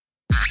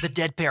The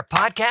Dead Pair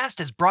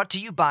Podcast is brought to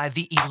you by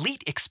the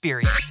Elite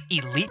Experience,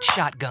 Elite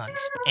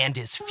Shotguns, and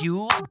is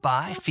fueled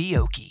by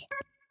Fiocchi.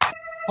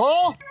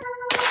 Paul?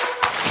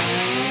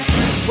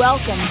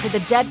 Welcome to the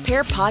Dead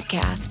Pair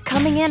Podcast,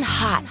 coming in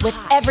hot with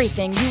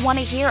everything you want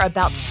to hear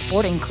about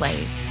sporting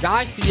clays.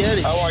 Guy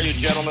Fieri. How are you,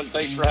 gentlemen?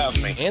 Thanks for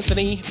having me.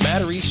 Anthony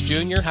Matarese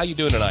Jr., how you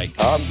doing tonight?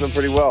 I'm doing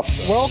pretty well.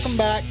 Welcome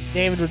back,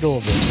 David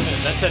Radulovic.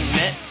 That's a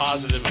net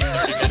positive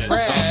 30 minutes.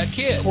 Brad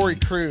Kidd. Corey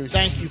Cruz.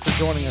 Thank you for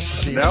joining us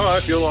this evening. Now I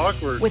feel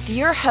awkward. With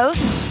your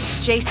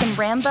hosts, Jason One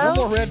Rambo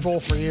more Red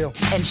Bull for you.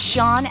 and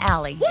Sean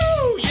Alley.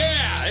 Woo,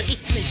 yeah! Merry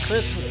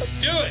Christmas. Let's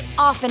do it.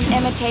 Often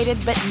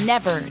imitated but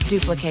never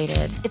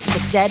duplicated. It's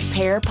the Dead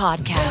Pair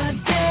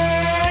Podcast.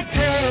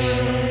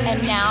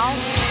 And now,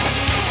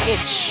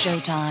 it's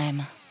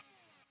showtime.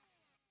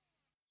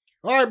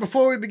 All right,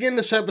 before we begin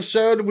this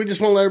episode, we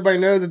just want to let everybody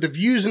know that the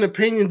views and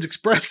opinions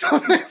expressed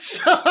on this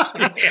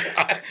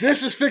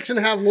this is fixing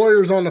to have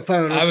lawyers on the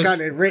phone. It's got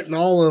it written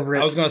all over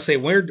it. I was going to say,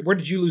 where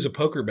did you lose a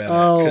poker bet?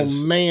 Oh,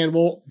 man.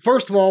 Well,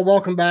 first of all,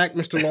 welcome back,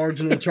 Mr. Large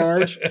and in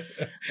charge.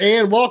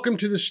 And welcome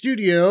to the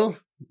studio,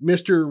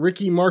 Mr.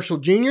 Ricky Marshall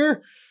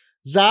Jr.,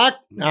 Zach,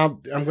 now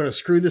I'm going to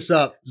screw this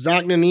up,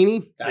 Zach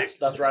Nannini.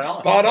 That's right on.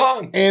 Spot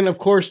on. And, of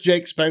course,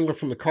 Jake Spengler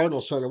from the Cardinal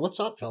Center. What's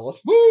up,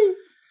 fellas? Woo!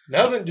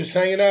 Nothing. Just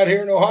hanging out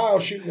here in Ohio,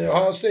 shooting the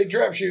Ohio State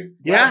trap shoot.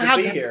 Yeah, Glad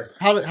to be here.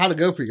 How'd it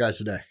go for you guys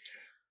today?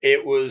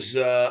 It was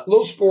a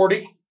little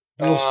sporty.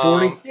 A little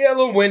sporty? Yeah, a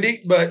little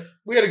windy, but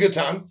we had a good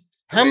time.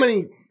 How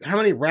many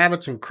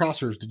rabbits and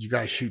crossers did you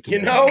guys shoot today?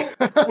 You know,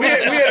 we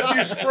had a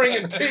few spring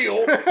and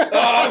teal.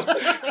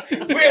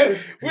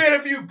 We had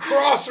a few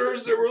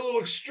crossers that were a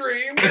little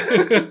extreme.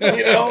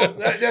 You know,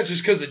 that's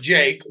just because of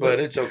Jake, but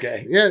it's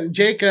okay. Yeah,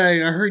 Jake, I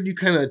heard you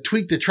kind of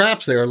tweaked the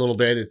traps there a little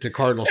bit at the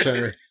Cardinal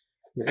Center.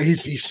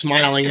 He's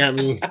smiling at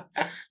me.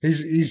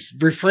 He's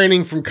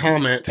refraining from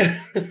comment.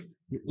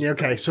 Yeah,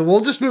 okay, so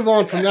we'll just move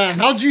on from that.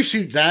 How'd you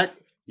shoot, Zach?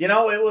 You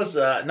know, it was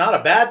not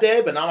a bad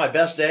day, but not my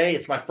best day.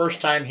 It's my first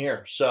time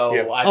here. So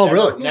Yeah.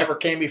 I never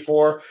came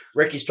before.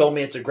 Ricky's told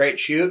me it's a great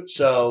shoot.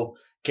 So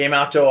came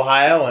out to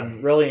Ohio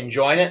and really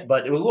enjoying it.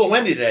 But it was a little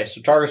windy today.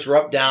 So targets were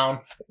up, down.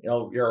 You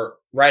know, your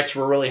rights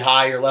were really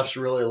high. Your lefts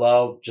were really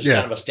low. Just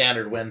kind of a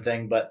standard wind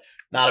thing, but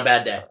not a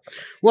bad day.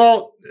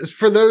 Well,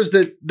 for those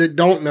that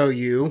don't know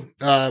you,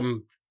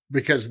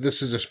 because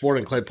this is a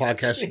Sporting Clay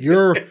podcast,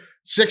 you're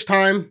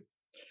six-time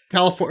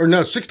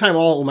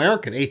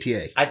All-American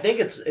ATA. I think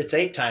it's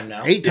 8-time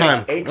now.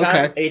 8-time.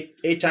 Yeah,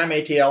 8-time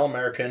ATL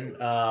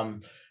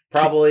American.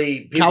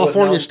 Probably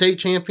California State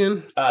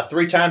champion.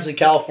 3 times in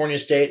California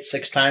State,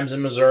 6 times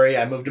in Missouri.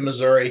 I moved to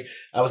Missouri.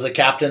 I was the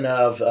captain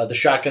of the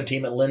shotgun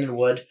team at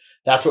Lindenwood.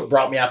 That's what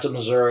brought me out to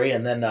Missouri,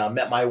 and then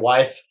met my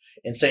wife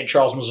in St.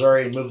 Charles,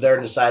 Missouri, and moved there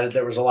and decided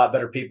there was a lot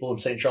better people in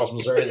St. Charles,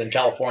 Missouri than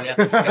California.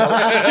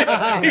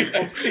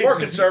 More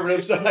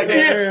conservative, so I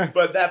guess. Yeah.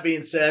 But that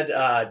being said,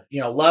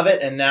 love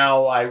it. And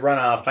now I run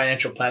a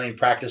financial planning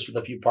practice with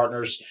a few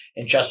partners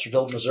in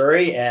Chesterfield,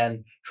 Missouri,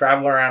 and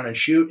travel around and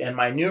shoot. And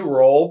my new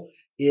role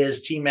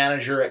is team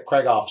manager at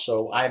Craigoff.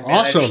 So I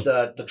manage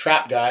the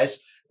trap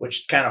guys, which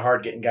is kind of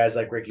hard getting guys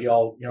like Ricky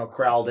all,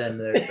 corralled in.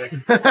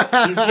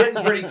 He's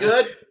getting pretty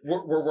good.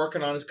 We're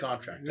working on his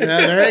contract. Yeah,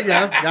 there you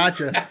go.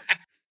 Gotcha.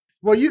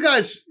 Well, you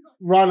guys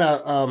run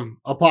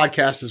a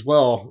podcast as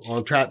well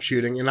on trap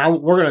shooting,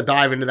 and we're going to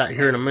dive into that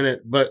here in a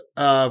minute. But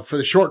for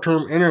the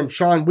short-term interim,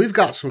 Sean, we've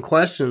got some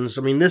questions.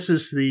 I mean, this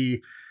is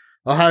the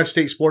Ohio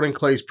State Sporting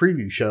Clays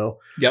preview show.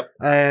 Yep.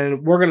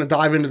 And we're going to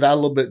dive into that a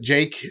little bit.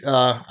 Jake,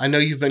 I know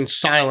you've been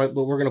silent,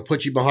 but we're going to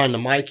put you behind the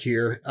mic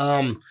here.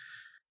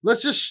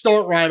 Let's just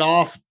start right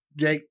off,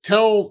 Jake.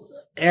 Tell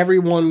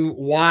everyone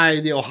why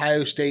the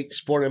Ohio State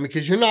Sporting,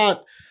 because you're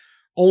not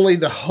only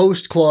the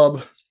host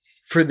club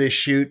for this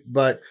shoot,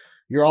 but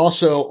you're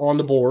also on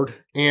the board.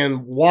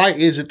 And why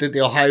is it that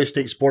the Ohio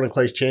State Sporting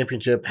Clays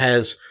Championship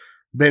has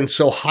been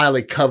so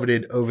highly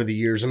coveted over the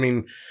years? I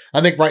mean,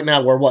 I think right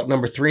now we're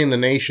number 3 in the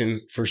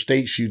nation for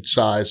state shoot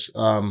size.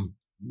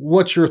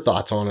 What's your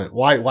thoughts on it?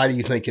 Why do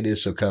you think it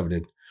is so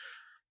coveted?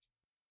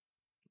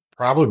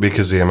 Probably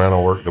because the amount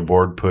of work the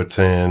board puts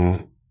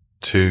in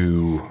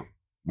to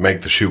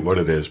make the shoot what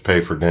it is,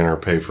 pay for dinner,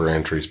 pay for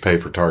entries, pay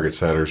for target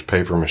setters,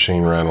 pay for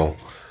machine rental.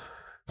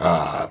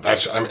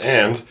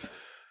 And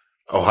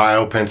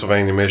Ohio,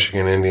 Pennsylvania,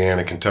 Michigan,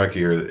 Indiana,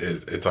 Kentucky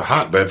it's a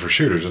hotbed for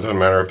shooters. It doesn't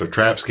matter if they're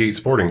trap, skeet,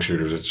 sporting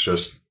shooters. It's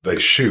just they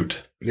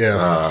shoot.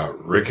 Yeah.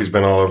 Ricky's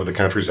been all over the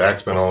country.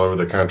 Zach's been all over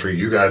the country.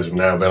 You guys have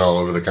now been all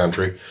over the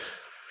country.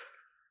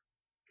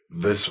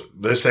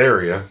 This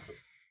area,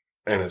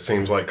 and it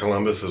seems like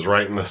Columbus is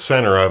right in the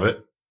center of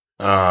it.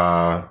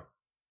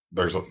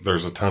 There's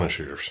a ton of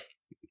shooters.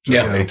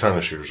 A ton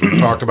of shooters. We've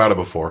talked about it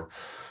before,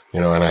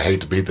 and I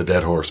hate to beat the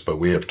dead horse, but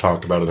we have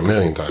talked about it a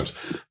million times.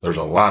 There's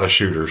a lot of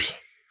shooters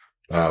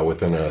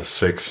within a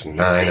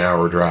 6-9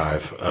 hour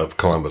drive of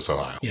Columbus,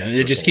 Ohio. Yeah,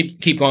 it just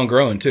keep on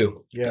growing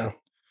too. Yeah.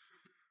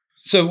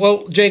 So,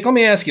 well, Jake, let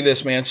me ask you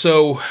this, man.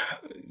 So,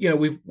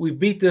 we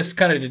beat this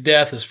kind of to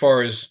death as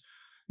far as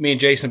me and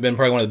Jason have been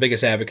probably one of the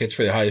biggest advocates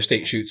for the Ohio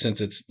State shoot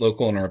since it's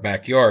local in our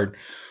backyard.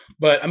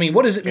 But I mean,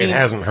 what does it mean? It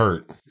hasn't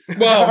hurt.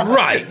 Well,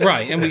 right.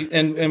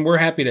 And we're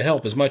happy to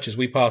help as much as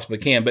we possibly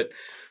can. But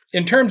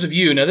in terms of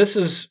you, now this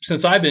is,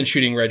 since I've been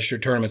shooting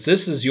registered tournaments,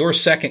 this is your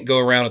second go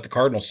around at the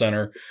Cardinal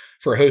Center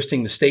for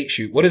hosting the state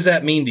shoot. What does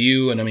that mean to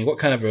you? And I mean, what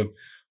kind of an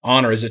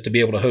honor is it to be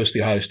able to host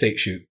the Ohio State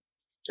shoot?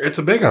 It's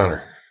a big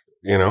honor.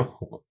 You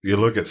know, you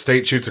look at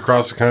state shoots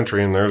across the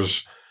country, and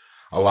there's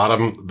a lot of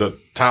them. The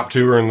top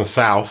two are in the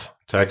South,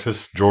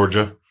 Texas,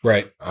 Georgia.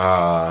 Right.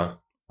 To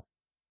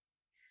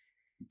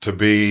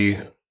be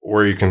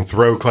where you can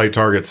throw clay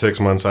targets 6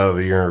 months out of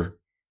the year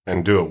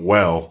and do it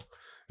well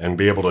and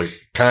be able to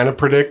kind of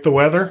predict the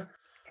weather,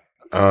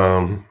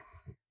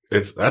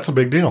 that's a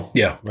big deal.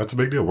 Yeah. That's a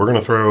big deal. We're going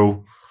to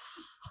throw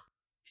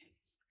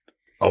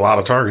a lot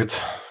of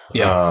targets.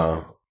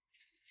 Yeah.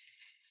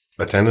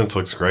 Attendance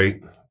looks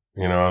great.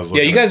 You know, I was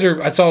looking you guys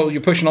I saw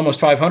you're pushing almost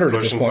 500 at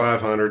this pushing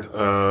point. 500,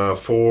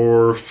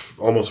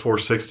 almost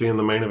 460 in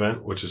the main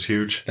event, which is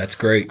huge. That's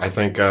great. I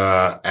think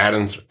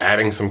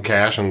adding some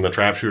cash, and the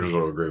trap shooters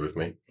will agree with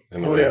me.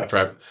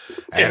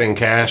 Adding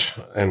cash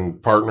and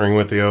partnering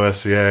with the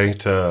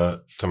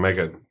OSCA to make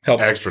an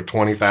extra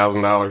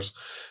 $20,000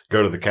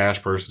 go to the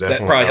cash purse.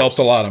 Definitely that probably helps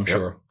a lot, I'm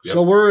sure. Yep.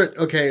 So we're at,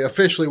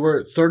 officially we're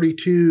at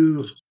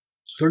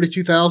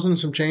 32,000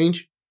 some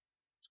change.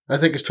 I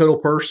think it's total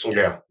purse.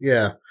 Yeah.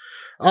 Yeah.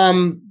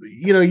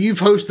 You know, you've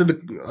hosted,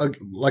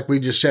 like we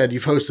just said,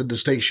 you've hosted the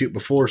state shoot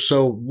before.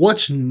 So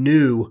what's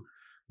new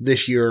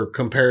this year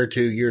compared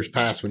to years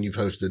past when you've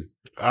hosted?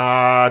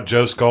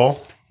 Joe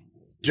Skull.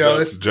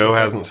 Joe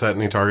hasn't set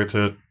any targets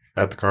at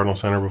the Cardinal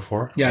Center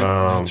before. Yeah,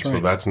 that's right.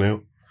 So that's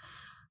new.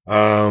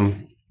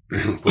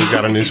 We've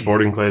got a new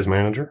sporting clays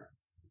manager.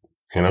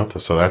 You know,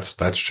 so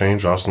that's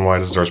changed. Austin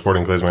White is our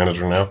sporting clays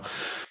manager now.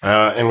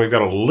 And we've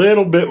got a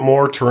little bit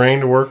more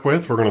terrain to work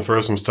with. We're going to throw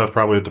some stuff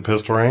probably at the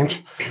pistol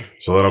range.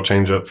 So that'll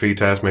change up feed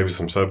task, maybe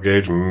some sub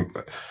gauge. Who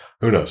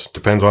knows?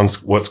 Depends on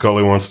what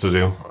Scully wants to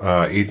do.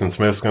 Ethan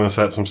Smith's going to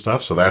set some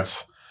stuff. So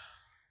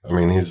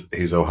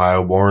he's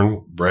Ohio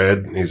born,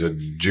 bred. He's a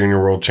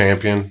junior world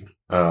champion.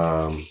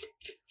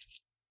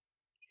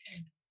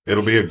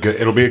 It'll be a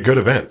good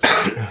event.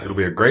 It'll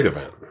be a great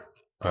event.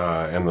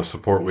 And the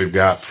support we've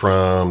got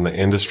from the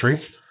industry,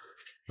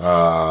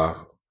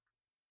 it'll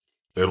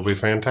be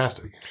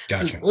fantastic.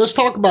 Gotcha. Let's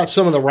talk about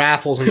some of the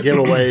raffles and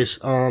giveaways,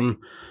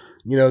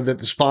 you know, that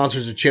the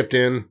sponsors have chipped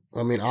in.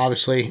 I mean,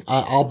 obviously,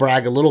 I'll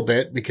brag a little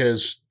bit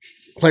because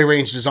Play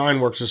Range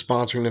Design Works is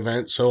sponsoring the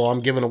event. So I'm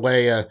giving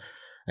away an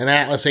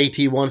Atlas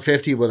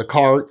AT-150 with a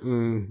cart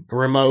and a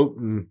remote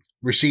and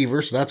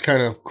receiver. So that's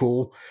kind of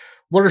cool.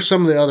 What are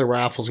some of the other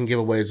raffles and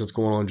giveaways that's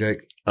going on,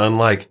 Jake?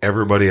 Unlike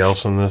everybody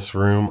else in this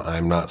room,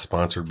 I'm not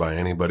sponsored by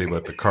anybody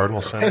but the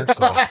Cardinal Center,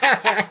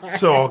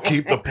 so I'll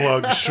keep the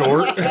plug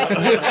short. What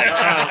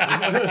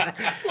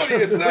are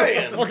you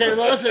saying? Okay,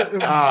 well, listen.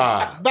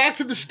 Back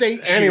to the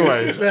state.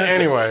 Anyways,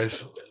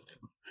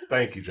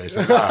 thank you,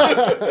 Jason.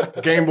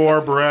 Game Boy,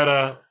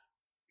 Beretta,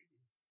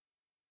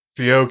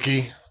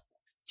 Fiocchi,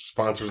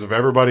 sponsors of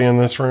everybody in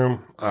this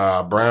room.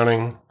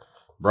 Browning,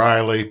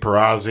 Briley,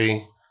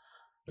 Perazzi,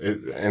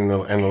 and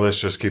the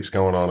list just keeps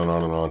going on and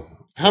on and on.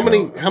 How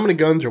many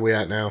guns are we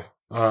at now?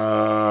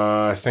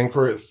 I think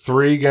we're at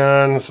 3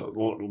 guns,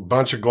 a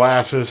bunch of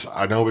glasses.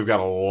 I know we've got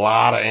a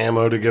lot of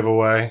ammo to give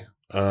away.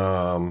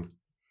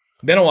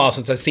 Been a while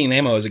since I've seen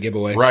ammo as a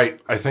giveaway.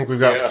 Right. I think we've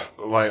got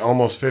like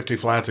almost 50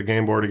 flats of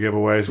game board to give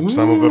away. Some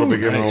of it will be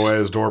given away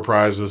as door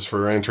prizes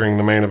for entering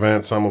the main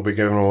event. Some will be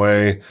given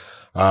away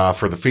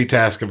for the feed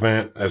task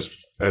event as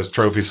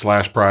trophies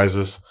 /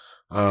 prizes.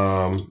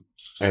 And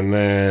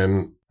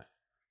then,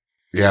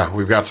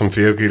 we've got some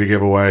Fiocchi to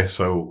give away.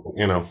 So,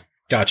 you know,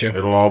 gotcha.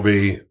 It'll all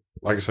be,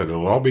 like I said,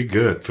 it'll all be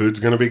good.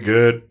 Food's going to be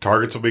good.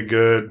 Targets will be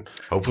good.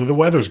 Hopefully the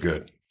weather's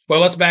good. Well,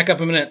 let's back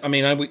up a minute. I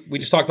mean, we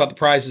just talked about the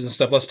prizes and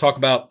stuff. Let's talk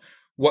about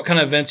what kind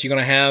of events you're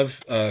going to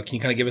have. Can you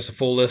kind of give us a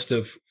full list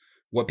of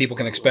what people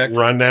can expect?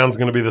 Rundown's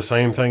going to be the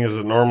same thing as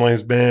it normally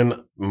has been,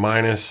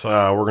 minus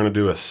we're going to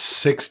do a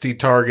 60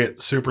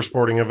 target super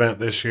sporting event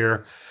this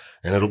year.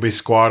 And it'll be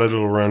squatted.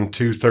 It'll run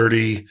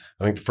 2:30.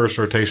 I think the first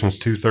rotation is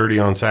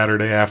 2:30 on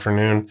Saturday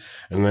afternoon,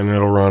 and then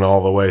it'll run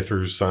all the way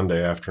through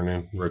Sunday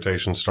afternoon.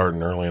 Rotation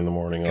starting early in the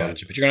morning.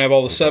 Gotcha. But you're gonna have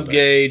all the sub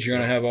gauge. You're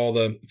gonna have all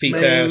the feed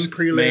task,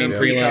 prelim.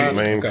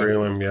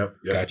 Prelim. Yep.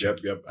 Gotcha.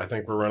 Yep. I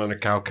think we're running a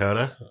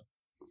Calcutta,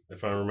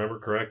 if I remember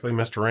correctly.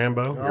 Mr.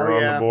 Rambo, Oh, you're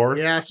on the board.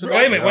 Yeah. So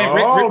wait a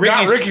minute.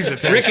 got Ricky's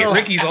attention.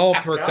 Ricky's all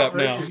perked up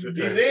now. He's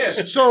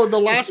in. So the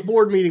last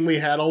board meeting we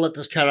had, I'll let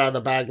this cat out of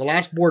the bag. The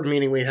last board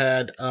meeting we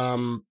had,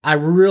 I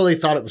really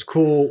thought it was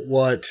cool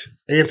what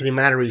Anthony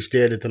Matteries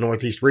did at the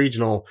Northeast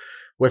Regional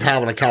with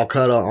having a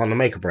Calcutta on the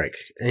make or break.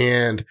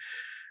 And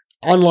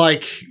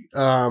unlike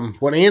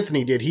what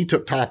Anthony did, he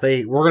took top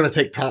 8. We're going to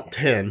take top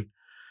 10.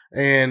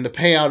 And the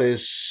payout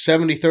is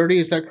 70-30.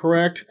 Is that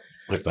correct?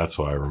 If that's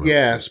what I remember.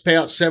 Yes,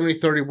 payout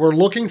 70-30. We're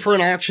looking for an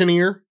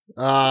auctioneer,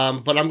 but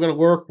I'm going to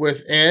work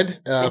with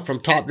Ed from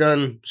Top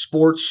Gun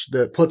Sports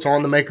that puts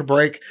on the make or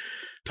break,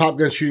 Top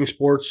Gun Shooting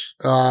Sports.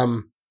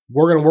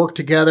 We're going to work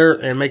together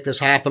and make this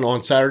happen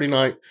on Saturday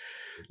night.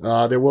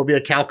 There will be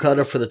a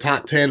Calcutta for the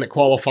top 10 that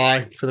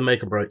qualify for the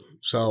make or break.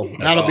 So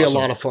that'll be a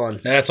lot of fun.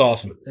 That's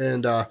awesome.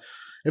 And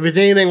if it's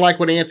anything like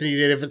what Anthony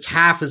did, if it's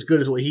half as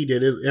good as what he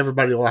did,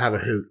 everybody will have a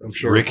hoot, I'm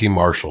sure. Ricky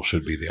Marshall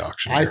should be the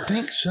auctioneer. I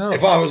think so.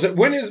 If I was,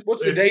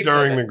 what's the date?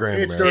 During the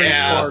Grand It's Marathon. during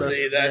Yeah, Sparta.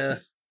 see,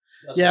 that's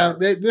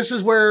this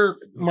is where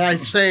my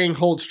saying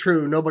holds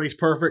true. Nobody's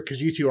perfect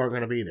because you two aren't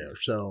going to be there.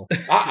 So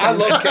I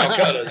love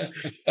Calcuttas.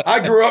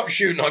 I grew up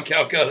shooting on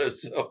Calcuttas.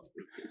 So.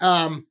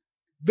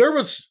 There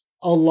was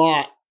a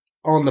lot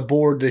on the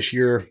board this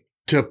year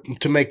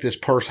to make this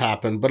purse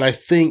happen, but I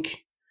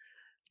think,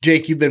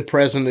 Jake, you've been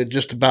present at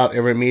just about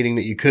every meeting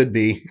that you could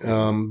be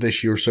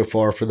this year so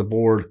far for the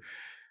board.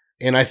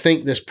 And I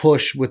think this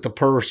push with the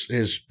purse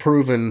is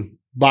proven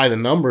by the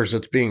numbers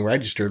that's being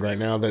registered right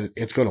now that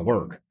it's going to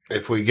work.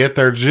 If we get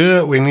there,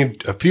 we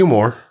need a few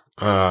more.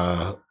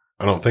 I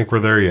don't think we're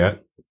there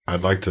yet.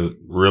 I'd like to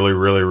really,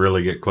 really,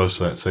 really get close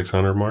to that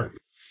 600 mark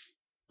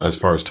as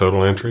far as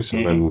total entries,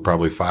 and then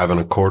probably 5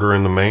 1/4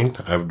 in the main.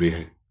 I would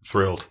be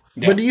thrilled.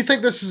 Yeah. But do you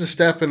think this is a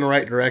step in the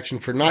right direction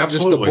for not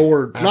just the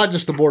board,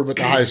 but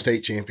the Ohio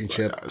State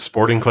Championship?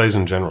 Sporting clays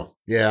in general.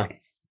 Yeah.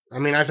 I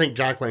mean, I think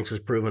Jock Links has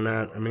proven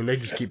that. I mean, they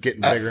just keep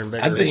getting bigger and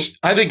bigger.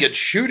 I think it's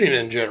shooting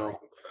in general.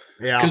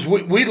 Yeah. Because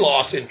we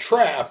lost in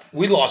trap.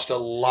 We lost a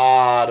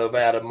lot of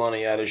added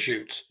money out of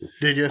shoots.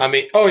 Did you? I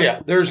mean, oh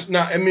yeah.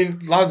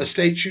 A lot of the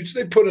state shoots,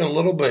 they put in a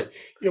little bit.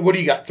 What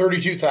do you got?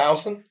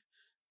 32,000?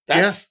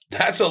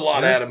 That's a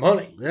lot out of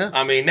money. Yeah.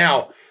 I mean,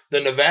 now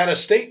the Nevada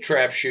State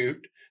trap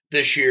shoot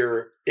this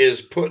year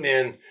is putting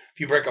in, if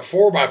you break a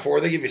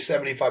 4x4, they give you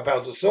 75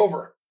 pounds of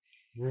silver.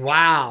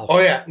 Wow. Oh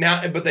yeah.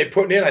 Now, but they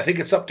put in, I think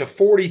it's up to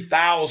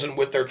 40,000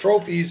 with their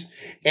trophies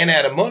and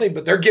out of money,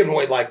 but they're giving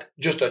away like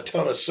just a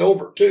ton of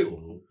silver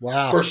too.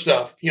 Wow. For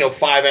stuff,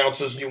 5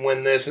 ounces, you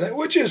win this and that,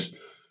 which is,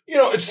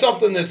 it's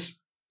something that's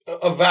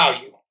of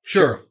value.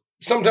 Sure.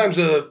 Sometimes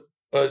a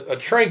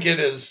trinket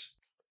is,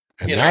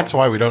 And that's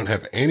why we don't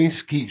have any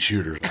skeet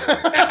shooters.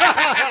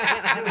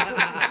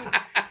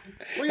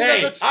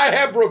 Hey, I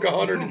have broke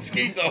 100 in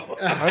skeet though.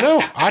 I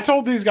know. I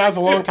told these guys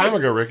a long time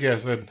ago, Ricky, I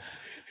said,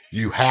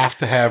 you have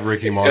to have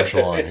Ricky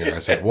Marshall on here. I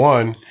said,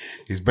 one,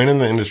 he's been in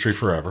the industry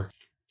forever.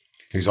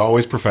 He's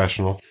always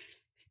professional.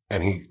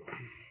 And he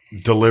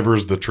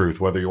delivers the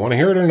truth. Whether you want to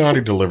hear it or not,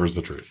 he delivers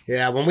the truth.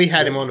 Yeah, when we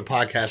had him on the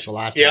podcast the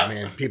last time,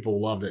 man,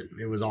 people loved it.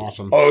 It was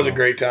awesome. Oh, it was a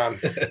great time.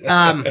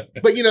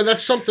 But,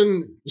 that's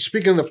something,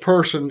 speaking of the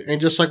person,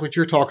 and just like what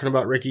you're talking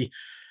about, Ricky,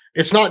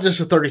 it's not just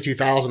the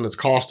 32,000 that's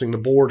costing the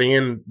board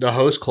and the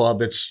host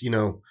club. It's,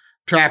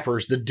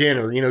 trappers, the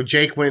dinner.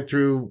 Jake went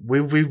through,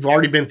 we've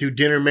already been through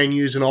dinner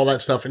menus and all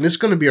that stuff, and it's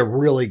going to be a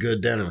really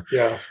good dinner.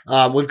 Yeah.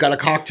 We've got a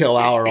cocktail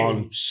hour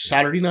on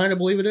Saturday night, I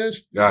believe it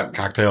is. Got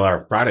cocktail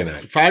hour Friday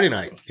night. Friday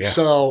night. Yeah.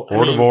 So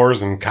Hors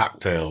d'oeuvres and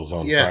cocktails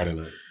on Friday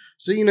night.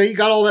 So, you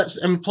got all that.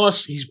 And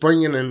plus, he's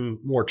bringing in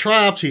more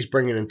traps. He's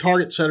bringing in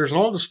target setters,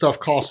 and all this stuff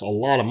costs a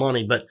lot of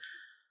money, but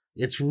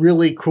it's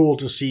really cool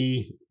to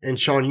see. And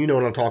Sean, you know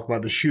what I'm talking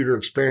about, the shooter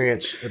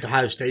experience at the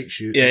Ohio State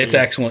shoot. Yeah, it's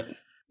excellent.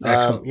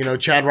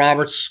 Chad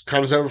Roberts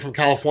comes over from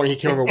California. He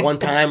came over one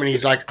time and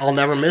he's like, I'll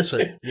never miss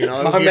it.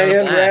 My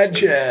man, Rad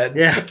Chad.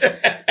 Yeah.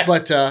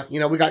 But,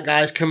 we got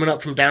guys coming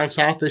up from down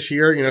south this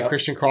year.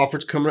 Christian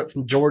Crawford's coming up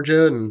from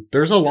Georgia, and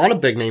there's a lot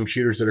of big name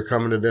shooters that are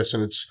coming to this.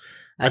 And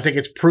I think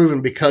it's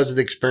proven because of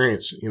the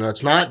experience.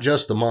 It's not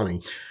just the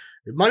money.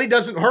 Money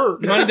doesn't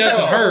hurt. Money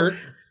doesn't hurt.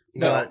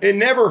 No, it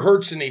never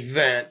hurts an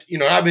event.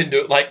 I've been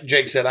doing, like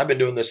Jake said, I've been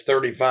doing this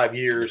 35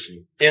 years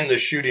in the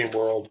shooting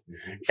world.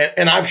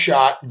 And I've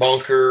shot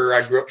bunker.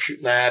 I grew up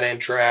shooting that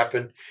and trap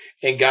and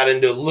got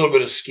into a little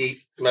bit of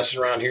skeet, messing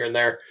around here and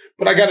there.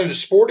 But I got into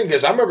sporting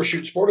because I remember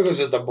shooting sporting because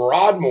at the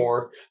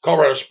Broadmoor,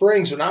 Colorado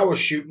Springs, when I was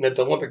shooting at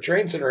the Olympic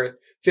Training Center at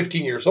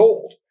 15 years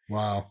old.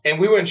 Wow. And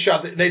we went and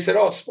shot. They said,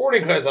 it's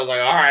sporting class. I was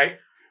like, all right.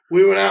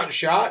 We went out and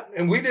shot,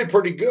 and we did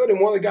pretty good. And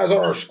one of the guys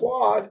on our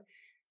squad,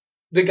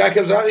 the guy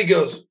comes out and he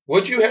goes,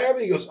 what'd you have?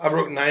 And he goes, I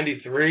broke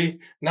 93.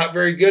 Not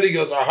very good. He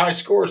goes, our high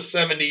score is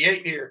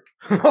 78 here.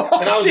 And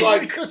I was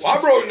like,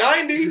 I broke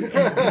 90.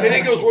 And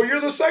he goes, well,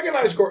 you're the second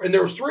high score. And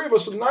there was 3 of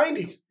us with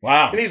 90s.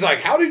 Wow. And he's like,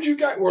 how did you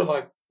guys? We're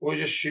like, we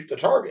just shoot the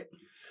target.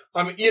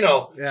 I mean,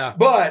 Yeah.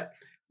 But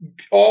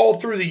all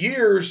through the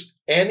years,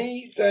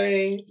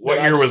 anything.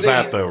 What year was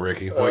that, though,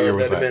 Ricky? What year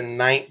was that? That would have been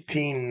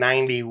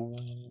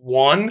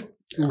 1991.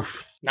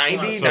 Oof.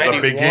 90, So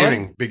 91.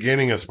 the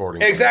beginning of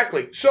sporting.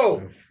 Exactly.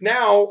 So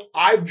now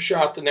I've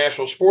shot the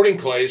National Sporting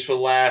Clays for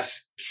the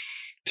last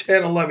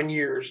 10, 11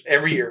 years,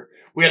 every year.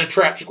 We had a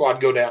trap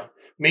squad go down.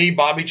 Me,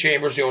 Bobby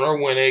Chambers, the owner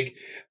of Winnig.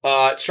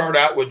 It started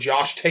out with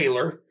Josh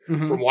Taylor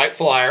from White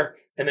Flyer,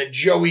 and then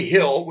Joey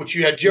Hill, which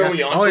you had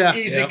Joey on from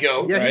Easy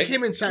Go. Yeah, right? he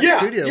came inside the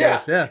studio with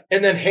us. Yeah.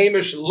 And then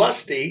Hamish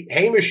Lusty.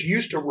 Hamish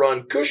used to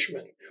run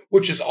Cushman,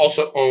 which is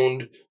also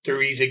owned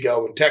through Easy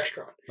Go and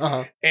Textron.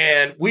 Uh-huh.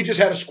 And we just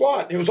had a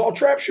squad. It was all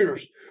trap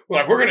shooters. We're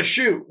like, we're going to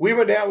shoot. We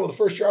went down with the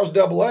first year I was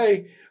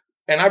AA,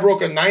 and I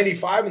broke a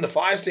 95 in the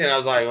 5 stand. I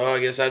was like, well,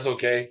 I guess that's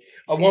okay.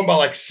 I won by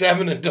like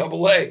 7 in AA.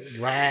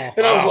 Wow.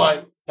 And I was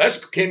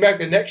like, came back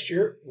the next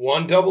year,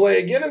 won AA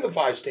again in the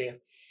 5 stand.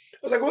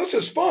 was like, well, this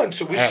is fun.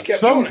 So we just At kept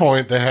some doing it.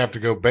 point, they have to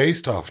go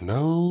based off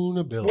known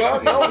ability.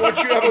 Well, no,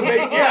 once you have a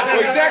big, yeah,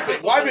 well, exactly.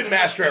 Well, I've been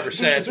master ever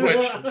since,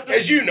 which,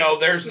 as you know,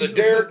 there's the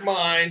Derek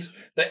Mines,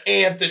 the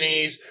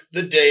Anthonys,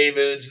 the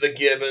Davids, the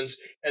Gibbons,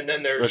 and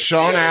then there's the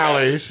Sean other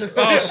guys. Alleys,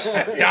 Oh,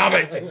 stop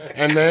it.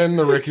 and then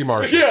the Ricky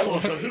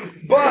Marshalls. Yeah.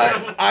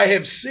 But I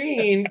have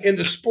seen in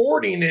the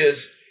sporting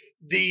is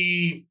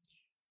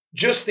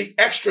just the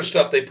extra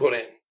stuff they put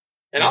in.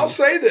 And I'll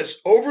say this,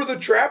 over the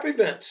trap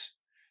events,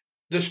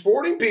 the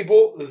sporting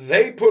people,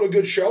 they put a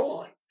good show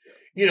on.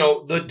 You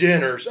know, the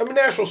dinners. I mean,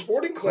 National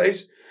Sporting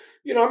Clays,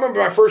 you know, I remember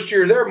my first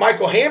year there,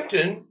 Michael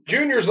Hampton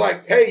Jr.'s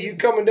like, hey, you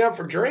coming down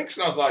for drinks?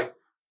 And I was like,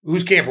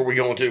 whose camp are we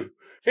going to?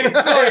 And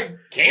he's like,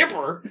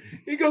 camper?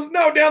 He goes,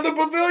 no, down the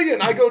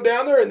pavilion. I go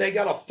down there and they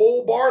got a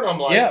full bar. And I'm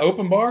like, Yeah,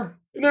 open bar.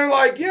 and they're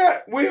like, yeah,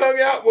 we hung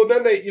out. Well,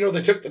 then they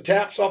took the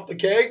taps off the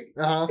keg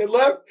and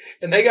left.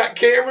 And they got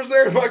cameras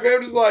there. And Michael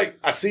Hampton's like,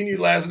 I seen you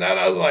last night.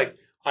 I was like,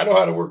 I know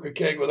how to work a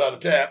keg without a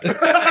tap.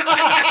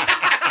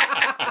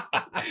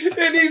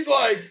 And he's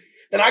like,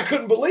 and I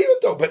couldn't believe it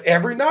though. But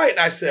every night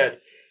I said,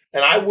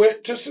 and I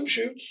went to some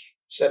shoots,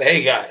 said,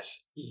 hey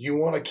guys, you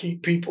want to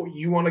keep people,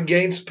 you want to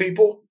gain some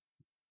people,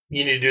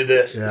 you need to do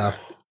this. Yeah.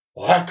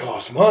 Well, that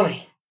costs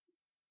money.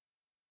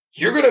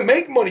 You're going to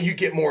make money, you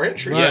get more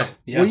entries. Right.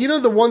 Yeah. Well, you know,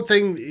 the one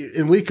thing,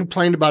 and we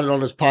complained about it on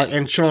this podcast,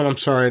 and Sean, I'm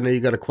sorry, I know you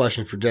got a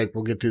question for Jake.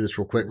 We'll get through this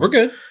real quick. We're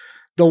good.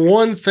 The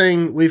one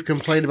thing we've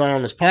complained about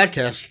on this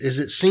podcast is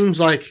it seems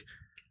like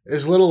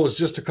as little as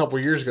just a couple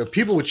of years ago,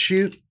 people would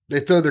shoot, they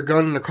throw their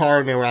gun in the car,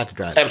 and they were out to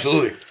drive.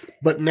 Absolutely.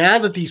 But now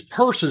that these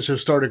purses have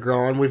started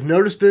growing, we've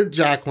noticed it at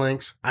Jack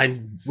Links.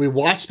 We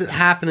watched it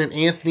happen in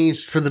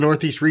Anthony's for the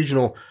Northeast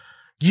Regional.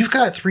 You've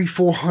got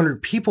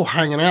 300-400 people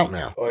hanging out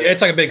now. Oh, Yeah,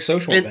 it's like a big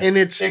social event. And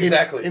it's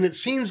Exactly. and it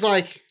seems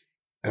like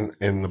And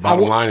the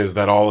bottom line is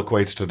that all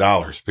equates to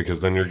dollars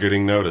because then you're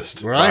getting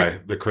noticed Right. by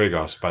the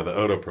Krieghoffs, by the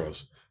Odo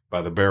Pros,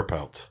 by the Bear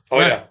Pelts. Oh,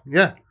 yeah.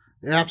 Yeah,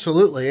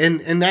 absolutely.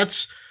 And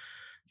that's,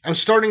 I'm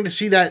starting to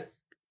see that.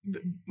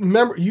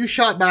 Remember, you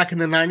shot back in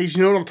the 90s.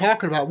 You know what I'm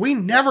talking about. We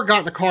never got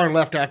in the car and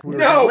left after we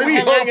were No, done. we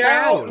hung for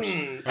out. hours.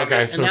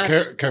 Okay, so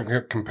that's-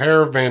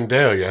 compare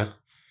Vandalia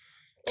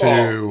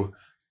to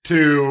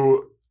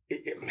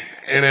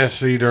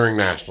NSC during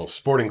Nationals,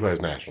 Sporting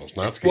Clays Nationals,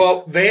 not ski.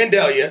 Well,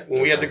 Vandalia,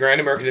 when we had the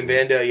Grand American in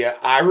Vandalia,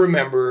 I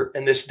remember,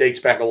 and this dates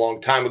back a long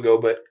time ago,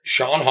 but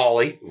Sean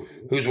Hawley,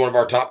 who's one of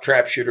our top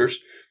trap shooters,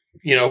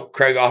 you know,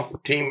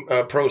 Krieghoff team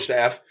pro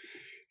staff,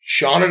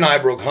 Sean and I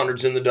broke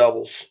hundreds in the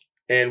doubles,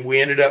 and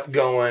we ended up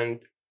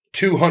going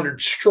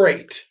 200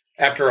 straight.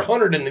 After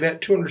 100 in the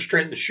event, 200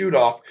 straight in the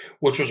shoot-off,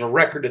 which was a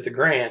record at the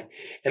Grand.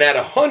 And at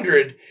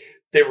 100,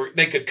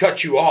 they could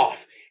cut you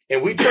off.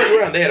 And we turned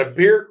around. They had a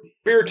beer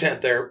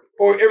tent there.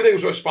 Or everything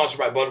was always sponsored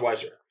by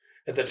Budweiser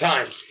at the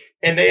time.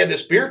 And they had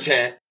this beer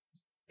tent.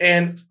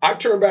 And I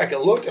turned back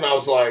and looked, and I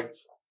was like,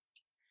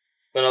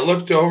 and I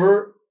looked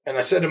over, and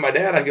I said to my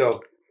dad, I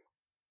go,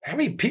 how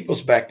many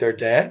people's back there,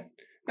 Dad?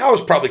 And I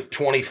was probably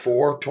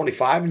 24,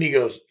 25. And he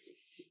goes,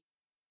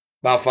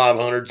 about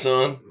 500,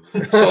 son.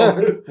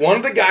 So one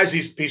of the guys,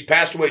 he's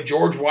passed away,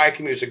 George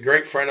Wycombe. He was a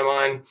great friend of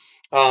mine.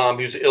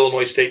 He was an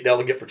Illinois state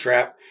delegate for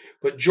trap.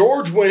 But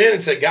George went in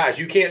and said, guys,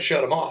 you can't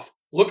shut them off.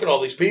 Look at all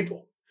these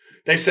people.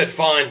 They said,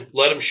 fine,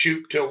 let them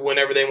shoot till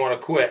whenever they want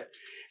to quit.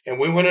 And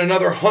we went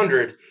another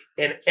 100,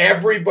 and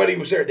everybody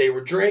was there. They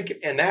were drinking,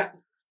 and that,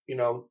 you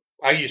know,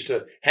 I used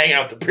to hang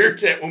out at the beer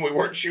tent when we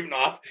weren't shooting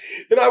off.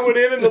 And I went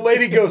in, and the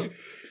lady goes,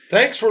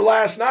 thanks for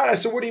last night. I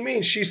said, what do you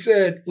mean? She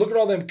said, look at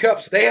all them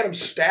cups. They had them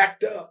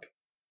stacked up.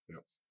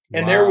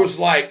 And there was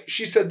like,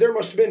 she said, there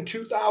must have been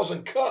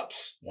 2,000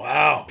 cups.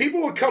 Wow.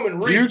 People would come and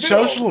refill. Huge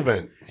social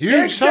event.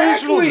 Huge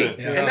social event.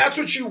 Yeah. And that's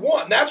what you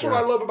want. And that's what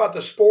I love about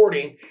the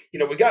sporting. You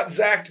know, we got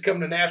Zach to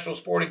come to National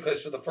Sporting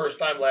Clays for the first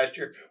time last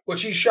year,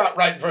 which he shot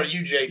right in front of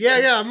you, Jason.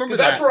 Yeah, I remember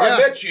that. Because that's where I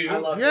met you. I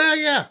love it.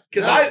 Yeah.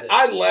 Because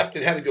I left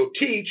and had to go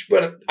teach,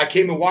 but I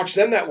came and watched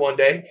them that one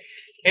day.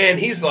 And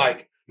he's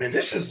like, man,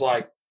 this is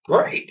like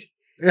great.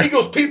 Yeah. He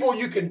goes, people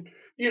you can,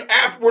 you know,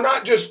 after we're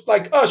not just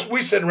like us, we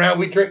sit around,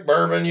 we drink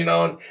bourbon, you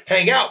know, and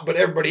hang out, but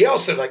everybody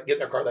else, they like get in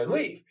their car, they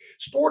leave.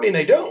 Sporting,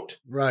 they don't.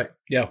 Right.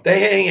 Yeah.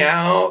 They hang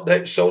out,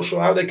 they social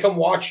out, they come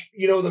watch,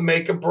 you know, the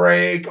make a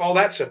break, all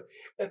that stuff.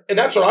 And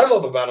that's what I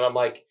love about it. I'm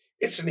like,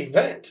 it's an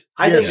event.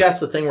 I think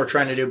that's the thing we're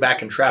trying to do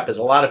back in trap is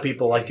a lot of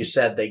people, like you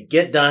said, they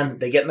get done,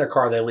 they get in their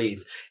car, they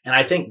leave. And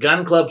I think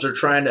gun clubs are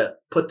trying to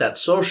put that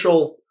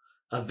social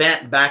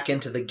event back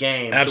into the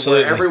game.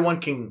 Absolutely. To where everyone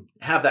can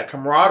have that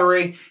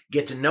camaraderie,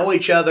 get to know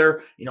each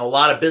other. You know, a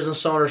lot of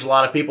business owners, a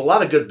lot of people, a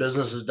lot of good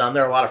business is done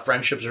there. A lot of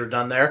friendships are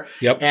done there.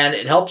 Yep. And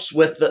it helps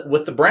with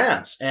the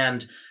brands.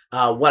 And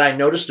what I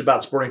noticed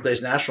about Sporting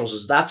Clays Nationals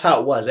is that's how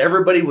it was.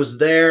 Everybody was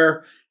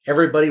there.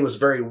 Everybody was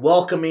very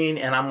welcoming.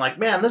 And I'm like,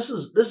 man, this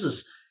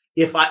is,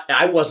 if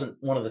I wasn't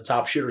one of the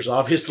top shooters,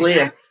 obviously.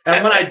 And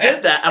when I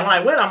did that, and when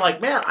I went, I'm like,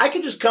 man, I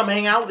could just come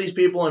hang out with these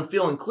people and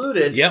feel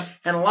included. Yep.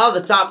 And a lot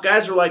of the top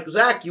guys were like,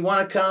 Zach, you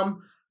want to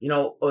come, you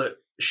know,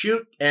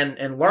 shoot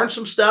and learn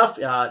some stuff.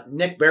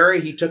 Nick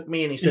Berry, he took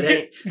me and he said,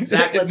 "Hey,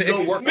 Zach, let's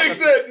go work." Nick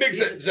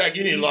said, "Zach,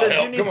 you need a lot of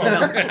help. Come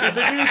on." He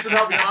said, "You need some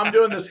help. I'm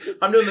doing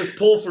this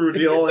pull through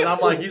deal." And I'm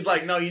like, he's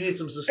like, "No, you need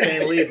some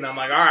sustained lead." And I'm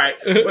like, "All right,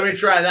 let me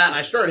try that." And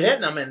I started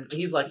hitting him, and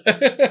he's like,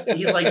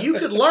 "You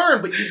could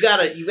learn, but you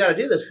gotta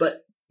do this."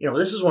 But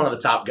this is one of the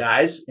top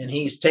guys, and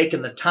he's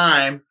taken the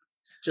time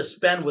to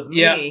spend with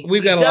me. Yeah,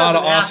 we've got a lot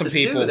of awesome to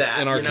people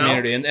in our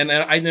community. And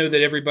I know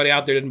that everybody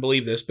out there didn't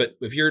believe this, but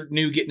if you're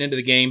new getting into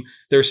the game,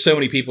 there's so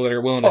many people that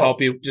are willing to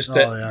help you just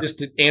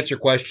to answer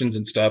questions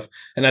and stuff.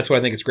 And that's what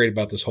I think is great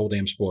about this whole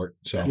damn sport.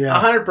 So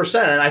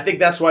 100%. And I think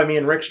that's why me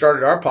and Rick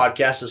started our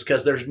podcast, is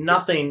because there's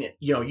nothing,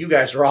 you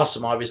guys are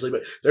awesome, obviously,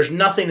 but there's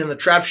nothing in the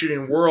trap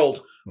shooting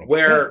world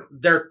where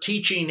they're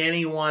teaching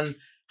anyone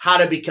how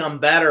to become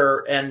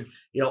better. And,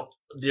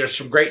 there's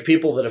some great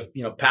people that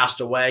have,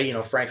 passed away,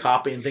 Frank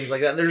Hoppy and things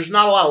like that. And there's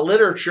not a lot of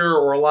literature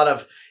or a lot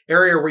of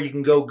area where you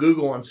can go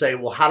Google and say,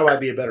 well, how do I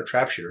be a better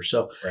trap shooter?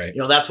 So,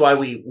 that's why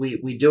we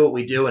do what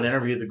we do and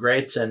interview the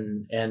greats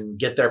and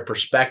get their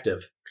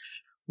perspective.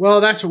 Well,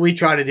 that's what we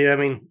try to do. I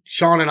mean,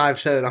 Sean and I have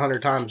said it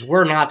 100 times.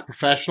 We're not the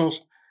professionals.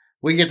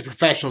 We get the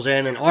professionals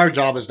in, and our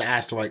job is to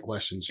ask the right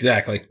questions.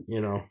 Exactly.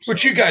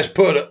 But you guys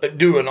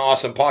do an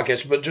awesome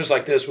podcast, but just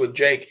like this with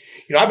Jake,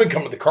 I've been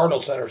coming to the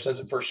Cardinal Center since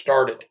it first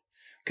started.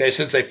 Okay,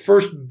 since they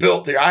first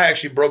built there, I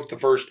actually broke the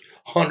first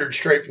 100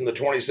 straight from the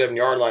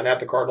 27-yard line at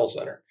the Cardinal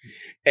Center.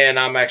 And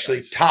I'm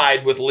actually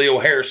tied with Leo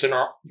Harrison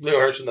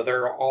the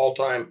third, our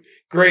all-time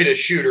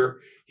greatest shooter.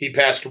 He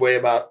passed away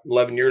about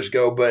 11 years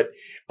ago, but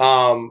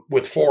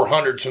with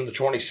 400s from the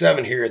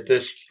 27 here at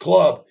this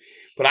club.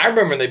 But I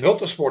remember when they built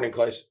the sporting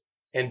clays,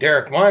 and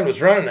Derek Mine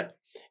was running it.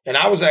 And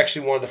I was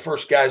actually one of the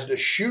first guys to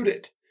shoot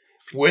it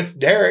with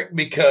Derek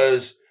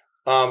because,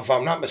 if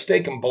I'm not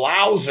mistaken,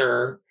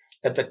 Blauser –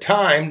 at the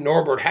time,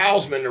 Norbert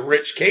Hausman and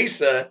Rich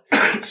Casa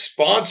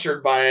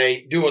sponsored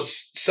by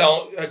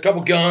sell a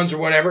couple guns or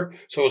whatever.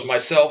 So it was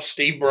myself,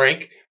 Steve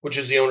Brink, which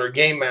is the owner of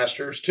Game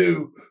Masters,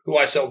 too, who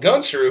I sell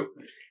guns through.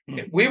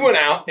 We went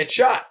out and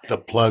shot. The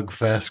plug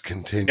fest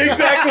continues.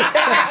 Exactly.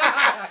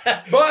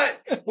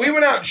 But we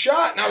went out and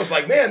shot, and I was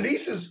like, man,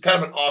 this is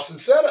kind of an awesome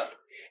setup.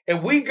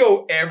 And we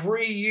go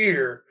every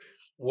year.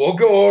 We'll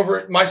go over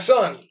it. My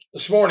son,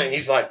 this morning,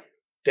 he's like,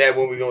 Dad,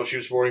 when are we going to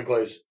shoot sporting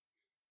clays?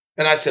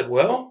 And I said,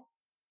 well,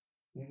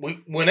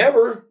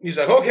 whenever. He's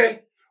like,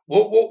 okay,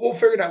 we'll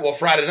figure it out. Well,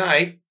 Friday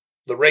night,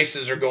 the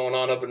races are going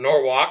on up in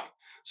Norwalk,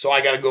 so I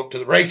got to go up to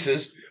the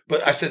races.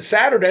 But I said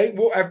Saturday,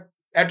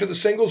 after the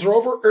singles are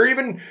over, or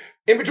even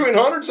in between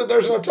hundreds, if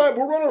there's enough time,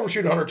 we'll run over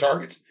shoot 100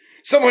 targets.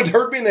 Someone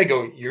heard me and they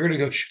go, "You're going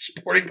to go shoot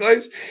sporting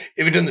clays?"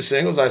 Even doing the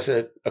singles, I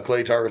said, "A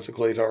clay target's a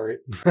clay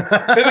target."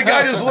 And the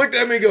guy just looked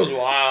at me and goes,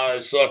 "Well, I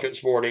suck at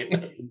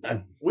sporting."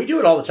 We do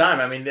it all the time.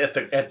 I mean,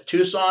 at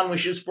Tucson, we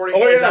shoot sporting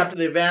clays after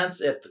the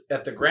events.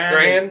 At the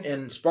Grand.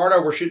 In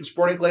Sparta, we're shooting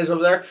sporting clays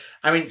over there.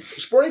 I mean,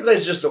 sporting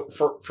clays is just,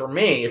 for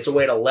me, it's a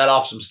way to let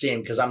off some steam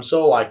because I'm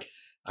so like,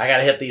 I got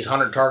to hit these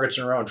 100 targets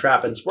in a row and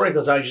trap. And sporting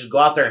clays, I just go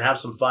out there and have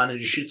some fun and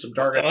just shoot some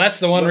targets. Well, that's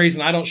the one reason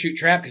I don't shoot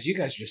trap, because you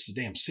guys are just so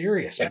damn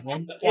serious. Man.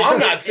 Well, I'm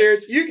not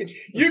serious. You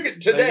can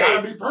today. They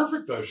gotta be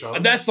perfect though,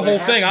 Sean. That's the whole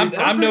thing.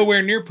 I'm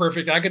nowhere near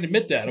perfect. I can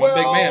admit that. I'm a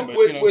big man.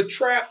 But, with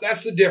trap,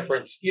 that's the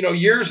difference.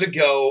 Years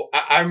ago,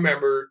 I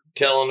remember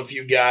telling a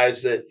few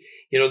guys that,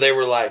 they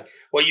were like,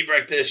 well, you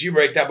break this, you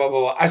break that, blah, blah,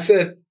 blah. I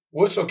said,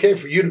 what's okay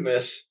for you to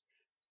miss?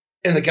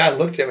 And the guy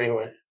looked at me and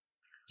went,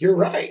 you're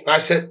right. And I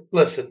said,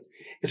 listen,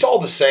 it's all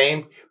the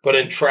same, but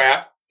in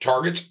trap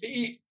targets,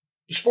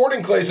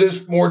 sporting clays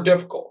is more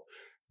difficult.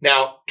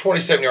 Now,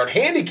 27-yard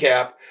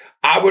handicap,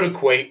 I would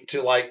equate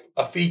to like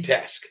a feed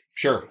task.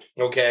 Sure.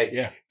 Okay.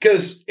 Yeah.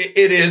 Because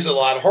it is a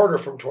lot harder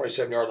from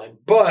 27-yard line,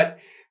 but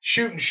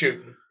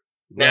shooting.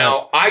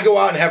 Now, I go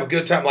out and have a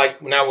good time.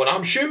 Like now, when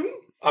I'm shooting,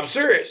 I'm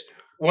serious.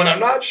 When I'm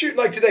not shooting,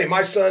 like today,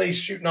 my son, he's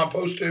shooting on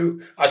post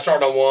 2. I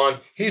start on 1.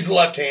 He's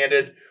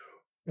left-handed.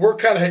 We're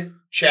kind of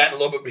chatting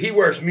a little bit, but he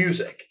wears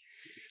music.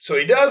 So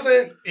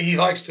he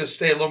likes to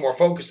stay a little more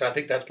focused, and I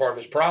think that's part of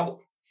his problem.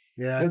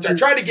 Yeah. I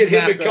tried to get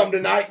him to come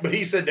tonight, but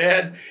he said,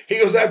 Dad, he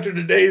goes, after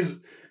today's,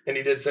 and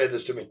he did say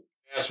this to me,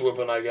 ass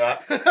whooping I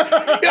got.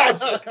 I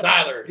said,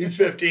 Tyler, he's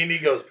 15. He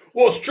goes,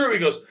 well, it's true. He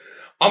goes,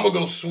 I'm going to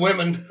go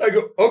swimming. I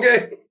go,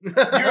 okay, you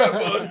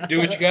have fun. Do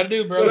what you got to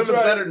do, bro. Swimming's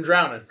better than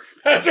drowning.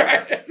 That's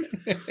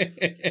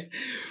right.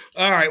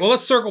 All right, well,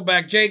 let's circle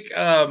back. Jake,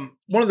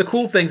 one of the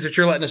cool things that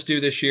you're letting us do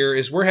this year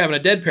is we're having a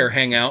Dead Pair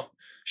hangout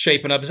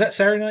shaping up. Is that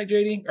Saturday night,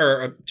 JD?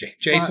 Or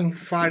Jason?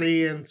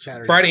 Friday and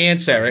Saturday. Friday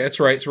and Saturday, that's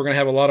right. So we're going to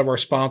have a lot of our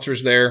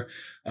sponsors there,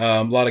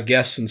 a lot of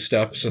guests and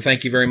stuff. So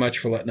thank you very much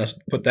for letting us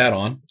put that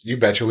on. You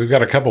betcha. We've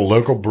got a couple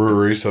local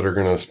breweries that are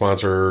going to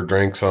sponsor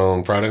drinks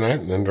on Friday night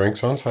and then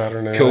drinks on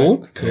Saturday night.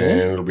 Cool.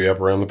 And it'll be up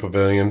around the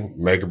pavilion.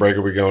 Make or Break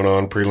will be going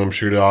on. Prelim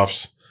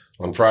shoot-offs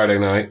on Friday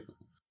night,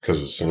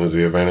 because as soon as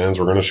the event ends,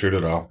 we're going to shoot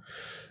it off.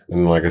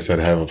 And like I said,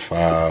 have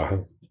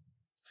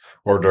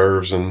hors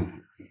d'oeuvres and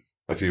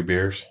a few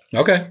beers.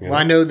 Okay. Well,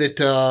 I know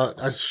that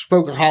I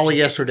spoke with Holly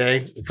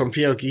yesterday from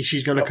Fiocchi.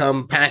 She's going to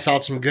come pass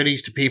out some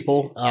goodies to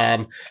people.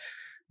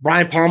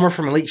 Brian Palmer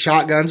from Elite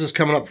Shotguns is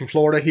coming up from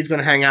Florida. He's going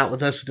to hang out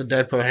with us at the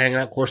Dead Pro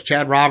Hangout. Of course,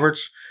 Chad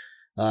Roberts,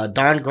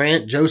 Don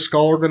Grant, Joe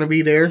Skull are going to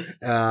be there.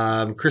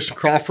 Christian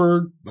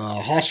Crawford,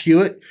 Hoss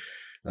Hewitt,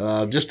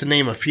 just to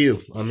name a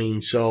few. I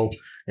mean, so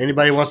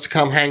anybody wants to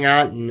come hang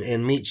out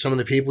and meet some of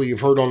the people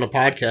you've heard on the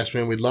podcast,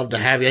 man, we'd love to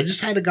have you. I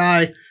just had a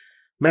guy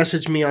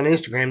message me on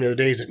Instagram the other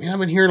day. He's like, man, I've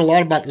been hearing a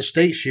lot about the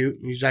state shoot.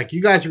 And he's like,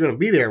 you guys are going to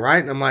be there,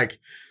 right? And I'm like,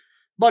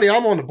 buddy,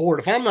 I'm on the board.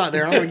 If I'm not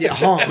there, I'm going to get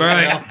hung.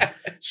 Right. You know?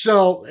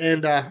 So,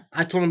 and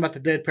I told him about the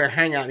Dead Pair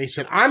Hangout, and he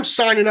said, I'm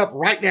signing up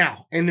right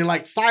now. And then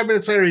like 5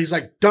 minutes later, he's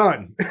like,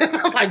 done.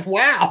 I'm like,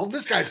 wow,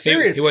 this guy's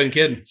serious. He wasn't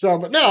kidding. So,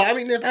 but no, I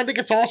mean, I think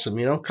it's awesome.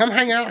 You know, come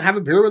hang out, have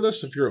a beer with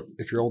us if you're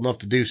old enough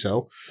to do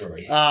so.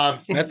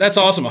 That's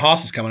awesome.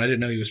 Haas is coming. I didn't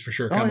know he was for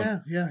sure coming.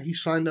 Oh, yeah, he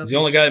signed up. He's the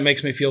only guy that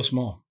makes me feel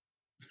small.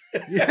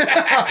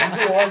 Yeah.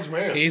 He's a large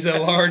man. He's a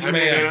large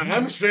man.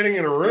 I'm sitting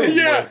in a room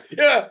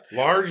with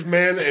large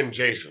men and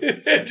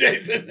Jason.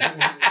 Jason.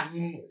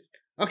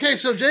 Okay,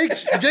 so Jake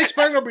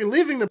Spengler will be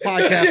leaving the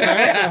podcast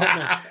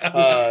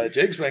now.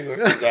 Jake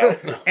Spengler is out.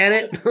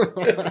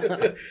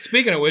 Edit.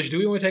 Speaking of which, do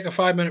we want to take a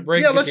 5-minute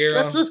break? Yeah,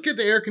 let's get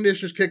the air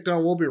conditioners kicked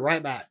on. We'll be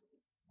right back.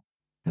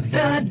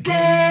 The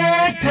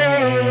Dead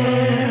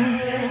Pair.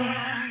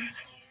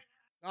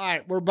 All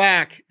right, we're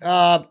back.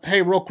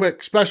 Hey, real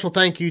quick, special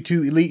thank you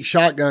to Elite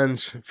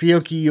Shotguns,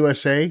 Fiocchi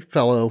USA,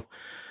 fellow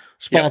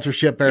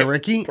sponsorship there,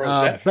 Ricky. Pro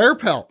staff. Bear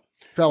Pelt,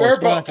 fellow Bear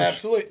Pelt, sponsors.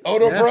 absolutely.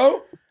 Odo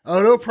Pro?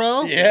 Odo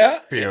Pro. Yeah.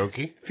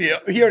 Fiocchi.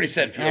 He already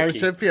said Fiocchi. I already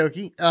said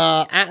Fiocchi.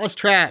 Atlas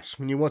Traps.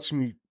 When you want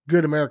some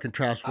good American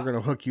traps, we're going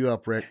to hook you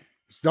up, Rick.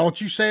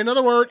 Don't you say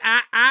another word.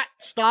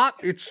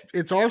 Stop. It's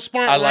our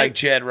spotlight. I like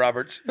Chad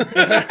Roberts.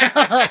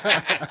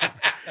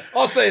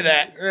 I'll say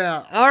that.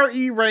 Yeah.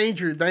 RE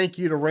Ranger, thank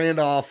you to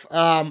Randolph.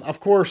 Of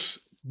course,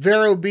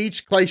 Vero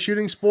Beach Clay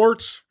Shooting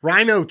Sports,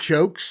 Rhino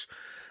Chokes,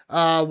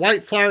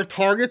 White Flower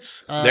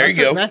Targets. There you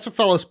go. That's a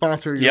fellow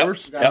sponsor of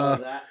yours.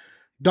 That.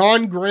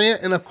 Don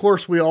Grant, and of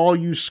course, we all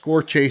use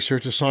Score Chaser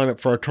to sign up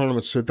for our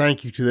tournaments. So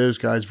thank you to those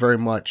guys very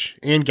much.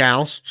 And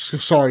gals.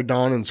 Sorry,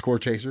 Don and Score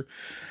Chaser.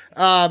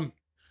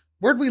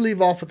 Where'd we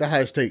leave off with the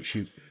Ohio State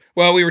shoot?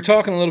 Well, we were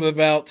talking a little bit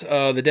about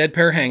the Dead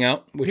Pair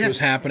Hangout, which was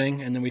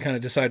happening, and then we kind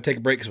of decided to take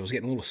a break because it was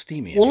getting a little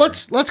steamy. Well,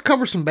 let's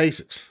cover some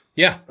basics.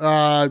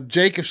 Yeah.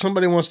 Jake, if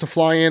somebody wants to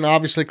fly in,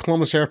 obviously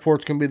Columbus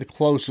Airport's going to be the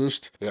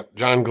closest. Yep.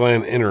 John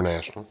Glenn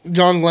International.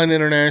 John Glenn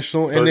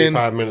International.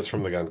 35 minutes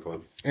from the gun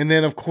club. And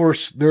then, of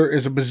course, there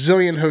is a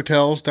bazillion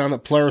hotels down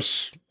at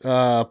Polaris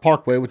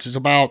Parkway, which is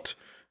about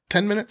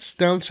 10 minutes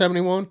down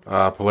 71.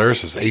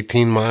 Polaris is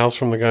 18 miles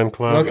from the gun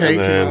club. Okay,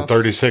 and then miles.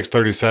 36,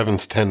 37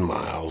 is 10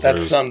 miles.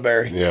 That's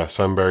Sunbury. Yeah,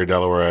 Sunbury,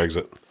 Delaware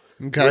exit.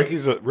 Okay.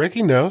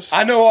 Ricky knows.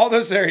 I know all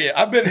this area.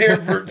 I've been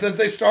here since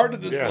they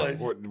started this place.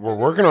 We're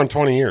working on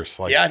 20 years.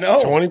 I know.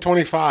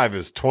 2025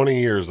 is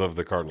 20 years of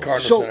the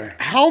Cardinals. So Center.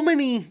 how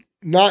many,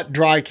 not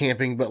dry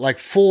camping, but like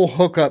full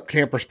hookup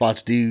camper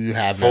spots do you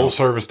have now? Full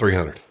service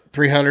 300.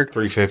 300?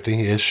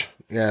 350-ish.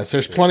 Yeah, so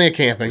there's plenty of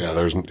camping. Yeah,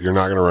 you're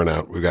not going to run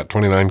out. We've got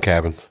 29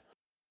 cabins.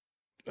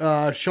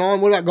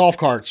 Sean, what about golf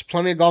carts?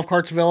 Plenty of golf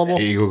carts available?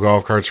 Eagle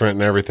Golf Carts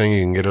renting everything.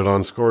 You can get it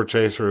on Score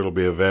Chaser. It'll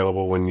be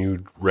available when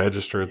you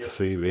register at the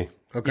CB.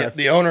 Okay. Yeah,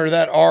 the owner of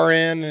that RN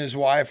and his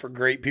wife are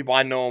great people.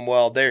 I know them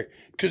well.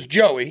 Because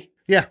Joey.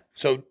 Yeah.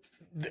 So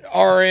the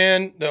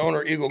RN, the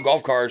owner of Eagle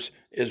Golf Cars,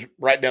 is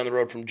right down the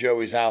road from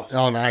Joey's house.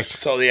 Oh, nice.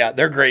 So yeah,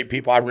 they're great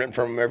people. I rent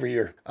from them every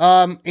year.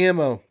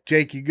 Ammo.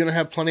 Jake, you're going to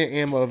have plenty of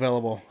ammo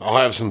available. I'll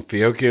have some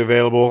Fiocchi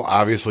available.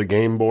 Obviously,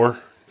 Game Bore.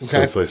 Okay.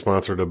 Since they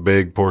sponsored a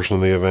big portion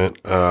of the event.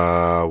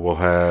 We'll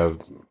have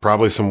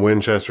probably some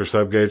Winchester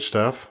subgauge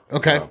stuff.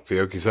 Okay.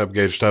 Fiocchi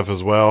subgauge stuff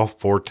as well.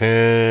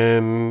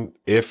 410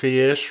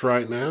 iffy-ish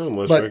right now.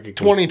 Unless But Ricky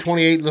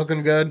 2028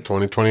 looking good?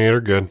 2028 are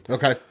good.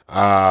 Okay.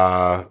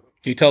 Can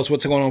you tell us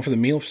what's going on for the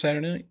meal for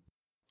Saturday night?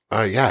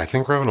 Yeah, I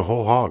think we're having a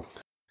whole hog.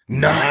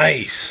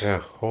 Nice. Yeah,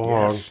 whole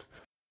hog.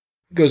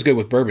 Goes good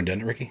with bourbon,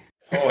 doesn't it, Ricky?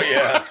 Oh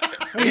yeah.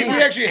 we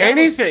actually have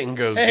Anything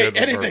goes good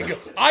with anything.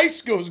 bourbon.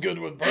 Ice goes good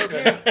with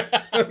bourbon.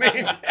 I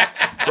mean,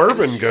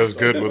 Bourbon goes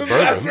good with bourbon.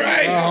 that's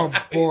right. Oh,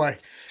 boy.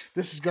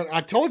 This is good.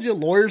 I told you,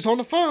 lawyers on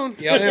the phone.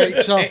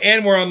 Yeah. So,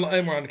 And we're on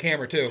the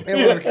camera too.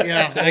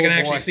 yeah. So they can Oh,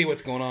 actually boy. see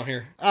what's going on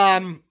here.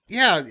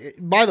 Yeah.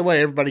 By the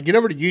way, everybody, get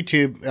over to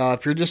YouTube.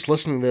 If you're just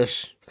listening to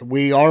this,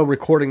 we are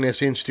recording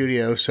this in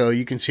studio, so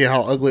you can see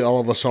how ugly all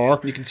of us are.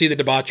 You can see the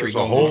debauchery. There's a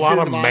going whole on. lot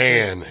of Cinema.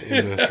 man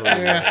in this room.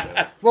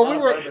 Yeah. Well, we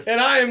were. And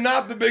I am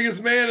not the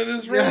biggest man in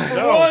this room for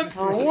No, once.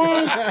 For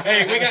once.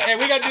 Hey,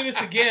 we got to do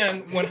this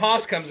again when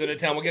Haas comes into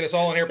town. We'll get us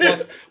all in here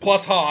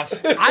plus Haas.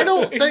 I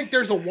don't think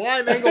there's a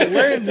wide angle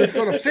lens that's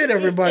going to fit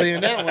everybody in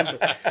that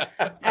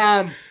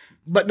one.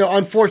 But no,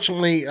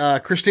 unfortunately,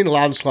 Christina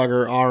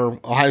Loudenslugger, our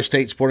Ohio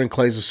State Sporting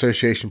Clays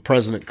Association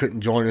president,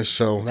 couldn't join us,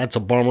 so that's a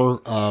bummer.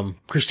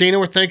 Christina,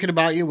 we're thinking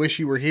about you. Wish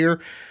you were here.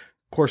 Of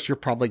course, you're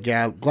probably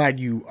glad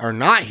you are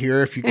not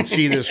here if you can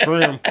see this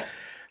room.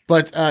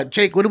 But,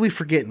 Jake, what did we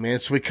forget, man?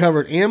 So we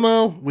covered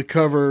ammo, we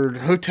covered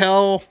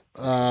hotel,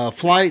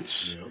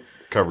 flights,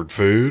 Covered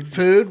food,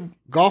 food,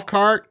 golf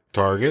cart.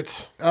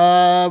 targets.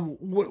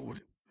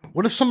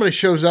 What if somebody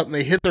shows up and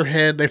they hit their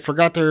head, they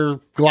forgot their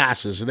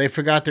glasses, and they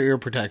forgot their ear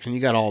protection? You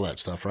got all that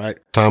stuff, right?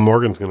 Tom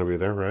Morgan's going to be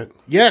there, right?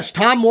 Yes,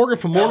 Tom Morgan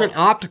from Morgan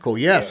Optical.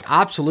 Yes,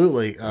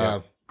 absolutely.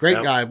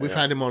 Great guy. We've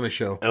had him on the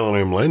show.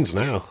 L&M Lens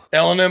now.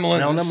 L&M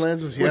Lenses. L&M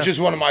Lenses, Which is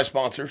one of my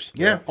sponsors.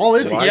 Yeah. Oh,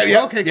 is he?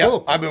 Yeah. Okay,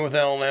 cool. I've been with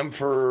L&M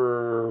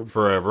for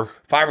Forever.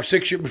 5 or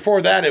 6 years.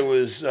 Before that, it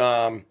was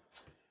Mike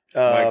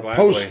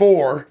Post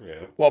 4. Yeah.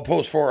 Well,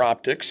 Post 4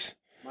 Optics.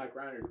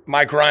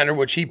 Mike Reiner,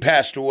 which he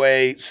passed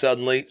away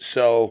suddenly.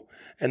 So,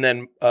 and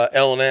then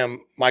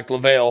L&M, Mike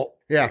LaVale,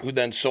 who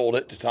then sold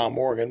it to Tom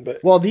Morgan. But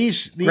well,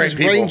 these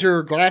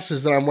Ranger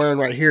glasses that I'm wearing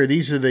right here,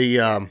 these are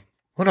the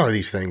what are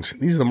these things?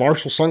 These are the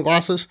Marshal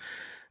sunglasses.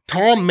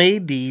 Tom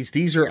made these.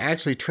 These are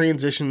actually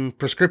transition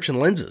prescription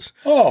lenses.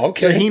 Oh,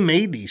 okay. So he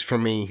made these for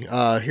me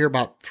here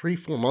about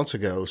 3-4 months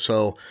ago.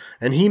 So,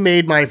 and he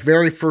made my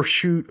very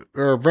first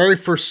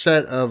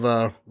set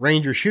of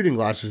Ranger shooting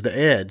glasses, the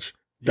Edge.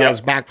 That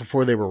was back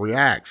before they were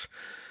Reacts.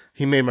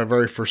 He made my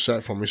very first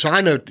set for me. So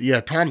I know,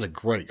 Tom's a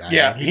great guy.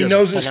 Yeah, he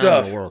knows his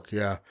stuff. Work.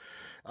 Yeah.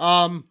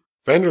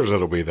 Vendors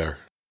that'll be there.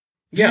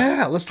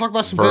 Yeah, let's talk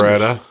about some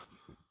Beretta.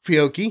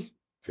 vendors.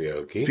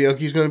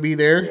 Fiocchi's going to be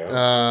there.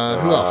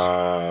 Yeah. Who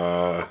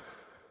else?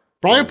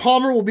 Brian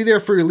Palmer will be there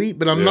for Elite,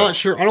 but I'm not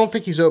sure. I don't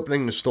think he's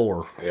opening the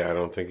store. Yeah, I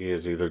don't think he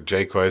is either.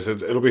 Jake Weiss.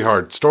 It'll be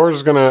hard.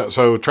 Store's going to...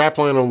 So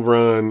Trapline will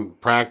run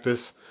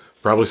practice,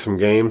 probably some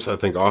games. I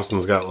think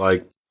Austin's got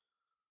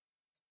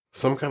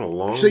some kind of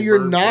long... So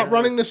you're not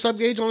running the sub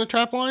gauge on the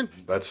trap line?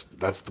 That's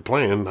the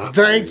plan.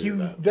 Thank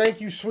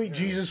you, sweet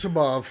Jesus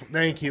above.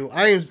 Thank you.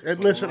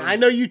 Listen. I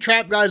know you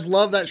trap guys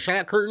love that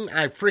shot curtain.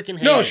 I freaking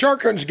hate it. No, shark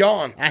curtain's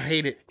gone. I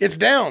hate it. It's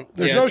down.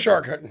 There's no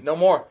shark curtain. No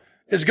more.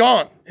 It's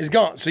gone. It's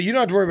gone. So you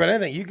don't have to worry about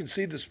anything. You can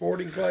see the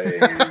sporting clays.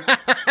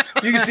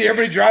 You can see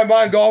everybody drive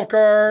by in golf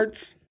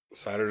carts.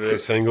 Saturday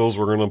singles.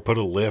 We're going to put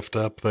a lift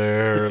up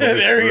there.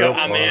 There you go.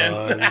 I'm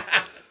in.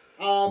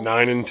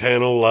 9 and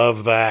 10 will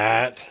love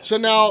that. So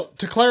now,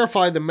 to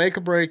clarify, the make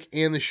or break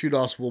and the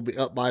shoot-offs will be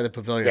up by the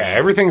pavilion. Yeah,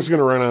 everything's going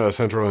to run out of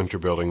Central Entry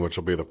Building, which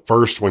will be the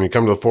first, when you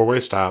come to the four-way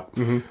stop,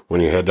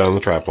 when you head down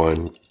the trap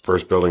line,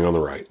 first building on the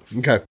right.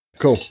 Okay,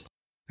 cool.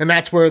 And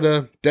that's where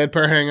the Dead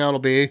Pair hangout will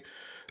be.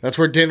 That's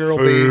where dinner will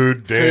be.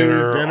 Food,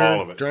 dinner,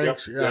 all of it.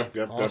 Drinks. Yep,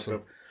 awesome.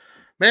 Yep.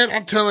 Man,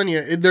 I'm telling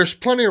you, there's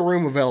plenty of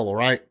room available,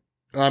 right?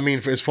 I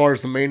mean, as far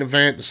as the main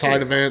event, the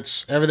side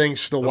events, everything's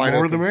still wide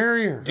open. The more the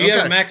merrier. Do you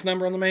have a max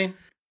number on the main?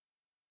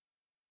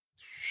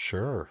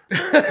 Sure.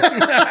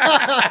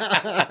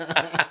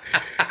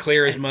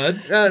 Clear as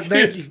mud.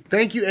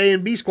 Thank you, A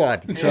and B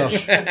squad. So,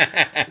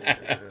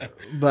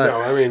 but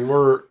no, I mean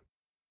we're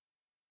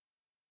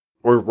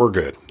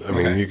good. I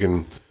mean you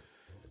can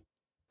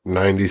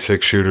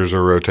 96 shooters a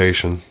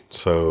rotation,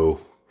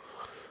 so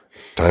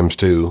times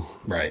 2.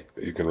 Right.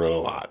 You can run a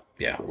lot.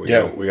 Yeah. We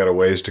got a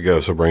ways to go,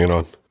 so bring it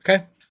on.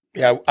 Okay.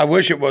 Yeah, I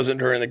wish it wasn't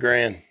during the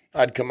Grand.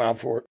 I'd come out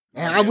for it.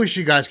 I wish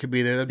you guys could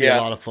be there. That'd be a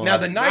lot of fun. Now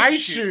the night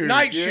shoot.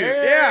 Night shoot.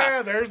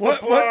 Yeah. There's the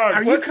plug.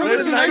 Are you coming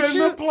to the night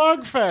shoot? The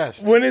plug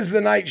fest. When is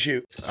the night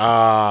shoot? The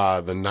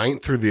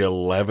 9th through the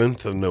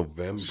 11th of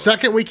November.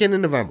 Second weekend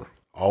in November.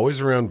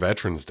 Always around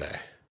Veterans Day.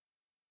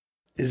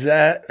 Is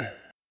that?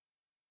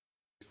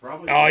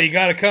 Oh, you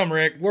got to come,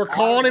 Rick. We're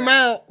calling him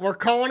out. We're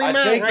calling him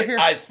out right here.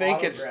 I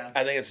think it's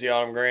the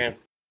Autumn Grand.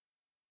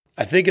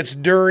 I think it's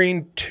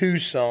during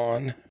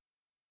Tucson,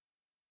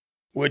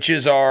 which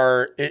is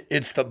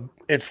it's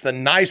the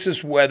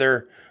nicest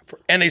weather for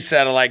any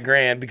satellite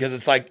Grand because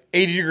it's like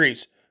 80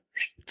 degrees.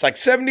 It's like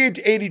 78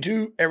 to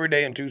 82 every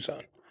day in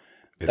Tucson.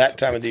 That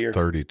time of the year.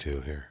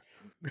 32 here.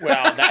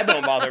 Well, that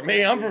don't bother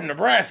me. I'm from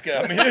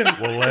Nebraska. I mean,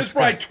 it's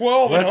probably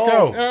 12 Let's at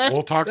go. home.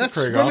 We'll talk to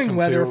Craig off and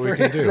see what we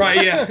can do.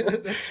 Right, yeah.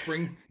 That's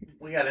spring.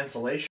 We got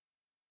insulation.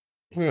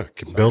 Yeah,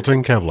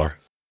 built-in Kevlar.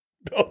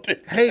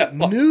 Hey,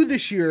 new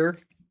this year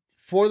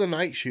for the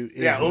night shoot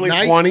is only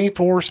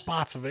 24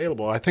 spots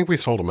available. I think we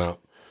sold them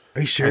out.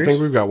 Are you serious? I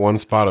think we've got one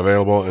spot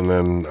available, and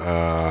then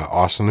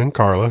Austin and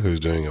Carla, who's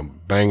doing a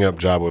bang-up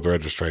job with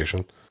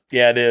registration.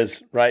 Yeah, it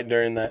is. Right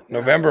during that.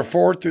 November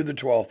 4th through the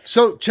 12th.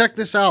 So check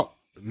this out.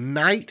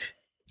 Night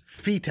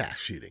FETAS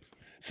shooting.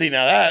 See,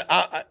 now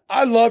that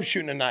I love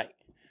shooting at night.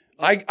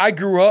 I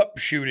grew up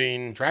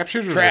shooting trap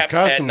shooters are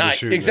accustomed at night. to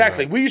shooting.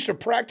 Exactly. We used to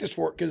practice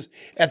for it because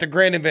at the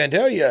Grand in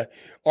Vandalia,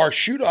 our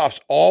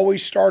shoot-offs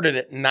always started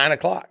at 9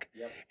 o'clock.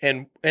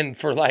 Yep. And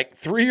for like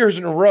 3 years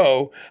in a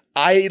row,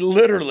 I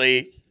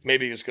literally,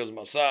 maybe it's because of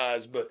my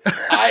size, but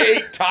I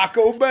ate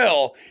Taco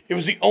Bell. It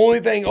was the only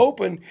thing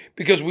open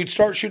because we'd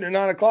start shooting at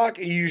 9 o'clock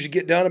and you usually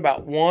get done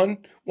about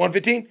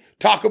 1:15.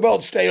 Taco Bell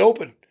would stay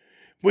open.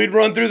 We'd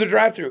run through the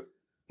drive-thru.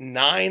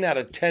 9 out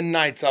of 10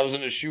 nights I was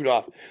in a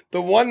shoot-off.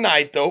 The one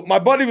night, though, my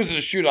buddy was in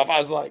a shoot-off.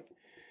 I was like,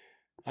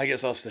 I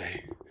guess I'll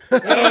stay. I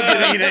don't get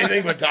to eat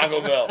anything but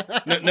Taco Bell.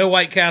 No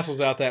White Castles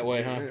out that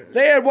way, huh?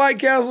 They had White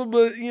Castle,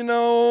 but,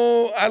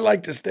 I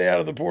like to stay out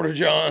of the Porta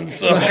Johns.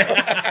 So.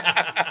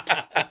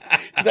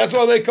 That's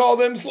why they call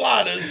them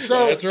sliders.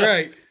 So that's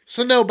right.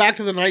 So, no, back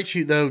to the night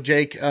shoot, though,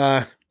 Jake.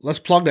 let's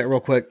plug that real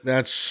quick.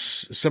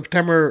 That's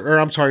November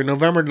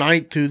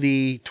 9th to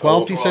the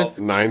 12th, you said?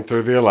 9th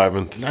through the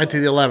 11th. 9th to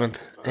the 11th.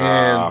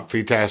 And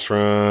FTAS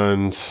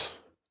runs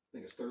I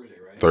think it's Thursday,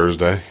 right?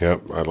 Thursday.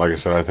 Yep. Like I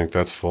said, I think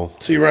that's full.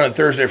 So you run it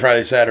Thursday,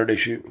 Friday, Saturday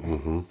shoot.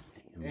 Mm-hmm.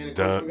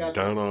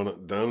 Done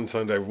on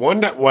Sunday.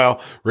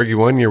 Ricky,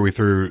 one year we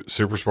threw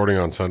Super Sporting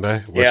on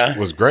Sunday, which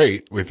was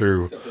great. We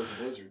threw,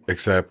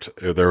 except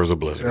there was a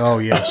blizzard. Oh,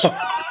 yes.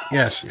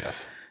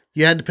 yes.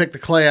 You had to pick the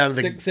clay out of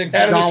the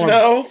out of the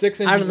snow. 6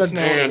 inches out of the of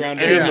snow around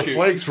and the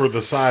flakes were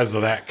the size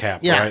of that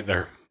cap right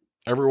there.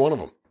 Every one of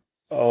them.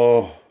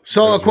 Oh.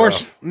 So, of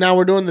course, now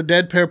we're doing the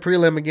Dead Pair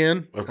prelim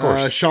again. Of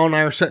course. Sean and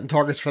I are setting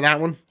targets for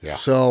that one. Yeah.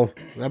 So,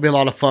 that'll be a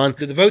lot of fun.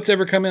 Did the votes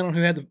ever come in on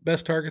who had the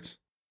best targets?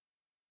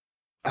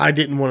 I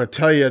didn't want to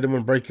tell you. I didn't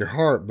want to break your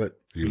heart, but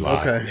You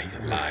lie. okay. He's a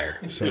liar.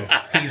 So,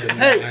 He's a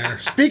hey, liar.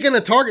 speaking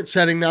of target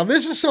setting, now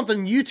this is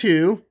something you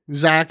two,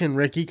 Zach and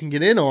Ricky, can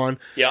get in on.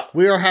 Yeah.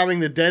 We are having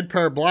the Dead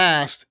Pair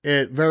Blast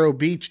at Vero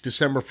Beach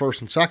December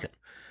 1st and 2nd.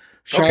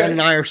 Sean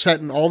and I are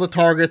setting all the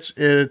targets.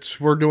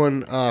 We're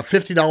doing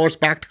 $50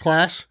 back to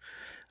class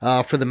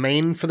for the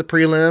main for the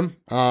prelim.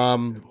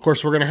 Of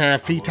course, we're going to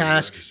have fee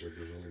task.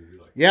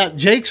 Yeah,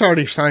 Jake's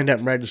already signed up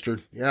and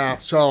registered. Yeah,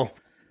 so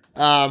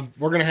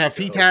we're going to have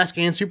fee task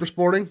and super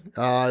sporting.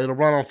 It'll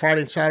run on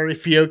Friday and Saturday.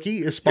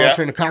 Fiocchi is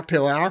sponsoring a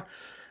cocktail hour.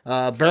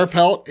 Bear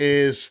Pelt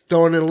is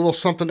throwing in a little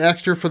something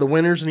extra for the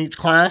winners in each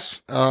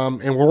class.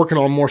 And we're working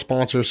on more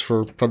sponsors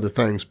for the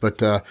things.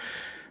 But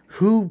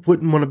who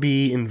wouldn't want to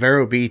be in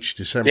Vero Beach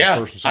December 1st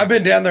and 2nd? I've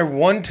been down there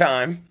one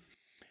time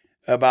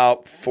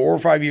about 4 or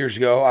 5 years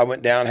ago. I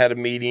went down, had a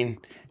meeting,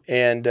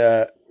 and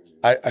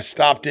I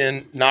stopped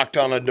in, knocked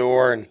on a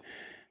door,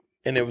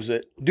 and it was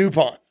at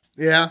DuPont.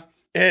 Yeah.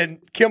 And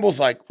Kimball's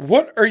like,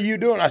 "What are you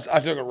doing?" I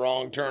took a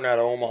wrong turn out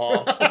of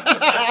Omaha.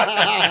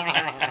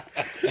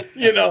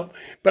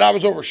 But I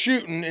was over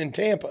shooting in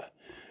Tampa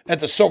at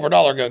the Silver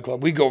Dollar Gun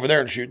Club. We go over there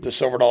and shoot the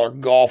Silver Dollar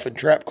Golf and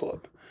Trap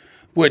Club,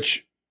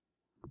 which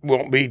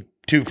won't be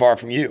too far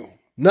from you.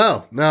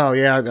 No,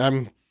 yeah.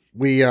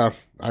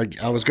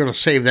 I was going to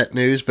save that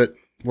news, but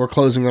we're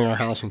closing on our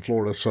house in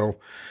Florida, so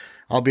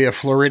I'll be a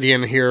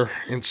Floridian here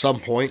in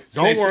some point.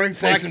 Don't worry,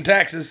 save some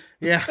taxes.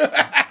 Yeah,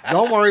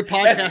 don't worry,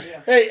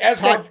 podcast. Hey,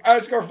 ask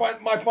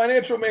my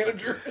financial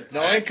manager.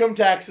 No income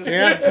taxes.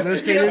 Yeah, no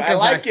state income I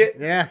like tax. it.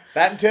 Yeah,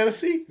 That in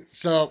Tennessee.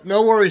 so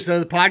no worries though.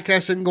 The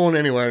podcast isn't going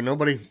anywhere.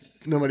 Nobody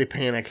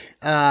panic.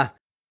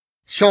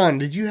 Sean,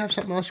 did you have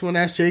something else you want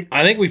to ask Jake?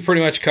 I think we've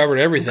pretty much covered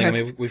everything. Okay.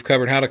 I mean, we've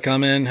covered how to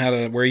come in,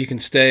 where you can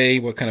stay,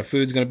 what kind of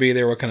food's going to be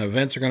there, what kind of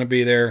events are going to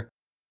be there,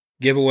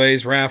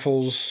 giveaways,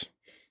 raffles,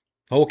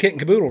 the whole kit and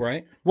caboodle,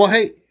 right? Well,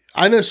 hey,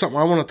 I know something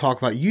I want to talk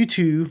about. You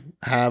two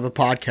have a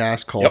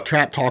podcast called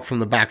Trap Talk from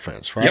the Back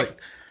Fence, right? Yep.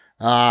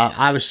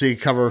 Obviously,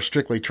 cover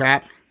strictly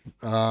trap.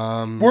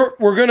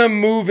 We're gonna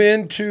move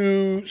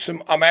into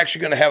some. I'm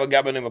actually gonna have a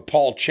guy by the name of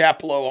Paul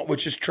Chaplow,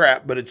 which is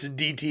trap, but it's a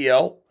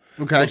DTL.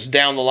 Okay. So it's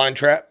down the line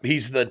trap.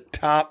 He's the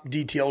top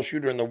DTL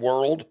shooter in the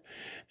world,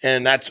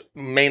 and that's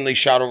mainly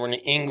shot over in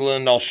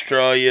England,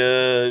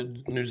 Australia,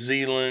 New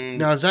Zealand.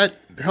 Now, does that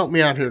help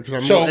me out here because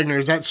I'm a little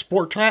ignorant? Is that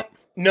sport trap?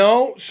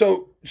 No,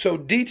 so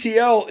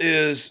DTL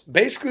is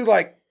basically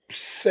like,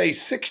 say,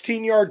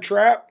 16-yard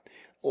trap,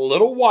 a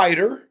little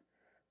wider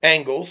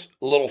angles,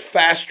 a little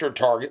faster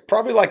target,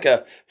 probably like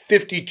a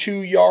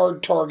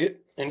 52-yard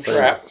target in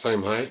trap.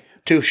 Same height.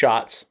 2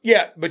 shots.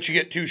 Yeah, but you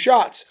get 2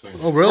 shots.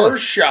 Oh, really?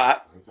 First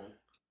shot,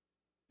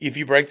 if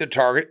you break the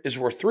target, is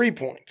worth 3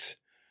 points.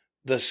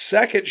 The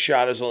second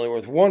shot is only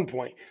worth 1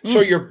 point.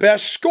 So your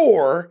best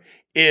score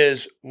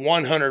is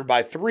 100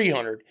 by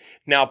 300.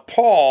 Now,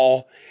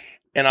 Paul,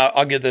 and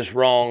I'll get this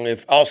wrong.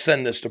 I'll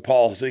send this to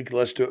Paul so he can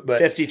listen to it. But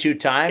 52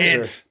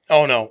 times?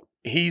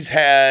 He's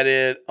had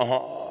it.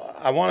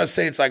 I want to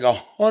say it's like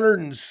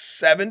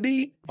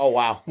 170. Oh,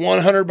 wow.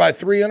 100 by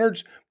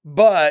 300s.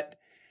 But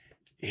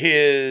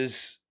the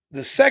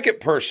second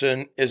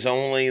person is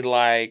only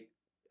like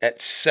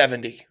at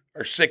 70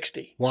 or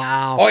 60.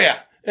 Wow. Oh, yeah.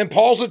 And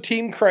Paul's a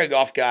Team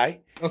Craigoff guy.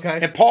 Okay.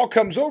 And Paul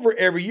comes over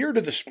every year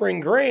to the Spring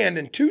Grand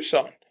in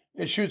Tucson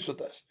and shoots with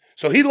us.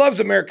 So he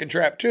loves American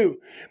Trap too.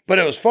 But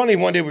it was funny,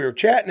 one day we were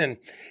chatting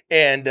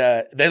and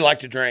they like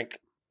to drink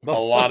a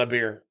lot of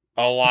beer.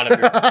 A lot of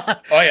beer.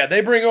 Oh, yeah.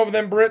 They bring over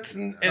them Brits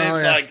and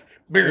it's like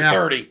beer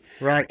 30.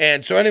 Right.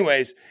 And so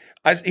anyways,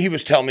 he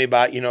was telling me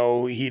about,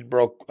 he'd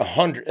broke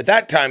 100. At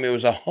that time, it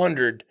was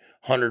 100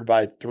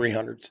 by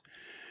 300s.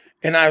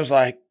 And I was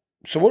like,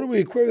 so what do we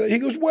equate with that? He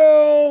goes,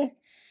 well,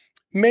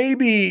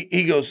 maybe,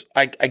 he goes,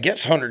 I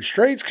guess 100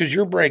 straights because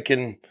you're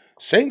breaking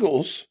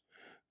singles.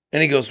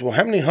 And he goes, well,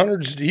 how many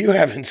hundreds do you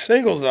have in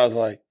singles? And I was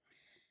like,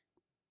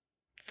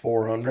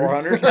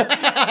 400.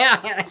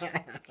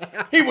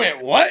 400? He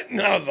went, what?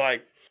 And I was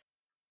like,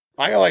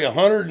 I got like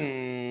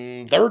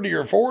 130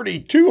 or 40,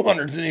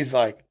 200s. And he's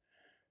like,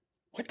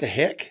 what the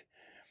heck?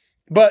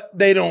 But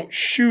they don't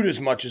shoot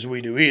as much as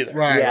we do either.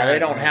 Right. Yeah, right, they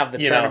don't right. have the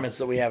tournaments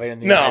that we have in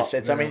the No. United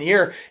States. I mean,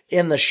 here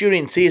in the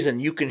shooting season,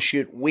 you can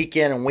shoot week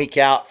in and week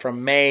out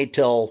from May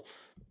till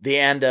the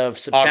end of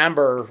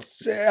September,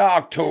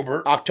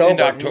 October.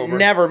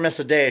 Never miss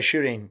a day of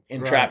shooting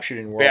in trap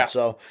shooting world. Yeah.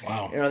 So,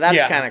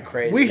 that's kind of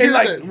crazy. We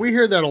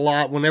hear that a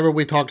lot whenever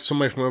we talk to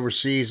somebody from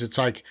overseas. It's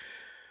like,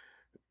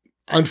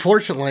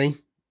 unfortunately,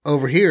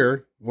 over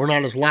here, we're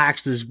not as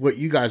lax as what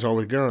you guys are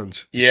with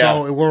guns. Yeah.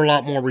 So we're a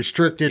lot more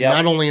restricted,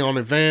 not only on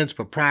events,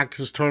 but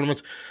practice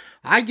tournaments.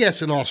 I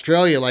guess in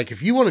Australia, like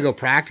if you want to go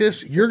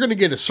practice, you're going to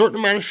get a certain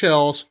amount of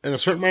shells and a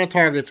certain amount of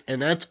targets,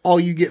 and that's all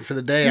you get for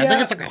the day. Yeah. I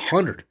think it's like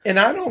 100. And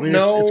I don't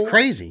know. It's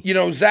crazy.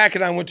 Zach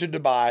and I went to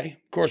Dubai.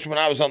 Of course, when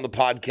I was on the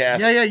podcast.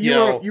 Yeah,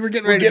 you were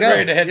getting ready to go.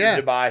 Ready to head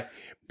to Dubai.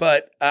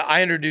 But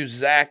I introduced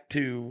Zach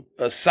to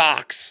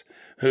Sox,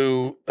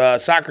 who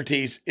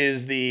Socrates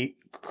is the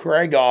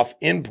Krieghoff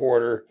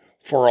importer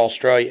for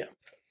Australia.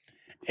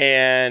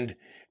 And,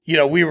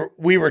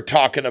 we were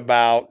talking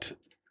about,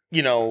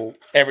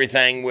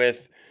 everything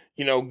with,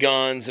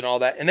 guns and all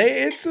that. And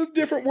it's a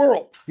different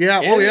world.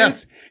 Yeah.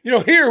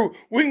 Here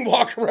we can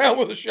walk around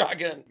with a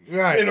shotgun.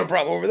 Right. Ain't no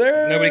problem over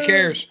there. Nobody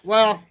cares.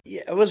 Well,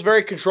 it was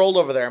very controlled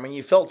over there. I mean,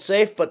 you felt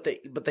safe, but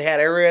they had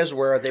areas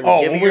where they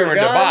would give you your gun. when we were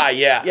in Dubai,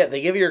 Yeah,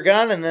 they give you your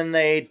gun and then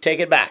they take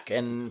it back.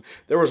 And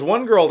there was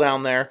one girl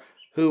down there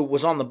who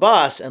was on the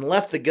bus and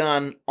left the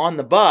gun on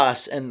the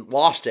bus and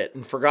lost it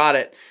and forgot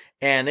it.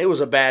 And it was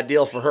a bad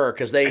deal for her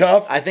because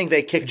I think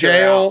they kicked her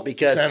out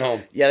because sent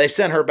home. Yeah, they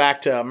sent her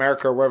back to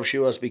America or wherever she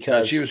was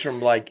because she was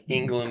from like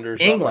England or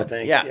something. I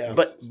think. Yeah.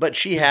 But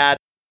she had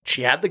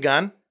the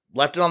gun,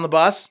 left it on the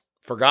bus,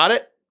 forgot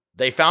it.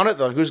 They found it.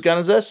 They're like, whose gun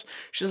is this?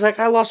 She's like,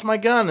 I lost my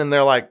gun, and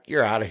they're like,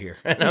 you're out of here.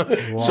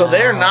 Wow. So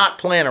they're not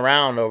playing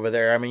around over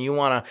there. I mean, you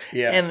want to.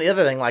 Yeah. And the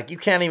other thing, like, you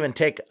can't even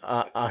take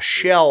a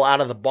shell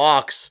out of the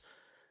box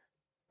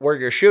where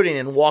you're shooting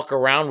and walk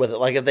around with it.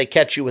 Like if they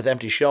catch you with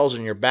empty shells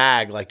in your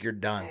bag, like you're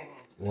done.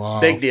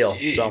 Wow. Big deal.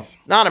 Jeez. So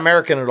not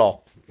American at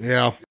all.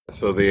 Yeah.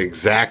 So the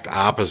exact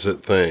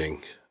opposite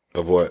thing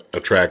of what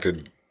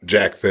attracted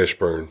Jack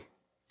Fishburne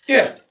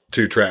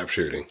to trap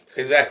shooting.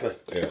 Exactly.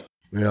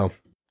 Yeah.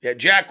 Yeah,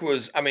 Jack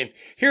was,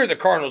 here at the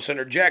Cardinal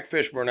Center, Jack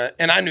Fishburne,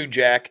 and I knew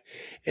Jack,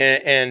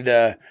 and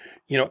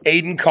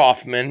Aiden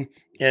Kaufman,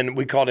 and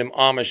we called him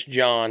Amish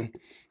John,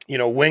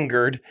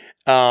 Wingard.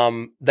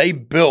 They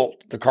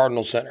built the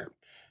Cardinal Center,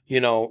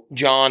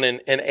 John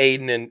and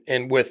Aiden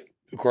and with,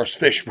 of course,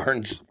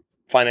 Fishburne's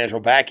financial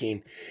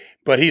backing.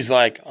 But he's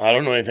like, I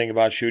don't know anything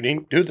about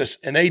shooting. Do this.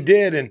 And they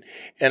did.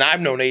 And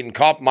I've known Aiden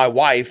Kaufman. My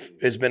wife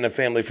has been a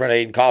family friend of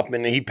Aiden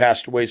Kaufman, and he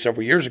passed away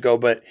several years ago.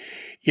 But,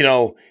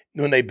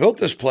 when they built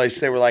this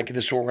place, they were like,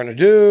 this is what we're going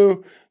to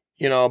do,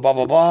 blah,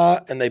 blah, blah.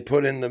 And they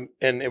put in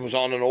and it was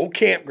on an old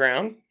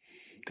campground.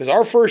 Because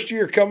our first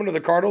year coming to the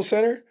Cardinal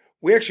Center,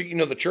 we actually,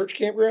 the church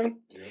campground,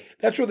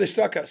 that's where they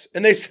stuck us.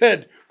 And they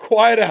said,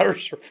 quiet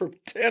hours are from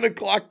 10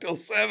 o'clock till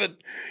 7.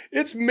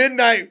 It's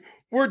midnight.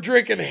 We're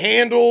drinking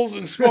handles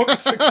and smoking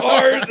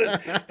cigars.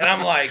 And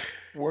I'm like,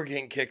 we're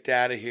getting kicked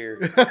out of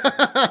here.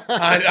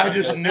 I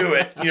just knew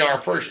it, our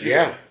first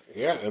year.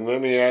 Yeah. And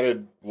then he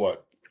added, 3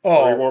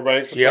 Oh, more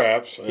banks of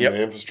traps, and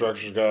the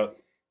infrastructure's got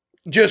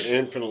just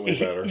infinitely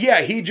better.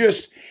 He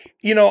just,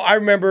 I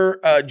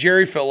remember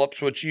Jerry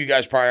Phillips, which you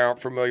guys probably aren't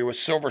familiar with,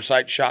 Silver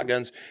Sight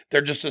shotguns.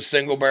 They're just a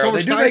single barrel. Silver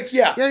They do Sights?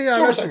 make,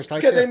 Silver Sights.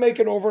 Sights, They make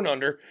it over and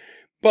under.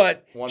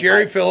 But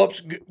Jerry Phillips,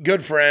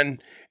 good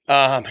friend,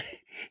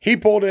 he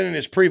pulled in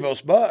his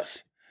Prevost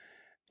bus,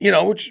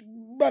 which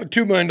about a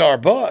 $2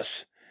 million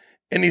bus.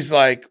 And he's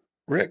like,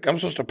 Rick, I'm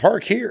supposed to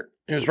park here.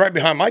 It was right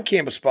behind my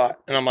campus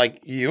spot. And I'm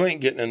like, you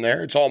ain't getting in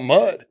there. It's all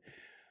mud.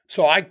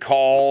 So I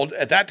called,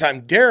 at that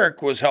time,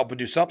 Derek was helping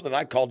do something.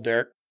 I called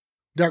Derek.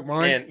 Derek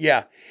Mine?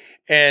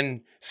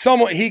 And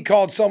he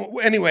called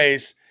someone.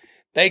 Anyways,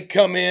 they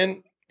come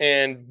in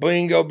and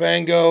bingo,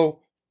 bango,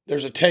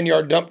 there's a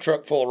 10-yard dump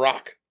truck full of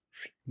rock.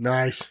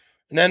 Nice.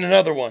 And then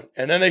another one.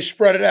 And then they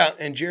spread it out.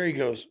 And Jerry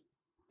goes,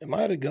 am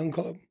I at a gun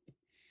club?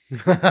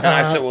 And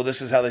I said, well,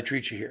 this is how they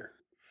treat you here.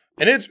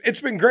 And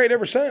it's been great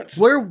ever since.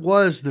 Where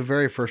was the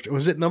very first?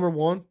 Was it number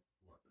 1?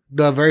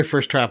 The very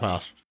first trap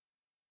house.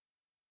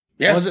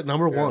 Yeah. Was it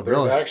number 1? There's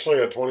Really? actually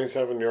a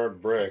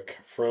 27-yard brick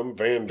from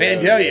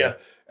Vandalia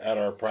at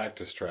our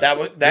practice track. That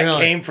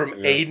Really? came from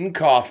Aiden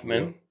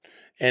Kaufman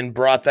and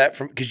brought that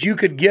from, because you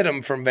could get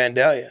them from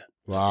Vandalia.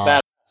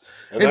 Wow.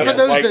 And for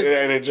those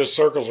that- and it just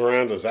circles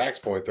around to Zach's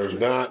point. There's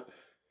not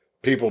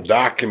people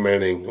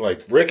documenting,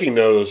 like Ricky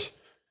knows.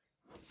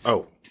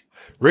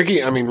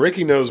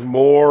 Ricky knows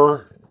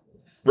more.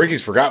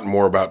 Ricky's forgotten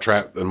more about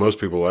trap than most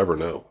people ever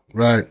know.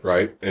 Right.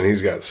 Right. And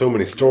he's got so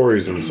many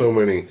stories and so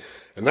many,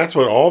 and that's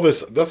what all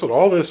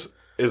this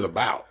is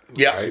about.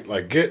 Yeah. Right.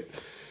 Like get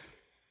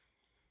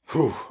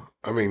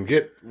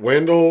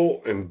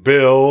Wendell and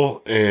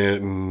Bill,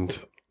 and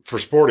for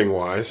sporting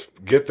wise,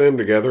 get them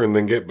together, and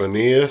then get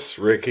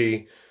Benias,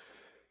 Ricky.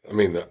 The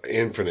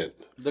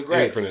The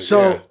greats. infinite.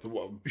 So,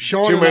 yeah.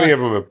 Sean Too and many I- of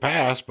them have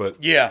passed,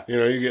 but Yeah.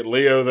 you get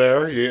Leo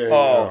there.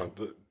 Yeah.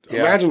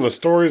 Imagine the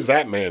stories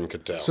that man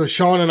could tell. So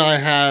Sean and I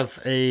have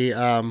a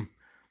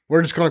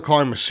we're just going to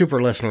call him a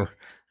super listener.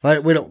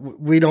 Like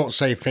we don't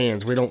say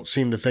fans. We don't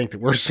seem to think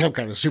that we're some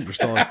kind of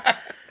superstar.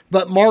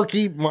 But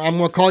Marky, I'm going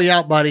to call you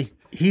out, buddy.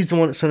 He's the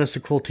one that sent us the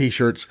cool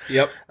T-shirts.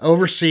 Yep.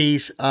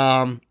 Overseas,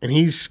 and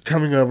he's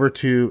coming over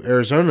to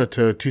Arizona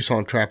to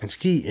Tucson Trap and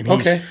Ski. And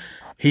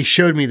he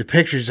showed me the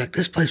pictures. He's like,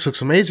 this place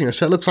looks amazing. I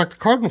said, it looks like the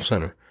Cardinal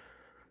Center.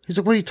 He's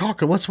like, what are you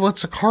talking? What's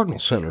the Cardinal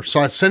Center? So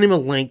I sent him a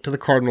link to the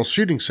Cardinal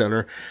Shooting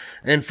Center.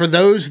 And for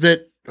those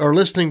that are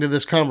listening to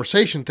this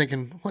conversation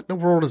thinking, what in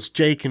the world is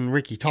Jake and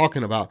Ricky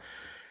talking about?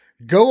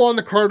 Go on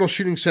the Cardinal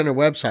Shooting Center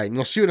website and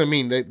you'll see what I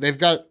mean. They've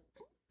got,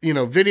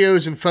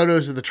 videos and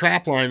photos of the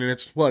trap line, and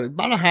it's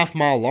about a half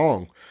mile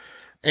long.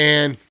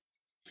 And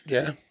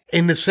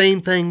the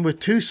same thing with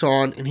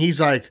Tucson. And he's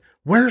like,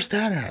 where's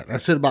that at? I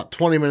said, about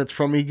 20 minutes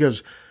from me. He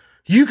goes,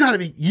 you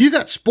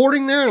got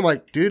sporting there? And I'm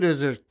like, dude,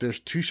 there's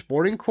 2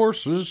 sporting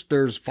courses.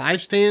 There's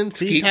 5 stand,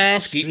 skeet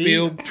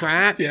field,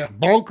 track,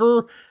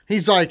 bunker.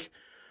 He's like,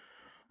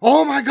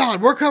 oh my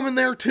God, we're coming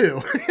there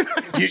too.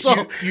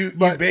 You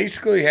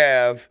basically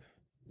have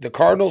the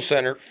Cardinal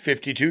Center,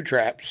 52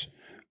 traps.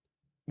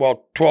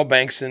 12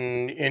 banks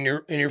in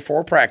your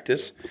 4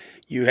 practice.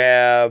 You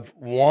have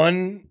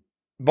 1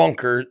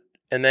 bunker,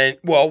 and then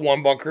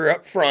 1 bunker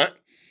up front.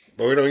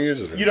 But we don't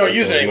use it anymore. You don't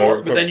use it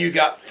anymore. But then you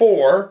got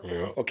 4.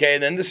 Yeah. Okay,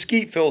 and then the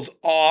skeet field's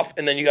off,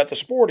 and then you got the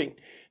sporting.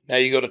 Now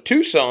you go to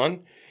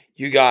Tucson,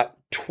 you got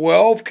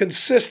 12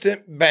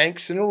 consistent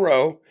banks in a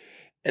row,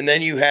 and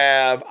then you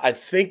have, I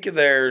think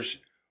there's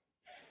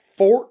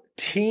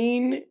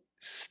 14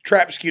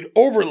 trap skeet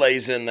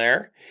overlays in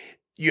there.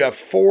 You have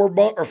 5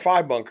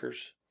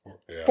 bunkers.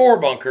 Yeah. 4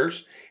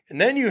 bunkers. And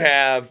then you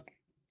have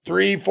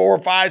 3, 4,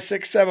 5,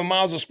 6, 7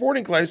 miles of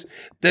sporting clays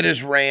that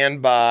is ran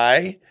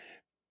by,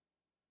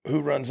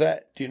 who runs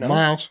that? Do you know?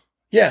 Miles.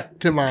 Yeah.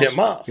 Tim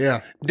Miles.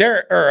 Yeah.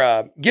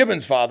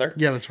 Gibbons' father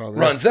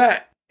runs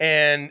that.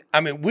 And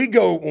I mean,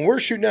 when we're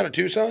shooting out of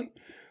Tucson,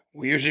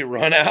 we usually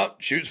run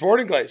out, shoot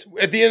sporting clays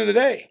at the end of the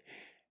day.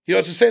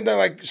 It's the same thing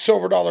like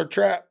Silver Dollar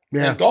Trap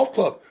and Golf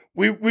Club.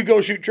 We go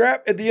shoot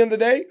trap at the end of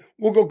the day,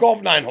 we'll go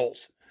golf 9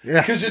 holes.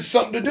 Yeah. Because it's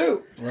something to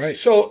do. Right.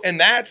 So, and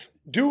that's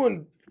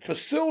doing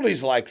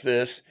facilities like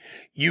this,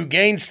 you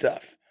gain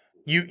stuff.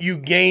 You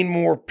gain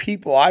more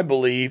people, I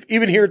believe,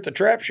 even here at the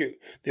trap shoot,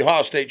 the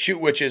Ohio State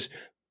shoot, which is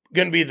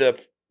going to be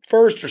the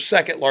first or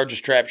second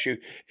largest trap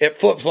shoot. It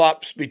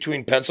flip-flops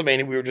between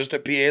Pennsylvania. We were just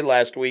at PA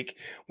last week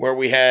where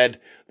we had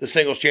the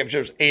singles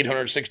championships,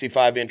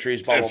 865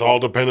 entries. It's all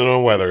dependent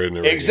on weather, isn't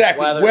it?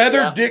 Exactly.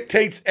 Weather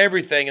dictates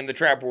everything in the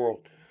trap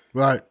world.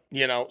 Right.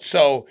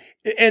 So,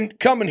 and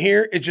coming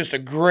here, it's just a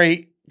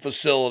great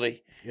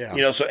facility.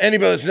 Yeah. So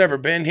anybody that's never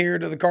been here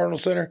to the Cardinal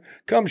Center,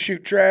 come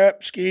shoot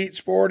trap, skeet,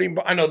 sporting.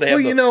 I know they have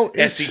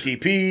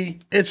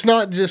SCTP. It's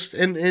not just,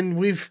 and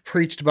we've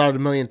preached about it a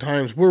million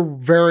times. We're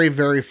very,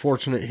 very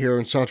fortunate here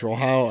in Central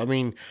Ohio. I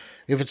mean,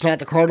 if it's not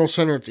the Cardinal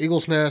Center, it's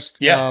Eagle's Nest.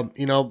 Yeah.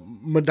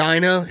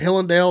 Medina,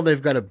 Hillendale, they've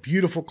got a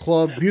beautiful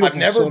club. Beautiful. I've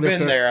never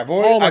been there. I've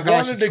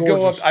wanted to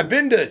go up. I've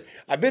been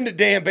to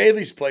Dan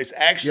Bailey's place.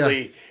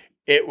 Actually,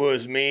 it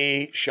was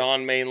me,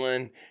 Sean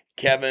Mainland,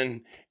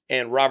 Kevin,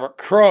 and Robert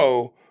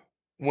Crow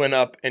went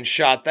up and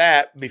shot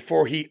that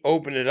before he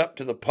opened it up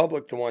to the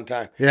public the one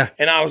time. Yeah.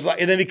 And I was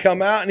like, and then he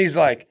come out and he's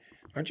like,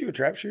 aren't you a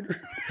trap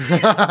shooter? What's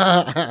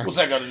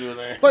that got to do with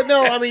that? But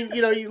no, I mean,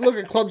 you look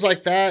at clubs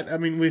like that. I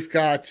mean, we've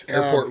got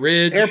Airport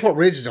Ridge. Airport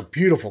Ridge is a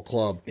beautiful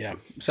club. Yeah.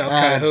 South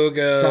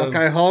Cuyahoga. South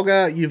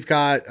Cuyahoga. You've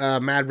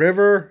got Mad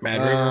River.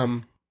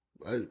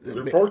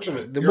 You're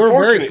fortunate. We're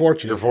very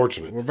fortunate. You're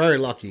fortunate. We're very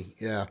lucky.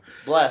 Yeah.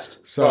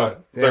 Blessed.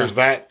 So there's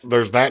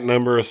that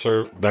number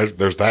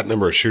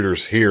of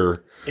shooters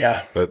here.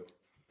 Yeah. That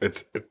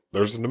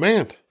there's a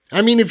demand.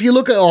 I mean, if you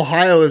look at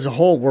Ohio as a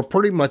whole, we're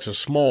pretty much a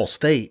small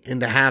state,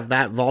 and to have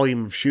that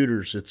volume of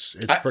shooters, it's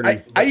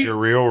pretty. You're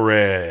real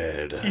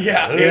red.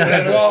 Yeah.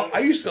 Exactly. Well,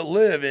 I used to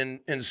live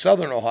in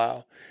Southern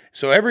Ohio.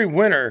 So every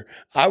winter,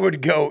 I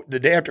would go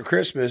the day after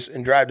Christmas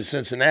and drive to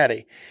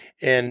Cincinnati.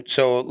 And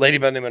so a lady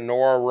by the name of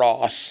Nora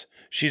Ross,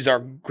 she's our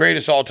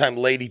greatest all-time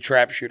lady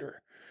trap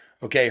shooter.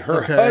 Okay,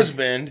 her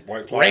husband,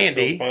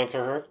 Randy. Still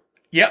sponsor her?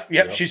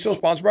 Yep. She's still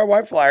sponsored by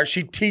White Flyer.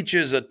 She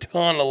teaches a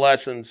ton of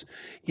lessons,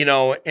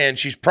 and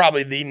she's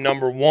probably the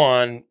number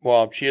one.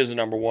 Well, she is the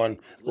number one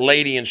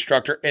lady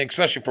instructor, and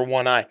especially for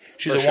one eye.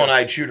 She's a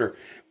one-eyed shooter.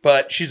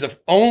 But she's the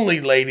only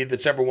lady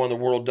that's ever won the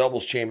World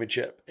Doubles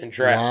Championship in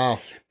trap. Wow.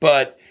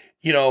 But,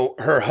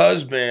 her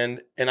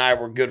husband and I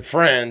were good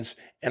friends,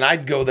 and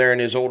I'd go there, and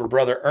his older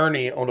brother,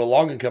 Ernie, owned a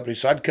logging company,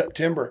 so I'd cut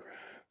timber.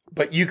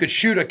 But you could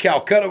shoot a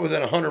Calcutta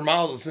within 100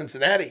 miles of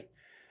Cincinnati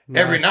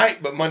every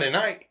night, but Monday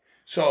night.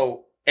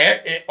 So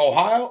at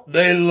Ohio,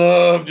 they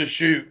love to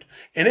shoot.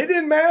 And it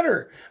didn't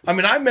matter. I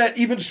mean, I met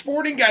even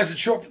sporting guys that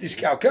show up for these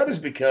Calcuttas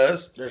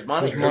because there's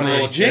money. There's a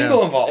little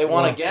jingle involved. They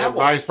want to gamble.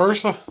 Vice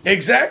versa.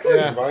 Exactly.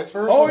 Yeah. Vice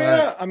versa. Oh,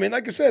 yeah. I mean,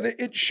 like I said,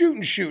 it's shoot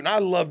and shoot. And I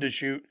love to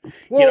shoot,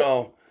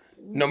 no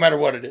matter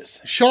what it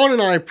is. Sean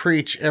and I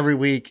preach every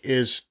week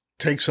is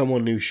take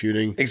someone new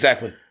shooting.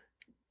 Exactly.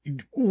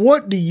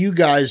 What do you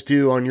guys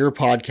do on your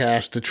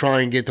podcast to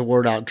try and get the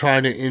word out,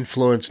 trying to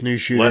influence new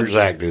shooters?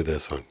 Let Zach do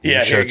this one.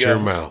 Yeah, shut your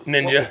mouth.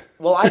 Ninja.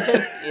 Well, I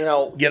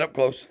think, Get up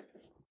close.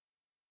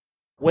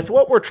 With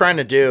what we're trying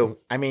to do,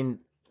 I mean,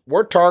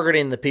 we're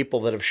targeting the people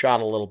that have shot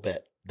a little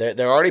bit.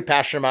 They're already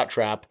passionate about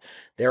trap.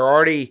 They're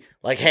already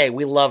like, hey,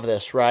 we love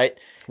this, right?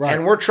 Right.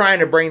 And we're trying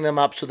to bring them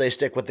up so they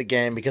stick with the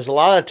game, because a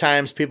lot of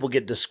times people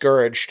get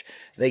discouraged.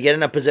 They get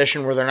in a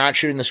position where they're not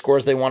shooting the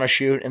scores they want to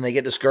shoot, and they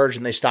get discouraged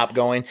and they stop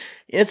going.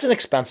 It's an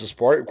expensive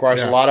sport. It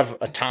requires a lot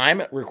of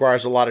time. It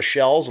requires a lot of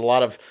shells, a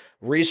lot of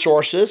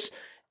resources.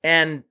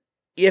 And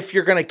if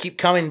you're going to keep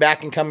coming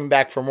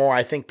back for more,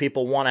 I think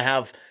people want to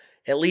have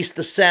at least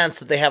the sense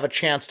that they have a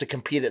chance to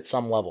compete at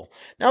some level.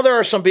 Now, there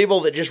are some people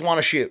that just want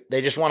to shoot. They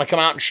just want to come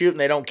out and shoot, and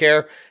they don't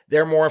care.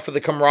 They're more for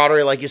the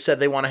camaraderie. Like you said,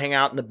 they want to hang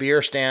out in the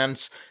beer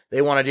stands.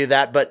 They want to do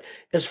that. But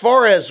as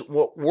far as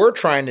what we're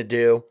trying to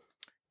do,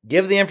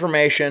 give the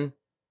information,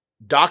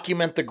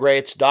 document the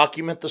greats,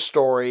 document the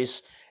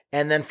stories,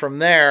 and then from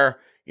there,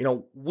 you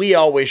know, we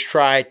always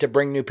try to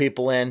bring new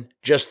people in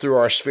just through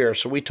our sphere.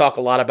 So we talk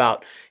a lot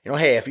about, you know,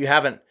 hey, if you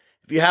haven't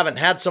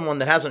had someone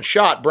that hasn't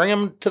shot, bring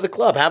them to the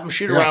club, have them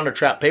shoot a round of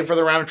trap, pay for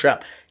the round of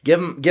trap, give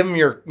them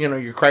your, you know,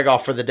 your Craig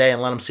off for the day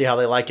and let them see how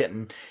they like it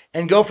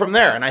and go from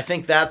there. And I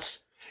think that's.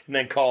 And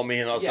then call me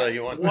and I'll tell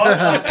you one. What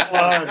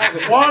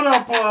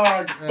a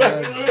plug.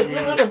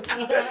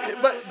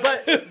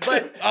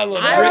 But I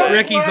love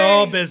Ricky's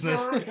all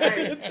business.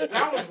 Hey,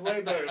 that was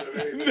way better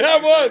than me.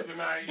 That was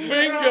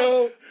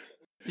bingo.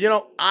 You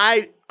know,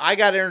 I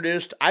got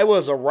introduced. I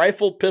was a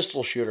rifle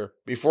pistol shooter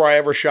before I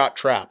ever shot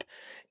trap.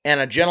 And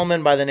a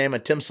gentleman by the name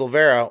of Tim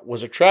Silvera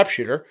was a trap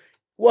shooter.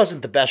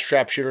 Wasn't the best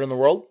trap shooter in the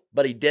world,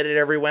 but he did it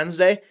every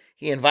Wednesday.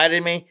 He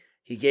invited me.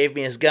 He gave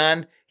me his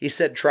gun. He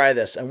said, try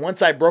this. And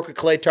once I broke a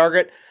clay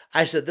target,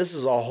 I said, this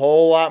is a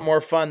whole lot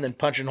more fun than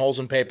punching holes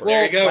in paper.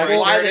 There you go. Like,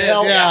 why the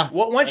hell? Yeah.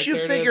 Well, once you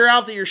figure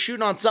out that you're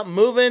shooting on something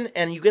moving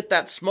and you get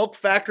that smoke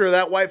factor of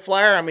that white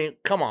flyer, I mean,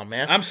 come on,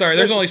 man. I'm sorry.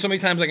 There's only so many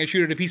times I can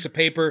shoot at a piece of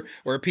paper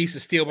or a piece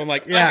of steel, but I'm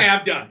like, okay,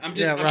 I'm done. I'm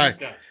just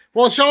done.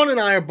 Well, Sean and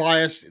I are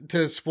biased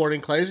to sporting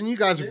clays, and you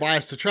guys are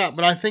biased to trap.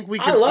 But I think we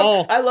can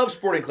I love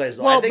sporting clays,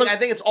 though. Well, I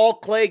think it's all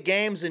clay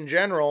games in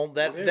general.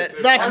 That's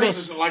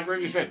like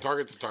Ricky said,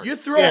 target's a target. You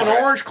throw an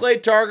orange clay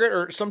target,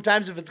 or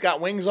sometimes if it's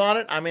got wings on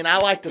it. I mean, I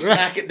like to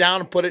smack it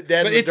down and put it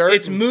dead in the dirt.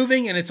 It's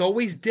moving, and it's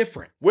always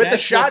different with a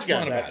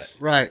shotgun.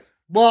 Right.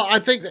 Well, I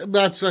think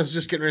that's what I was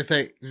just getting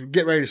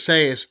ready to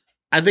say is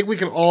I think we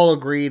can all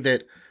agree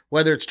that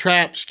whether it's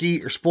trap,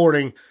 skeet, or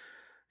sporting,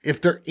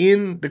 if they're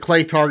in the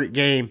clay target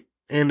game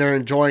and they're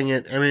enjoying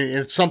it, I mean,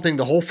 it's something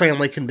the whole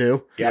family can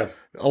do. Yeah.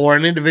 Or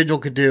an individual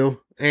could do.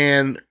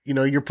 And, you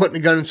know, you're putting a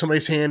gun in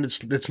somebody's hand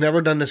that's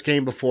never done this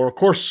game before. Of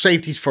course,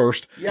 safety's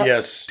first. Yep.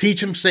 Yes. Teach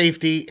them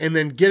safety, and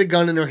then get a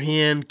gun in their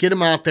hand, get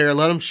them out there,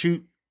 let them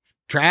shoot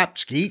trap,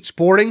 skeet,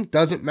 sporting,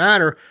 doesn't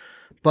matter.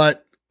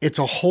 But it's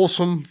a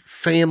wholesome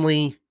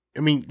family. I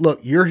mean, look,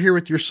 you're here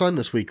with your son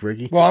this week,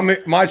 Ricky. Well, I mean,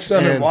 my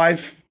son and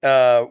wife,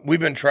 we've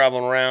been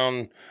traveling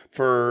around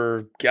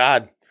for,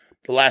 the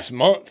last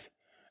month.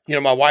 You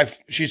know, my wife,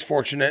 she's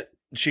fortunate.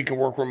 She can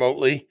work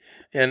remotely.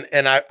 And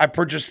I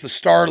purchased the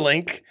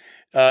Starlink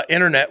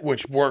internet,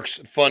 which works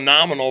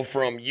phenomenal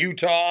from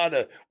Utah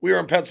to, we were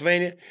in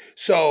Pennsylvania.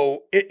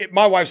 So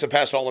my wife's a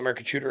past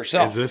All-American shooter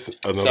herself. Is this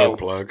another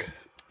plug?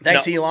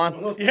 Thanks,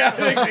 Elon. Yeah,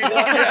 thanks, Elon.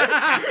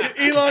 Yeah.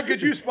 Elon,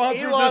 could you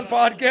sponsor this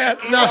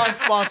podcast? Elon's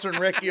sponsoring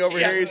Ricky over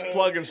here. He's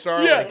plugging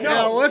Starlink.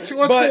 Yeah, what's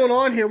going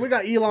on here? We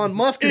got Elon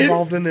Musk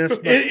involved in this.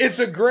 It's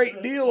a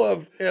great deal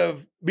of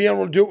being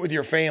able to do it with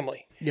your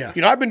family. Yeah.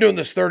 You know, I've been doing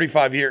this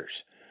 35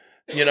 years,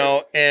 you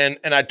know, and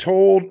I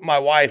told my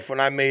wife when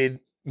I made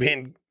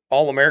being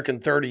All-American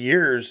 30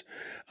 years,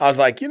 I was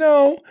like, you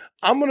know,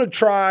 I'm going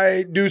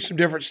to do some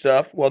different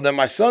stuff. Well, then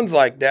my son's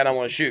like, Dad, I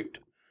want to shoot.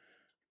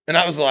 And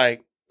I was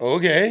like,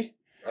 okay.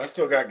 I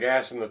still got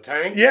gas in the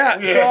tank. Yeah.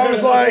 So I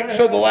was like,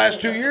 so the last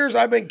 2 years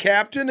I've been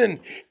captain and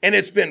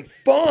it's been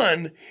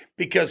fun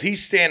because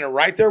he's standing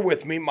right there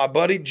with me, my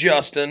buddy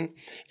Justin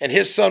and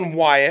his son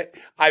Wyatt.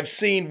 I've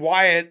seen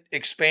Wyatt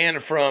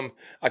expand from,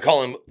 I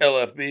call him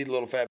LFB,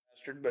 little fat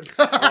bastard, but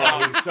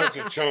he's such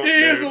a chunk. He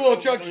is a little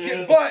chunky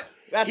kid, but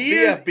that's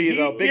BFB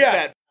though, big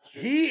fat.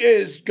 He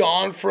is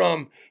gone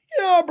from,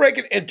 you know,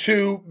 breaking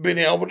into being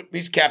able to,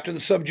 he's captain of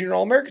the sub-junior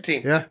All-American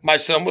team. Yeah. My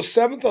son was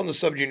 7th on the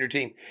sub-junior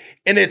team.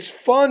 And it's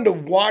fun to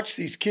watch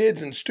these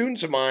kids and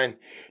students of mine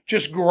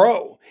just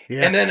grow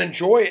and then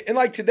enjoy it. And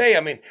like today, I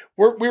mean,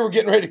 we were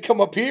getting ready to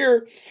come up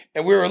here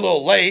and we were a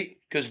little late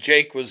because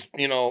Jake was,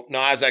 I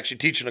was actually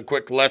teaching a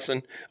quick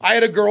lesson. I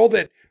had a girl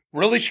that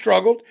really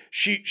struggled.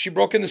 She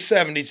broke in the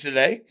 70s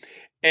today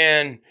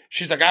and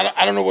she's like,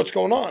 I don't know what's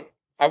going on.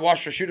 I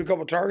watched her shoot a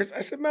couple targets.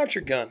 I said, mount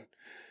your gun.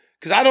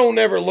 Because I don't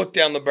ever look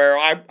down the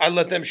barrel. I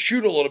let them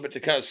shoot a little bit to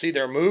kind of see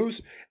their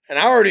moves. And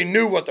I already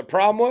knew what the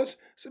problem was.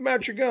 I said,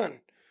 mount your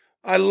gun.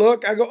 I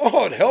look, I go,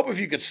 oh, it'd help if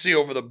you could see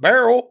over the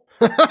barrel.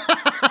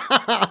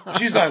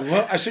 She's like,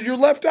 what? I said, your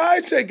left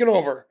eye's taking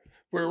over.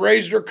 We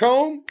raised her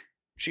comb.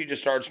 She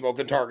just started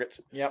smoking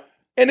targets. Yep.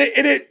 And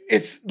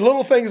it's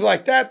little things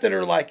like that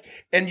are like,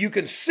 and you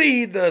can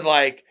see the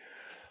like,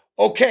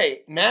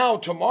 okay, now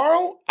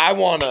tomorrow I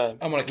want to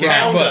kick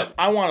your butt.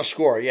 I want to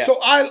score. Yeah.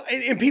 So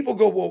and people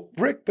go, well,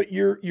 Rick, but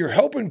you're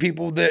helping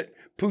people that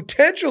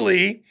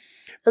potentially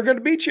are going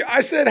to beat you.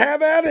 I said,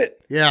 have at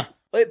it. Yeah.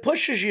 It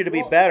pushes you to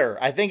be better.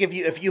 I think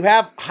if you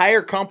have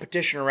higher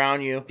competition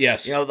around you,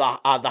 yes,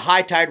 the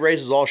high tide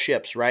raises all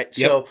ships, right?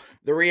 Yep. So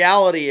the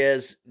reality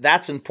is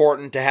that's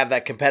important to have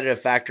that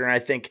competitive factor. And I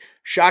think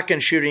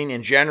shotgun shooting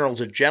in general is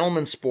a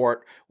gentleman's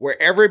sport where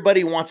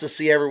everybody wants to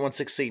see everyone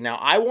succeed. Now,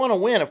 I want to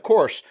win, of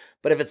course,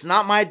 but if it's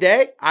not my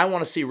day, I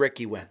want to see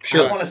Ricky win.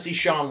 Sure. I want to see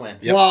Sean win.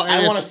 Yep. Well,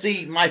 I want to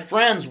see my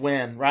friends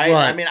win, right?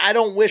 I mean, I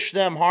don't wish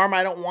them harm.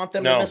 I don't want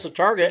them to miss a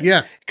target.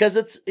 Yeah. Because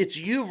it's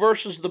you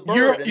versus the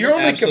bird. You're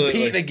only Absolutely.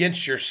 competing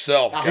against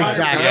yourself.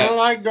 Exactly. Kind of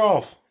like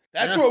golf.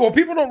 That's what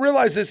people don't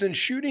realize this in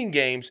shooting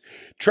games,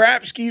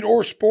 trap, skeet,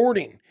 or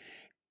sporting.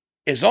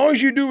 As long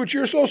as you do what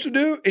you're supposed to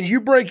do and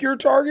you break your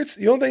targets,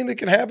 the only thing that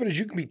can happen is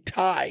you can be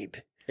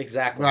tied.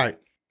 Exactly. Right.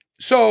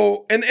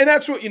 So, and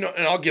that's what, and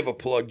I'll give a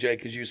plug, Jay,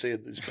 because you say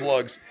these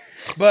plugs.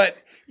 But,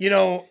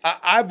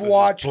 I've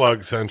watched.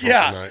 Plug Central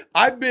tonight.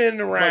 I've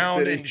been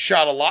around and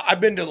shot a lot.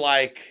 I've been to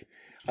I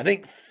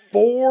think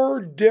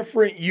 4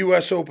 different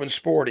U.S. Open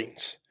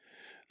sportings.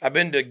 I've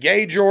been to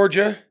Gay,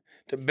 Georgia,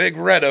 to Big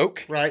Red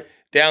Oak. Right.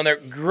 Down there,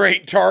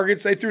 great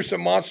targets. They threw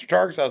some monster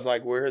targets. I was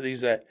like, where are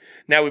these at?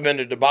 Now we've been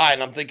to Dubai,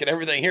 and I'm thinking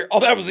everything here. Oh,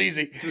 that was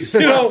easy.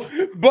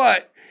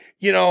 But,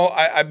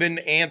 I've been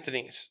to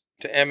Anthony's,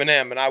 to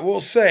M&M, and I will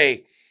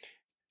say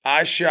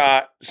I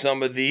shot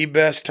some of the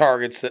best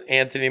targets that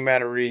Anthony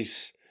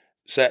Matarese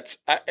sets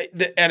out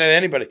of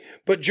anybody.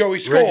 But Joey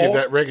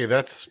Skoll. Ricky,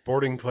 that's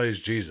Sporting Plays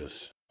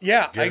Jesus.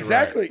 Yeah, Get it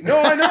exactly. right. No,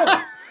 I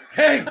know.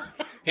 Hey.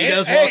 He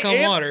does walk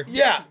on water.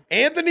 Yeah.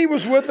 Anthony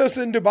was with us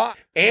in Dubai.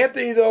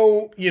 Anthony,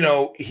 though,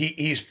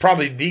 he's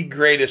probably the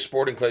greatest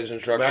sporting clays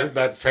instructor.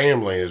 That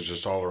family is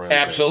just all around.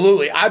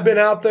 Absolutely. I've been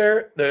out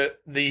there.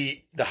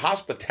 The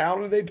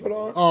hospitality they put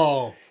on.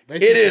 Oh,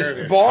 it is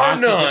bar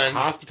none.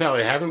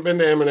 Hospitality. Haven't been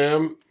to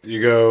M&M. You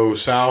go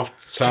South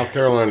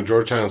Carolina,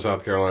 Georgetown,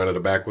 South Carolina, to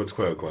Backwoods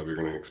Quail Club. You're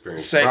going to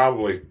experience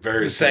probably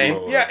very the same.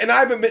 similar. Yeah, and I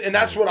haven't been, and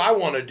that's what I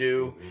want to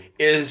do.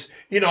 Is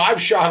I've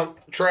shot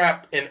a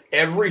trap in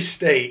every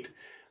state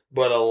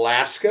but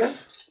Alaska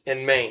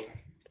and Maine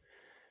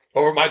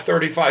over my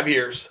 35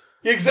 years.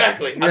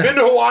 Exactly. Yeah. I've been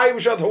to Hawaii. We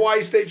shot the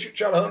Hawaii State Shoot,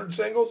 shot 100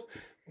 singles.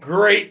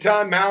 Great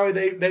time. Maui,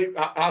 they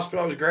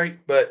hospital was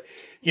great. But,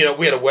 we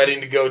had a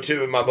wedding to go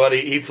to, and my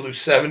buddy, he flew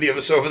 70 of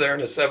us over there in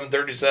a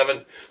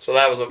 737. So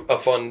that was a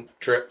fun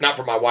trip. Not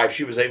for my wife.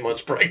 She was 8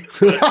 months pregnant.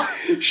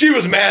 She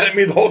was mad at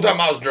me the whole time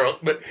I was drunk.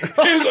 But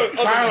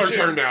Tyler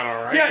turned out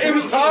all right. Yeah, it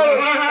was Tyler.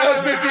 That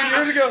was 15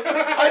 years ago.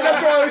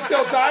 That's what I always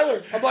tell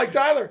Tyler. I'm like,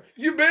 Tyler,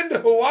 you been to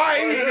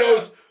Hawaii? He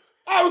goes,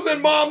 I was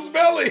in mom's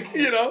belly,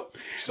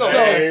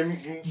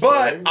 Same.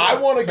 But I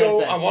want to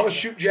go. thing. I want to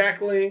shoot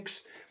Jack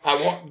Links. I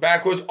want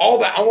Backwoods. All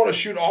that. I want to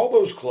shoot all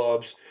those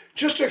clubs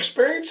just to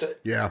experience it.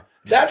 Yeah.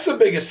 That's the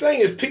biggest thing.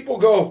 Is people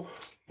go,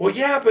 well,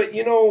 yeah, but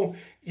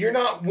you're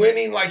not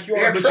winning like you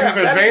are. Yeah, but trap.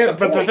 you've That ain't advanced.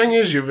 But the point. thing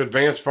is, you've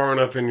advanced far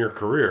enough in your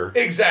career.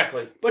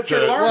 Exactly. But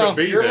you're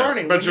learning. You're there.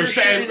 learning. But When you're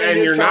saying, shooting a and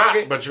new you're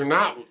target, not. But you're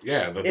not.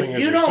 Yeah. The thing if is,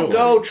 you you're don't still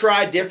go learning.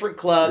 try different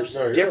clubs,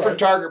 You're different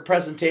right. target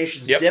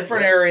presentations, Yep.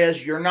 different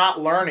areas, you're not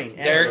learning.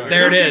 And There you it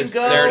can is.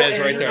 go There it is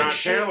and right you there. can Not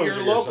shoot your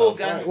challenging local yourself,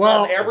 gun right.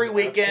 club Well, every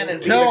weekend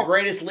and be tell- the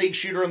greatest league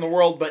shooter in the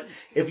world. But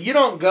if you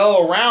don't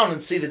go around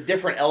and see the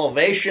different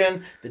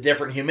elevation, the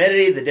different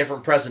humidity, the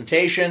different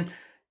presentation,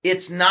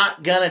 it's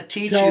not gonna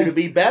teach you to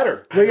be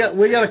better. We got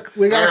All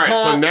right.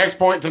 call. So next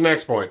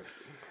point.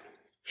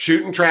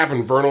 Shooting trap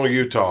in Vernal,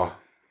 Utah,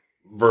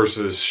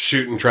 versus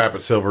shooting trap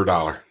at Silver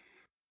Dollar.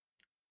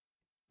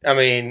 I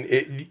mean,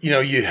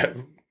 you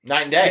have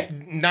Night and day.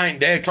 9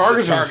 decks.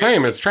 Targets are the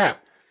same. It's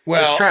trap.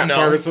 Well, it's trap. no.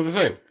 Targets are the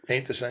same.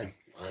 Ain't the same.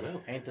 I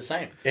know. Ain't the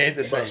same. Ain't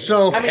the same.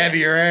 So- I mean-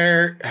 heavier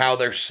air, how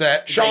they're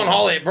set. Sean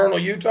Hawley at Vernal,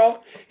 Utah,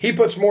 he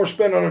puts more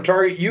spin on a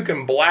target. You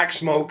can black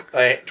smoke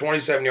a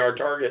 27-yard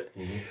target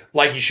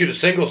like you shoot a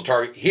singles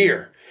target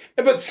here.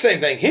 But the same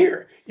thing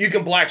here. You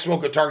can black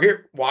smoke a target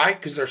here. Why?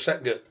 Because they're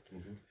set good.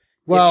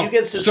 Well, if you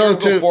get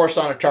centrifugal force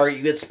on a target,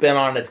 you get spin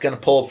on it, it's going to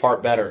pull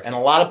apart better. And a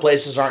lot of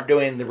places aren't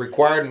doing the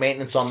required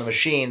maintenance on the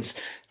machines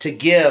to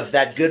give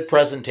that good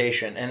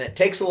presentation. And it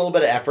takes a little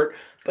bit of effort,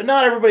 but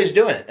not everybody's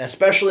doing it,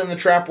 especially in the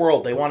trap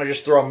world. They want to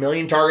just throw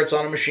 1,000,000 targets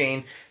on a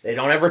machine. They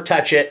don't ever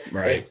touch it.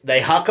 Right.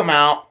 They huck them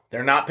out.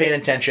 They're not paying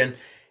attention.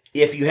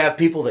 If you have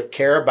people that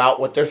care about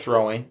what they're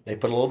throwing, they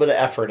put a little bit of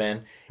effort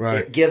in. Right.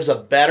 It gives a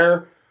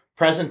better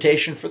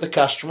presentation for the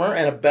customer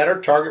and a better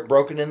target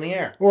broken in the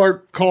air. or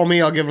call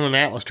me. I'll give them an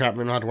Atlas trap, and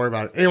they don't have to worry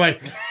about it. Anyway,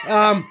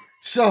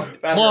 so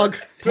plug.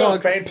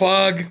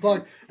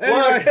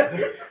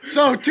 Anyway,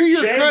 so to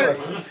your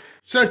Shameless.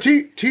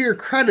 credit, to your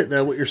credit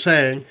though, what you're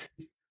saying,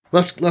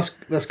 let's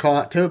call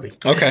out Toby.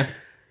 Okay.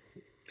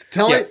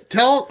 Tell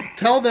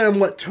them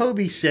what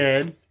Toby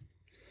said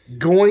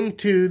going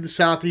to the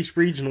Southeast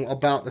Regional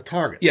about the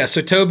target. Yeah,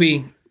 so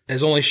Toby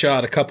has only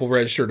shot a couple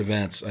registered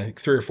events, I think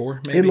 3 or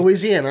 4, maybe. In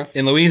Louisiana.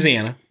 In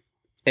Louisiana.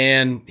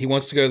 and he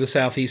wants to go to the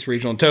Southeast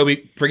Regional. And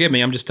Toby, forgive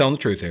me, I'm just telling the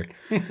truth here.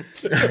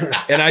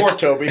 Poor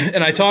Toby.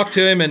 And I talked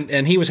to him,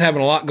 and he was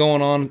having a lot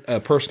going on,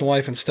 personal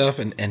life and stuff,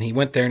 and he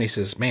went there and he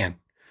says, man,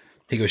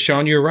 he goes,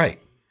 Sean, you're right.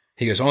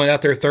 He goes, only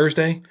out there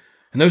Thursday,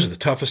 and those are the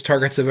toughest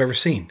targets I've ever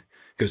seen.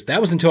 He goes,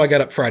 that was until I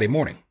got up Friday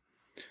morning.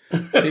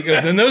 He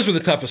goes, and those were the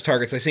toughest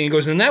targets I've seen. He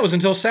goes, and that was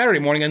until Saturday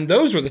morning, and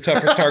those were the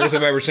toughest targets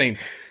I've ever seen.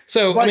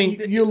 So, But I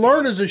mean, you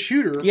learn as a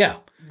shooter. yeah.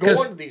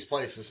 Going to these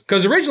places.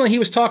 Because originally he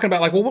was talking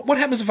about, like, well, what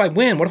happens if I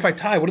win? What if I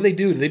tie? What do they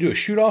do? Do they do a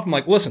shoot-off? I'm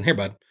like, listen, here,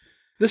 bud.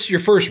 This is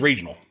your first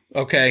regional,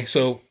 okay?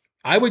 So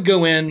I would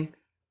go in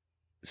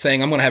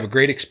saying I'm going to have a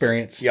great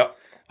experience. Yep.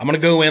 I'm going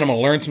to go in. I'm going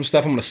to learn some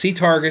stuff. I'm going to see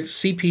targets,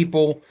 see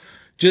people,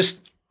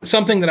 just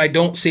something that I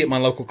don't see at my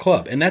local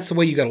club. And that's the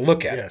way you got to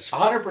look at it. Yes.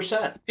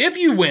 100%. If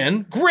you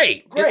win,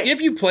 great. Great.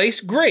 If you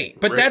place, great.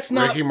 But that's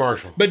not. Ricky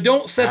Marshall. But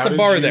don't set How the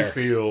bar did you there.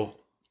 feel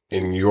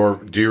in your?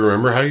 Do you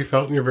remember how you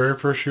felt in your very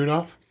first shoot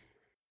off?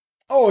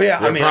 Oh yeah,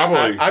 I mean,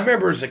 probably. I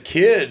remember as a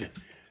kid,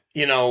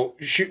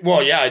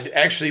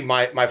 actually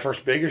my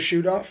first biggest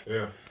shoot off.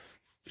 Yeah.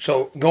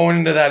 So going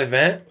into that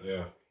event,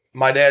 Yeah.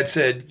 my dad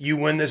said, "You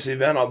win this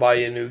event, I'll buy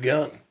you a new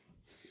gun."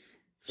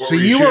 What So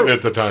were you you shooting were-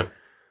 at the time?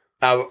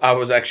 I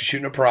was actually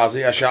shooting a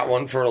Perazzi. I shot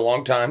one for a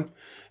long time.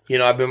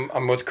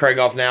 I'm with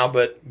Craigoff now,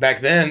 but back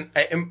then,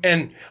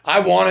 and I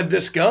wanted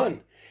this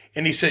gun,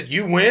 and he said,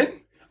 "You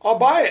win, I'll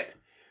buy it."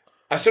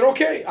 I said,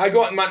 "Okay." I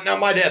go. Now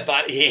my dad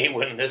thought he ain't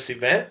winning this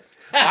event.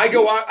 I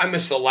go out. I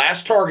missed the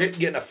last target,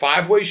 getting a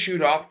 5-way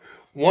shoot off.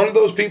 One of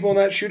those people in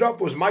that shoot off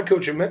was my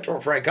coach and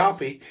mentor, Frank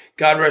Hoppy.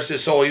 God rest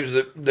his soul. He was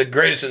the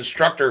greatest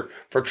instructor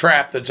for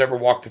trap that's ever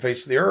walked the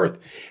face of the earth.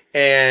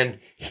 And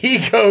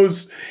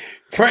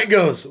Frank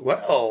goes,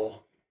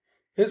 well,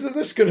 isn't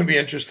this going to be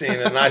interesting?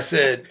 And I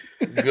said,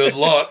 good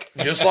luck.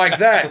 Just like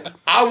that.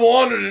 I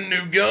wanted a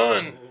new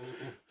gun.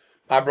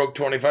 I broke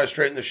 25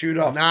 straight in the shoot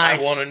off.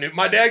 Nice. I want a new.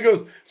 My dad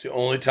goes, it's the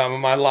only time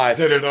in my life.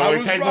 Did it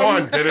only take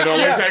one? Did it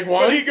only take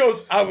one? But he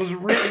goes, I was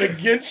rooting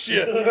against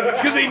you.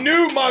 Because he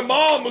knew my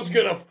mom was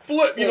going to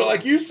flip,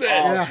 like you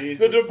said. Oh, Yeah.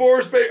 Jesus. The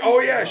divorce baby.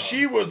 Oh, yeah,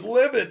 she was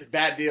livid.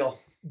 Bad deal.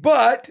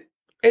 But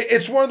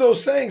it's one of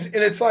those things. And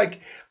it's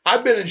like,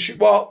 I've been in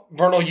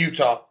Vernal,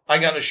 Utah. I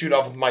got in a shoot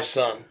off with my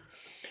son.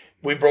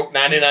 We broke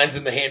 99s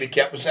in the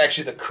handicap. It was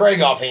actually the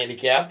Craigoff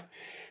handicap.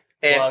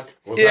 And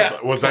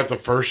Was that the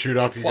first shoot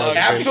off you guys did?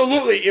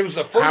 absolutely. It was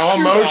the first How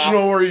shoot-off.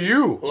 emotional were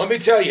you? Let me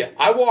tell you,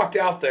 I walked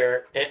out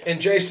there,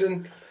 and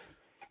Jason,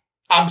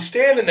 I'm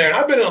standing there, and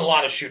I've been in a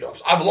lot of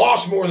shoot-offs. I've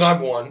lost more than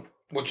I've won,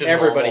 which is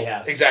Everybody normal.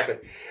 has. Exactly.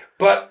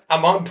 But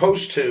I'm on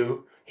post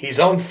 2. He's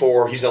on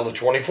 4. He's on the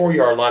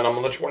 24-yard line. I'm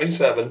on the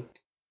 27.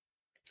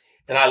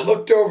 And I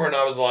looked over, and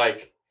I was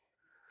like,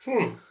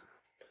 And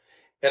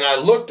I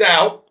looked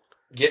out,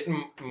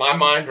 getting my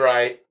mind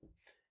right,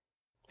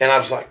 and I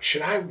was like,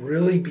 should I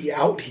really be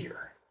out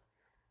here?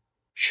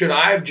 Should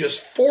I have just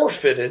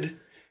forfeited,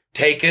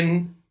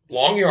 taken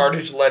long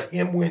yardage, let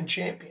him win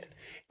champion?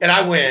 And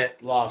I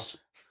went, Loss.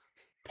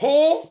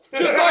 pull,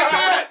 just like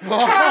that.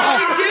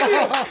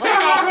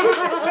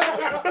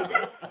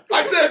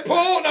 I said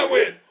pull, and I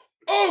went,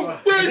 oh,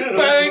 big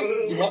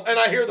bang. And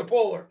I hear the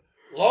puller,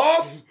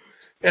 loss.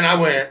 And I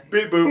went,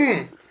 Beep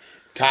boop.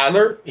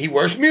 Tyler, he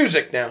wears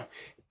music now.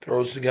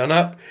 Throws the gun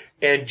up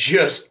and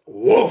just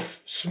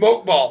woof,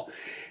 smoke ball.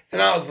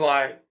 And I was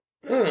like,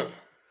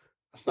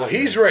 well,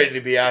 he's ready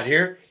to be out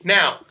here.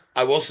 Now,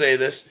 I will say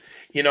this.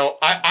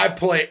 I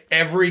play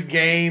every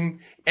game,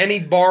 any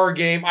bar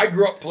game. I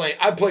grew up playing.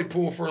 I played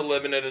pool for a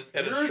living at a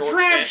You're short a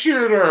trap stand.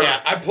 shooter.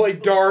 Yeah, I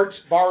played darts,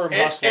 Barroom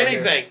hustler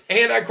anything.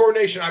 Hand-eye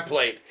coordination I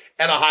played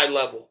at a high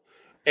level.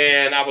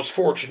 And I was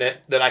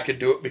fortunate that I could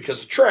do it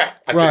because of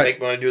trap. I could Right.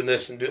 make money doing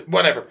this and do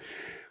whatever.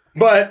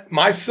 But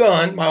my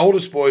son, my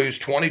oldest boy, who's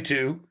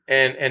 22,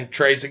 and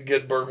Trey's a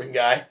good bourbon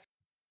guy,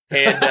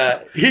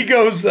 and he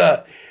goes,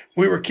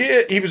 he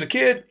was a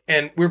kid,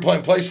 and we were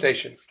playing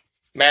PlayStation,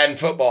 Madden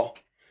football.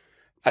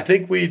 I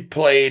think we'd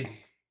played,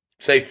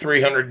 say,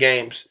 300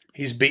 games.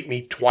 He's beat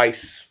me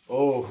twice.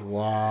 Oh,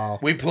 Wow.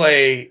 We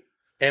play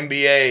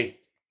NBA.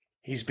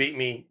 He's beat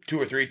me 2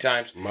 or 3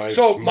 times. My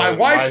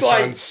wife's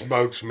son like,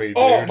 smokes me, dude.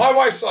 oh, my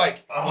wife's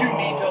like, you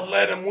need to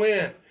let him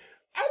win.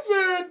 I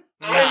said,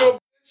 I know.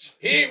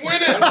 He ain't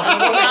winning.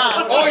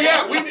 Oh,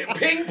 yeah, we did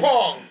ping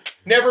pong.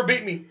 Never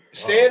beat me.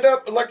 Stand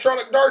up,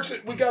 electronic darts.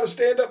 We got a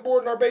stand up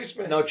board in our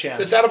basement. No chance.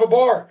 That's out of a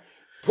bar.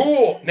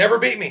 Pool. Never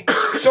beat me.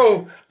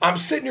 So I'm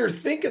sitting here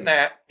thinking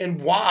that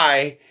and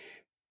why.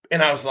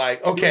 And I was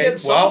like, okay, getting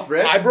soft,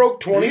 Rick. I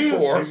broke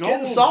 24. He's getting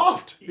old.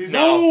 soft. He's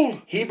No,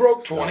 old. he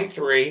broke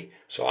 23.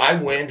 So I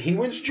win. He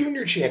wins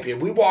junior champion.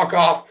 We walk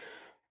off.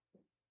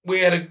 We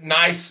had a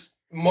nice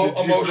Did you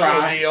emotional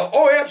cry? deal.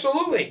 Oh,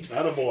 absolutely.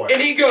 Attaboy.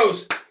 And he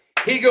goes,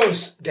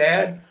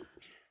 Dad,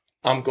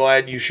 I'm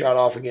glad you shot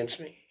off against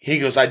me. He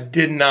goes, I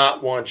did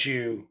not want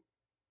you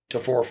to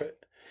forfeit.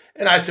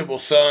 And I said, well,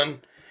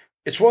 son,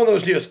 it's one of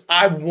those deals.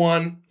 I've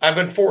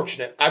been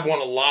fortunate. I've won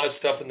a lot of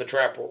stuff in the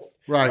trap world.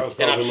 That Right. was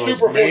And I'm probably the most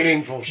super fortunate.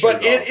 meaningful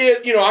But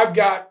shoot-off.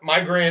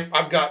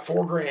 I've got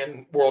 4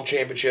 grand world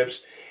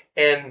championships.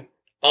 And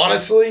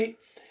honestly,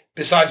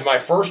 besides my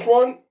first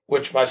one,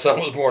 which my son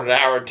was born an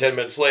hour and 10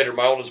 minutes later,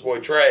 my oldest boy,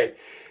 Trey,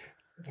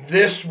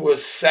 this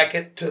was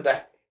second to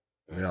that.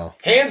 Yeah.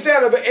 Hands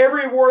down, of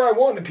every award I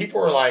won, and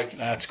people were like,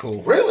 That's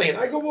cool. really? And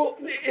I go, well,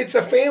 it's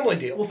a family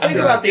deal. Well, think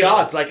about the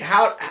odds. Like,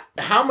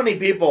 how many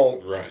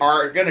people Right.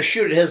 are going to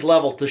shoot at his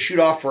level to shoot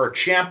off for a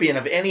champion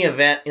of any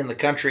event in the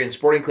country in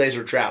sporting clays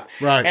or trap,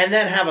 Right. and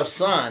then have a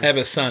son Have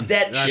a son.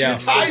 that Yeah.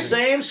 shoots the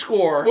same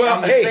score Well,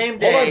 on the hey, same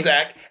day? hold on,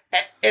 Zach.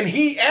 And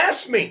he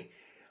asked me.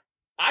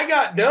 I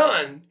got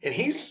done, and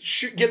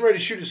he's getting ready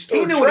to shoot his third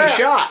He knew trap. what he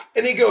shot.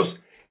 And he goes,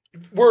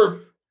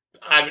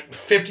 I'm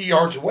 50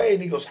 yards away,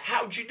 and he goes,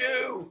 how'd you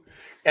do?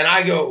 And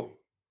I go,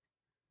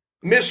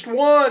 missed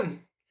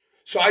one.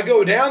 So I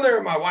go down there,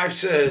 and my wife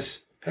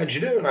says, how'd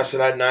you do? And I said,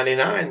 I had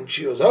 99. And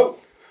she goes, oh.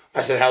 I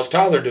said, how's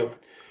Tyler doing?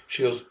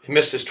 She goes, he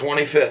missed his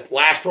 25th.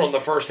 Last one on the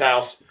first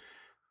house.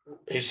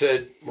 He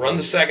said, run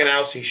the second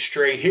house. He's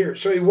straight here.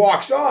 So he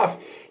walks off.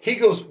 He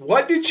goes,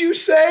 what did you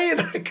say?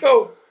 And I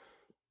go,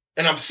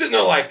 and I'm sitting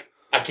there like,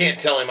 I can't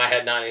tell him I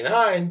had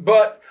 99,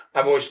 but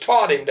I've always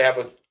taught him to have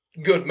a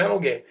good mental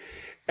game.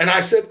 And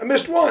I said, I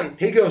missed one.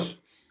 He goes,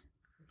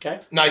 Okay.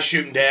 nice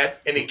shooting, Dad.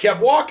 And he kept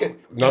walking.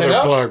 Another Went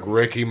up. plug,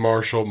 Ricky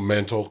Marshall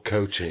Mental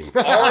Coaching.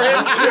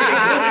 RM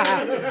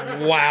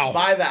shooting. Wow.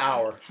 By the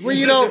hour.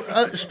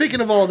 Well, speaking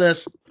of all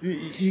this,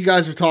 you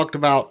guys have talked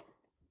about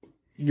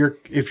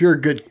if you're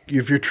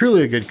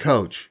truly a good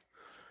coach,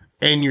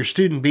 and your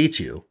student beats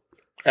you,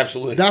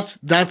 Absolutely. that's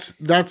the best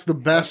That's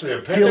the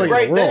feeling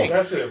great in the world. thing.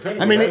 That's the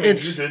opinion. I mean, That means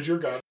it's- you did your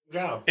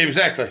job.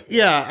 Exactly.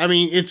 Yeah, I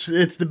mean, it's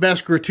the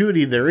best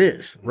gratuity there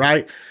is,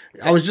 right?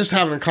 I was just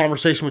having a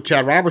conversation with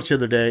Chad Roberts the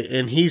other day,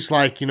 and he's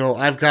like,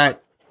 I've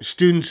got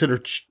students that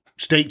are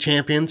state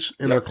champions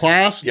in their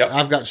class. Yep.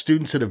 I've got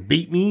students that have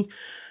beat me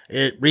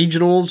at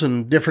regionals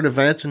and different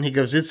events, and he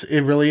goes,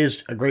 it really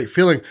is a great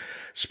feeling.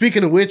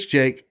 Speaking of which,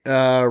 Jake,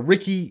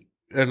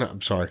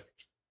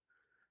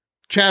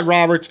 Chad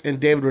Roberts and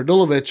David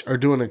Radulovich are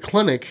doing a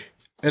clinic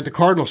at the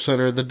Cardinal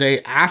Center the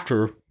day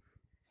after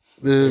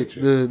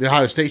the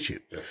Ohio State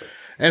shoot. Yes, sir.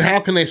 And how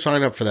can they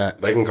sign up for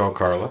that? They can call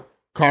Carla.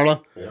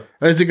 Carla? Yeah.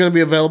 Is it going to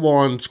be available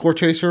on Score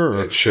Chaser?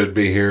 Or, It should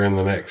be here in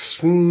the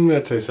next,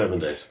 I'd say 7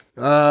 days.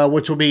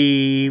 which will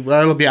be,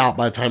 it'll be out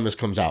by the time this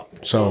comes out.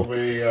 It'll So,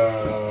 be,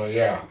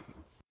 yeah.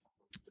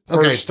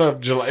 okay. First of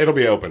July, it'll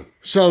be open.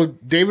 So,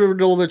 David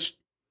Radulovich,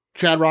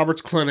 Chad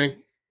Roberts Clinic,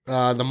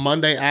 the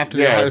Monday after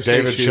the Yeah, Ohio if State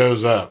David shoot.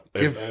 shows up.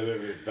 If-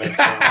 That's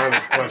the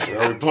honest question.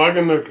 Are we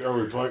plugging? What are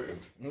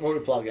we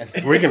plugging?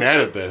 We can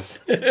edit this.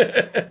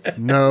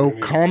 No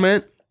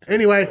comment.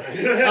 Anyway,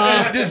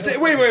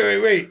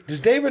 Wait.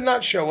 Does David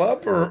not show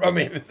up? Or, I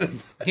mean,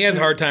 He has a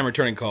hard time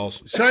returning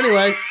calls. so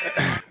anyway,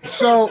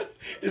 so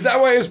is that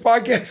why his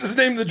podcast is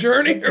named The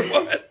Journey or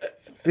what?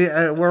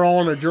 yeah, we're all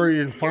on a journey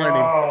in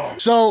finding.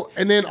 So,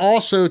 and then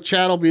also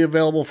Chad will be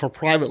available for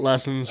private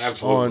lessons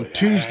Absolutely. on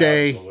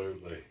Tuesday.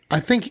 Absolutely. I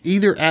think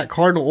either at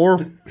Cardinal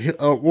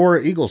or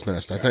Eagles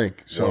Nest. I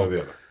think so. One or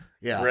the other.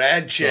 Yeah,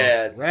 Rad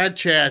Chad. Rad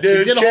Chad.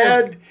 Dude, So get a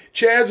hold-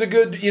 Chad's a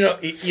good,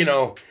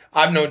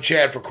 I've known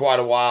Chad for quite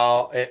a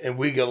while, and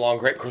we get along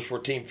great. Of course, we're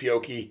Team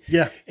Fiocchi.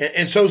 Yeah.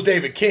 And so's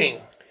David King.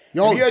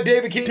 Have you had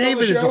David King on the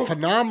David is show? a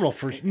phenomenal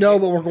no,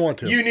 but we're going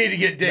to. You need to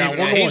get David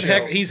we're on going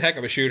the He's show. heck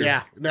of a shooter.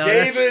 Yeah. No,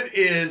 that's- David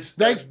is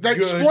Thanks. a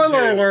good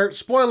Spoiler dude.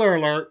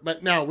 alert.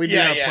 But no, we do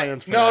have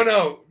plans for that.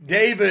 No.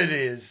 David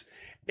is,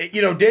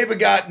 David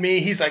got me.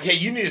 He's like, hey,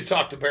 you need to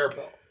talk to Bear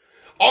Pelt.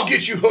 I'll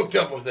get you hooked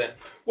up with them.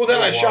 Well,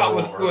 then I shot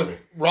with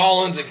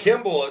Rollins and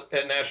Kimball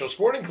at National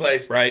Sporting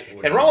Clays. Right.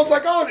 And Rollins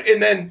like, oh,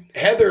 and then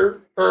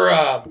Heather or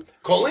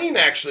Colleen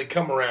actually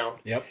come around.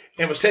 Yep.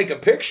 And was taking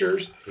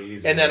pictures.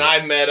 And then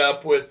I met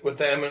up with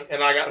them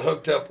and I got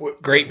hooked up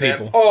with Great them.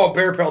 people. Oh,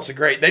 Bear Pelts are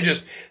great. They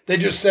just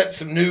sent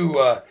some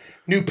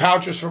new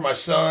pouches for my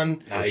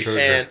son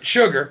and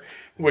Sugar,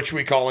 which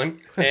we call him,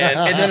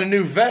 and then a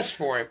new vest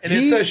for him. And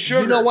it says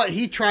Sugar. You know what?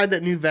 He tried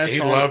that new vest He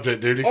on. loved it,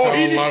 dude. He Oh, fell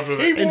he in did. love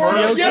with He it. wore it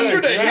Fiocchi.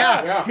 yesterday.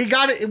 Yeah. He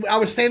got it. I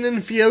was standing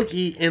in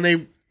Fiocchi,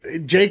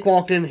 and Jake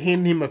walked in,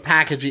 handed him a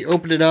package. He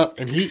opened it up,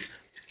 and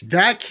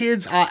that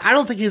kid's I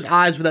don't think his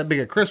eyes were that big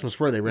at Christmas,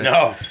 were they, Rick?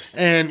 No.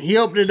 And he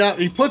opened it up.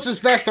 He puts his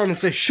vest on and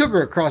says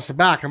Sugar across the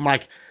back. I'm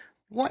like,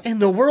 what in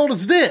the world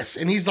is this?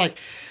 And he's like,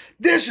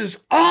 this is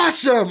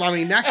awesome. I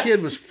mean, that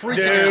kid was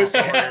freaking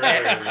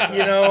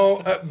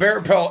out.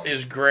 Bear Pelt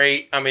is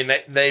great. I mean,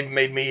 they've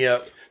made me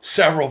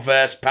several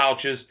vest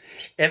pouches.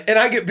 And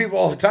I get people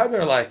all the time,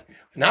 they're like,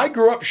 and I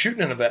grew up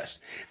shooting in a vest.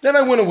 Then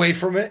I went away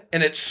from it,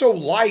 and it's so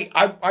light.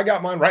 I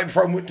got mine right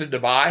before I went to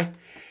Dubai,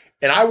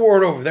 and I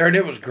wore it over there, and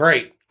it was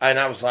great. And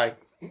I was like,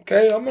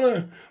 okay,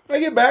 when I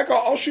get back,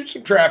 I'll shoot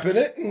some trap in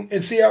it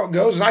and see how it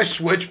goes. And I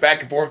switch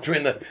back and forth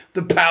between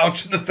the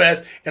pouch and the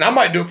vest. And I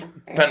might do it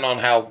depending on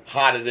how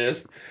hot it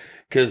is.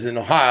 Because in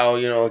Ohio,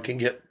 it can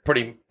get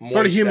pretty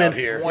moist humid. out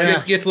here.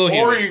 It gets a little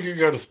Or humid. you could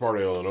go to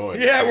Sparta, Illinois.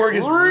 Yeah, where it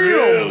gets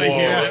really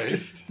humid.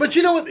 moist. But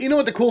you know what? You know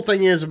what the cool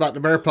thing is about the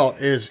Bear Pelt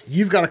is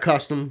you've got a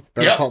custom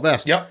Bear Pelt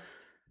vest. Yep.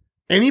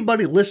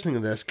 anybody listening to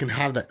this can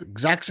have that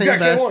exact same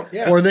Exact same vest, one,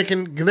 yeah. or they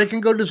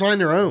can go design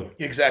their own.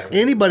 Exactly.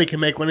 Anybody can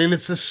make one, and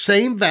it's the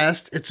same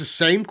vest. It's the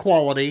same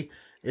quality.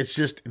 It's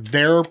just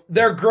they're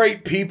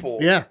great people.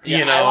 Yeah.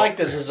 You know, I like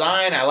the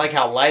design. I like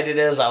how light it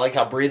is. I like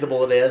how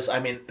breathable it is. I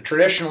mean,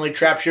 traditionally,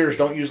 trap shooters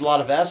don't use a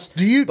lot of vests.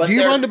 Do you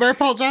run the bear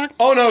pelt, Zach?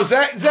 Oh no,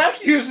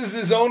 Zach uses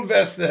his own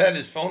vest that had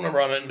his phone number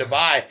on it in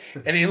Dubai,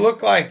 and he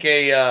looked like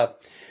a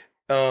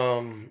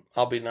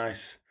I'll be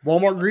nice.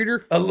 Walmart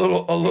greeter? A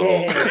little.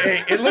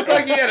 Hey, it looked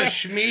like he had a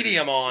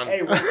schmedium on. Hey,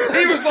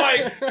 he was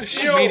like,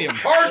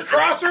 hard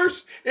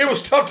crossers. It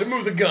was tough to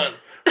move the gun.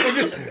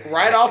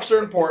 Write-offs are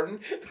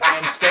important,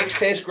 and steaks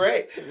taste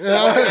great.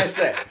 What can I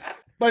say?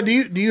 But do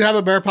you have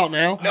a bear pelt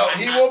now? No,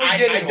 he will be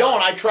getting I don't.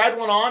 one. I tried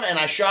one on, and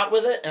I shot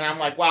with it, and I'm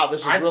like, wow,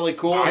 this is really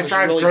cool. I this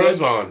tried is really pros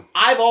good. on.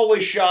 I've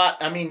always shot.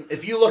 I mean,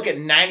 if you look at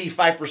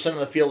 95% of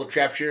the field of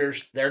trap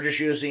shooters, they're just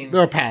using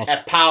They're a pouch.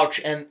 a pouch,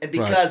 and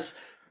because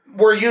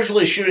we're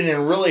usually shooting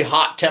in really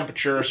hot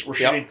temperatures, we're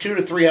shooting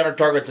 200 to 300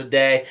 targets a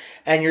day,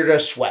 and you're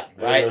just sweating,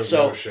 right? There's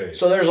So no shade.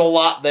 so there's a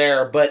lot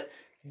there, but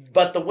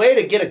the way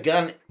to get a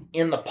gun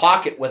in the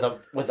pocket with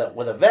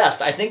a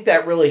vest, I think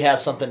that really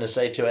has something to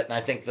say to it, and I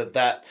think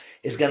that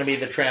is going to be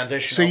the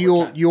transition. So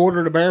you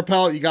ordered a bear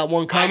pelt? You got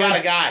one I coming? got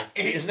a guy.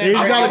 His He's name's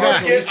got a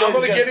Marshal. guy. He says I'm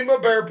going to he's get him a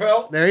bear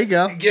pelt. There you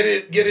go. Get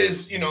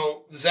his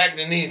Zach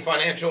Nannini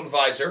financial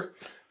advisor,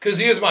 because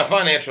he is my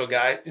financial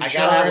guy. I got to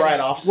have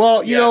write-offs.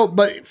 Well, you know,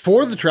 but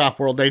for the trap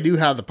world, they do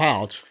have the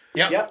pouch.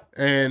 Yep.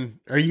 And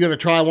are you going to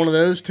try one of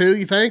those too,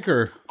 you think?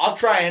 Or I'll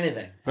try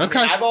anything. Okay.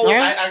 I mean, I've always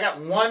All right. I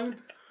got one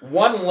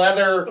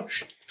leather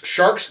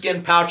shark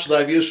skin pouch that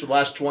I've used for the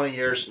last 20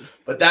 years.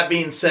 But that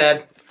being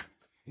said,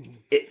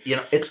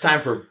 it's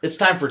time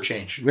for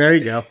change. there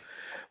you go.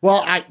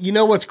 Well, you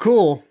know what's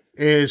cool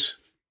is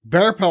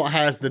Bear Pelt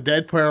has the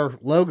Dead Pair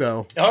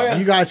logo. Oh, yeah.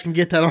 You guys can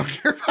get that on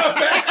your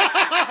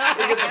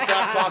You get the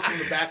trap talk from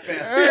the back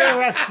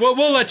fan. Well,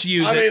 we'll let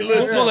you use I it. mean,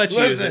 listen, we'll let you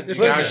use listen. it.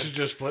 You guys should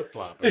just flip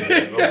flop.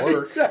 It'll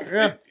work.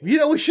 Yeah. You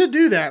know, we should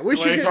do that. We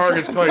Clay should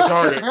targets, clay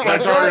target. Clay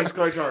That's targets,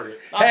 clay target.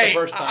 Not the Hey,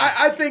 first time.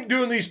 I think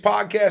doing these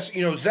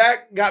podcasts,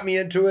 Zach got me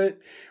into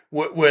it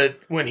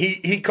with when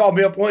he called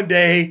me up one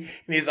day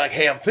and he's like,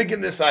 hey, I'm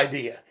thinking this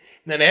idea.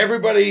 And then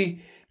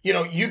everybody,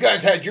 you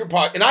guys had your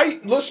podcast, and I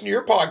listened to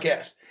your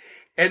podcast.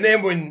 And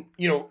then when,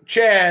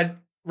 Chad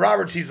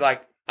Roberts, he's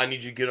like, I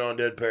need you to get on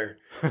Dead Pair.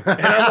 And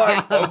I'm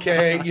like,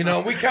 okay, we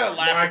kind of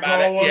laughed My about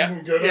call it.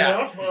 wasn't good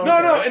enough?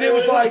 No, and it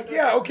was like,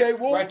 yeah, okay,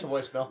 well, Right to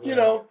voicemail.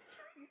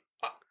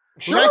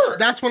 sure. Well,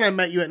 that's when I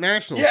met you at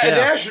Nationals. Yeah, at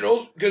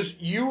Nationals, because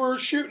you were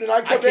shooting and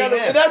I come down. came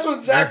in. And that's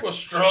when Zach was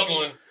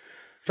struggling.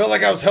 Felt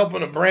like I was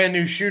helping a brand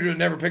new shooter who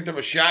never picked up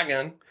a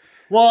shotgun.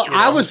 Well,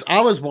 I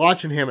was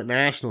watching him at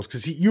Nationals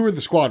because you were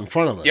the squad in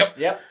front of us.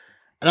 Yep.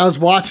 And I was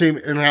watching,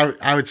 and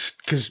I would,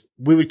 because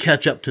we would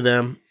catch up to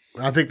them.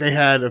 I think they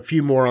had a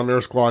few more on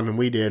their squad than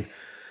we did.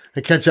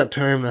 They catch up to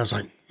him, and I was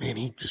like, man,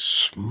 he just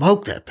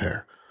smoked that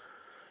pair.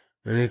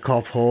 And he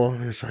called Paul,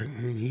 and it's like,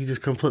 he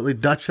just completely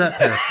Dutched that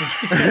pair.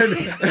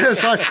 and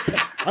it's like,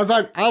 I was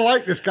like, I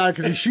like this guy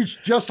because he shoots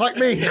just like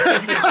me.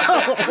 So,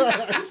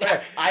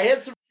 I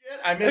hit some shit.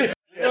 I missed some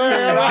shit.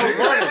 And I was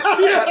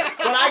learning.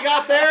 But I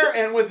got there,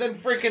 and within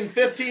freaking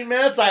 15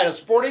 minutes, I had a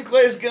Sporting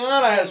Clays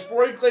gun, I had a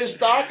Sporting Clays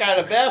stock, I had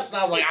a vest,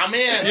 and I was like, I'm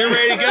in. You're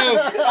ready to go.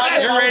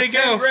 You're ready to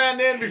go. $10,000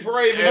 in before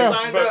I even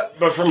signed up.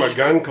 But from a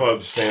gun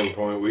club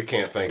standpoint, we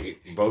can't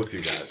thank both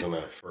you guys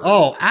enough.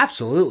 oh,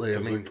 absolutely. I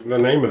mean, The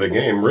name of the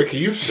game, Ricky,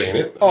 you've seen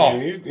it. Oh. I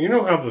mean, you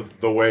know how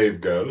the wave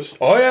goes.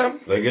 Oh, yeah.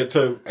 They get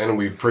to, and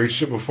we've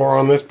preached it before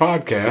on this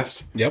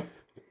podcast, Yep.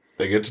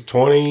 they get to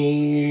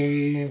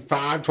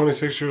 25,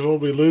 26 years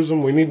old, we lose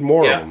them. We need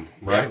more Yeah. of them,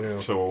 right? Yeah.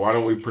 So why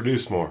don't we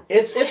produce more?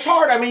 It's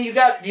hard. I mean, you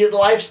got the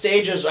life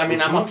stages. I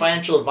mean, I'm a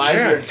financial advisor,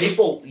 Yeah. and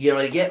people,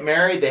 they get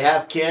married, they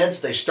have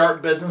kids, they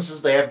start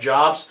businesses, they have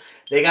jobs.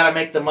 They got to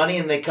make the money,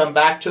 and they come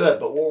back to it.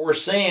 But what we're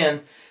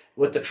seeing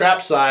with the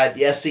trap side,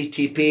 the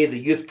SCTP, the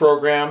youth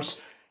programs,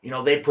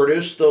 they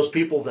produce those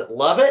people that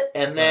love it,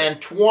 and then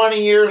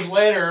 20 years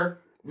later,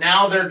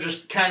 now they're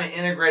just kind of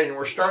integrating.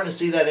 We're starting to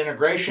see that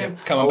integration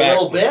coming a back.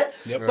 little bit,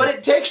 Yep. but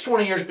it takes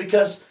 20 years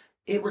because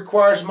it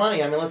requires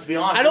money. I mean, let's be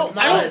honest. I don't it's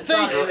not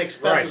think- an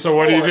inexpensive Right. So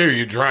what do you sport. do?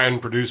 You try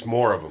and produce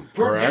more of them,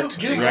 correct?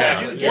 do Yeah.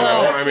 exactly. You Yeah. know,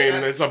 Well, I mean,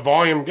 it's a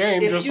volume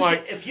game, just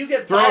like if you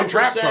get throwing 5%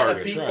 trap of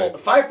targets, people, right.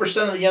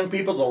 5% of the young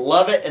people to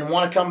love it and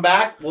want to come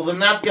back, well, then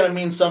that's going to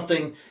mean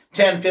something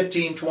 10,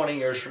 15, 20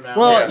 years from now.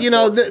 well,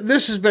 Yeah.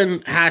 this has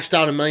been hashed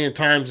out a million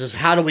times. Is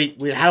how do we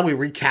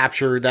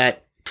recapture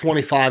that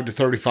 25 to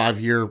 35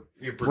 year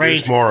you produce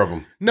range? more of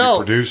them. No,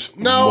 you produce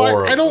no,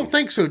 more I of don't them.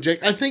 think so,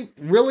 Jake. I think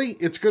really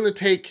it's going to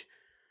take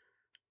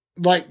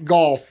like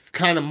golf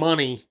kind of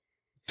money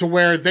to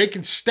where they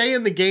can stay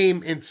in the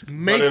game and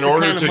make But in the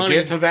order kind of to money.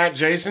 get to that,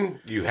 Jason,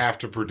 you have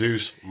to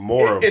produce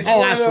more of It's them. Oh,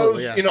 one of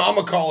absolutely, those, yeah. I'm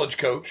a college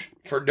coach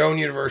for Doane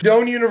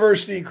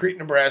University in Crete,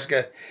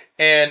 Nebraska,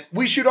 and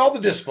we shoot all the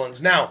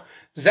disciplines. Now,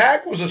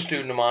 Zach was a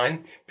student of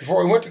mine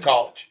before he went to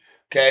college,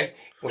 okay?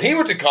 When he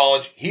went to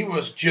college, he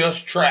was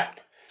just trap.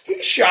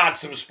 He shot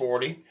some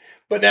sporting,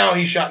 but now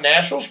he shot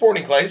National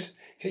Sporting Clays.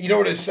 You know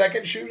what his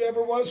second shoot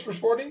ever was for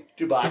sporting?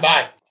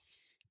 Dubai.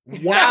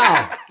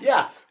 Wow.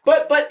 Yeah.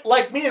 But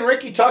like me and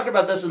Ricky talked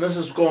about this, and this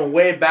is going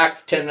way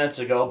back 10 minutes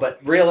ago, but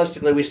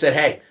realistically we said,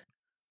 hey,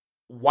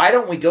 why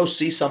don't we go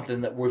see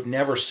something that we've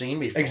never seen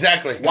before?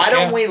 Exactly. Why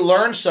don't we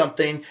learn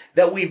something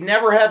that we've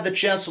never had the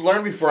chance to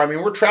learn before? I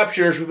mean, we're trap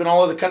shooters. We've been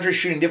all over the country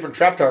shooting different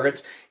trap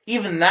targets.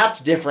 Even that's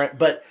different.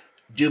 But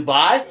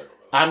Dubai,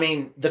 I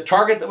mean, the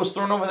target that was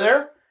thrown over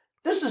there,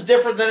 this is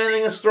different than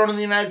anything that's thrown in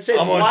the United States.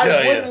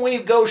 Why wouldn't we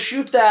go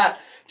shoot that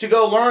to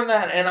go learn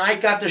that? And I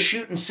got to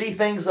shoot and see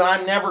things that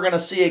I'm never going to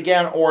see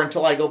again or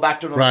until I go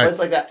back to another place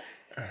like that.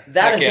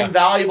 That is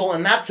invaluable,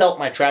 and that's helped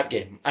my trap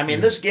game. I mean,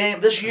 this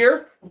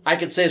year, I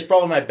could say is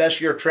probably my best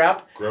year of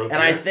trap.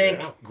 I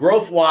think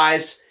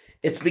growth-wise,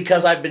 it's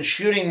because I've been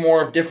shooting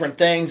more of different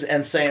things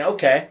and saying,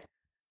 okay,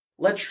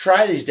 let's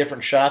try these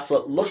different shots.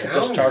 Let's look at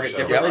this target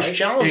differently. Let's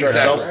challenge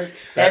ourselves. Right.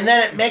 And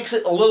then it makes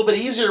it a little bit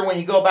easier when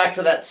you go back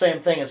to that same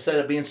thing instead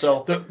of being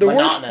so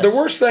monotonous. The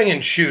worst thing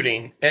in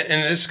shooting,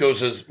 and this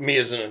goes as me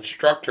as an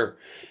instructor,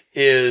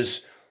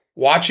 is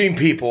watching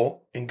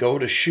people and go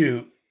to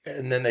shoot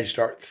and then they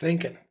start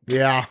thinking.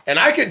 Yeah. And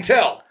I can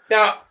tell.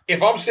 Now,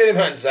 if I'm standing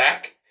behind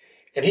Zach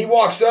and he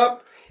walks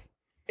up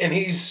and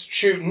he's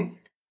shooting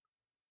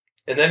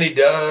and then he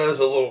does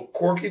a little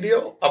quirky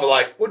deal, I'll be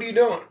like, what are you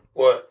doing?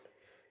 What?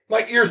 I'm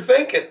like, you're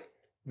thinking.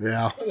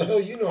 Yeah. What the hell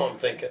you know I'm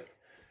thinking?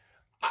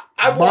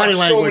 I've watched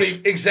so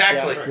many.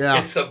 Exactly. Yeah.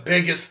 It's the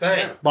biggest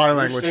thing. Body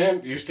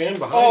language. You stand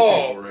behind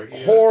people,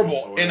 Ricky.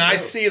 Horrible. And I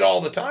see it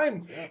all the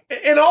time. Yeah.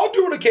 And I'll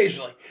do it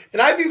occasionally.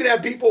 And I've even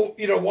had people,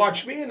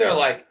 watch me and they're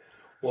like,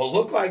 well,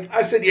 look like,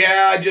 I said,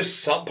 yeah,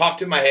 something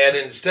popped in my head.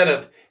 And instead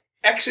of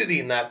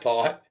exiting that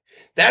thought,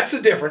 that's the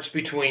difference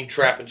between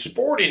trap and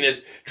sporting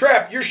is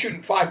trap, you're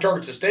shooting 5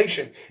 targets a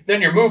station,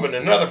 then you're moving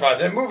another 5,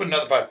 then moving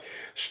another 5.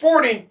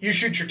 Sporting, you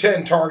shoot your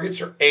 10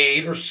 targets or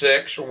 8 or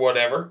 6 or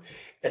whatever,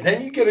 and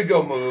then you get to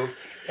go move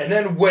and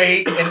then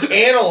wait and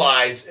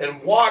analyze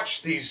and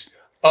watch these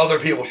other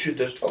people shoot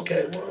this.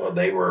 Okay, well,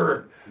 they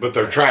were. But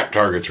they're trap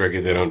targets, Ricky.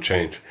 They don't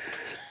change.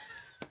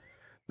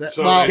 But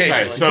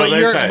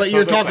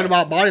you're talking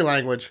about body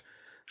language.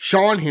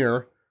 Sean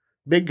here,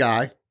 big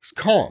guy, is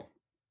calm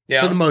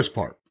for the most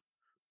part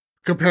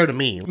compared to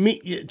me.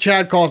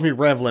 Chad calls me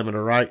rev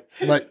limiter, right?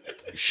 But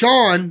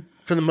Sean,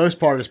 for the most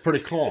part, is pretty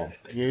calm.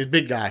 He's a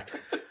big guy.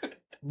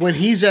 When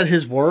he's at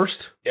his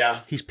worst,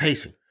 he's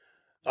pacing.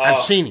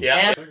 I've seen him.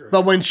 Yeah.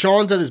 But when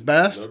Sean's at his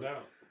best, no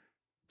doubt.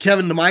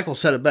 Kevin DeMichael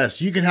said it best.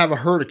 You can have a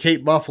herd of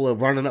Cape buffalo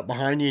running up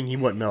behind you and you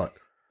wouldn't know it.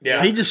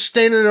 Yeah. He's just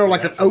standing there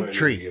like an oak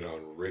tree.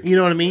 You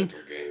know what I mean?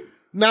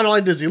 Not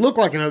only does he look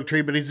like an oak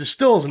tree, but he's as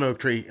still as an oak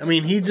tree. I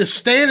mean, he's just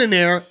standing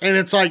there, and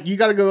it's like you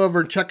got to go over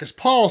and check his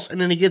pulse, and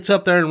then he gets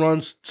up there and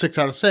runs 6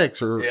 out of 6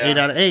 or 8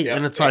 out of 8,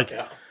 and it's like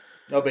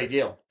no big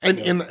deal.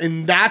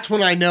 And that's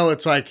when I know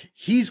it's like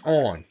he's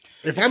on.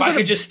 If I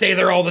could just stay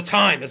there all the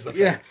time, is the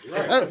thing. Yeah,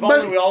 right. If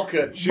only we all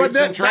could. But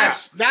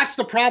that's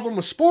the problem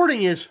with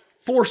sporting is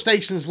 4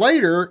 stations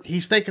later,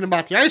 he's thinking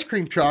about the ice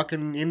cream truck,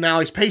 and now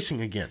he's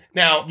pacing again.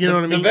 Now, you know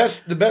what I mean?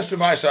 The best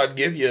advice I'd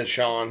give you,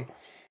 Sean.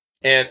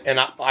 And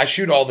I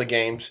shoot all the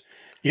games.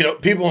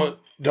 People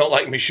don't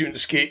like me shooting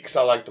skeet because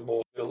I like to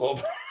bullshit a little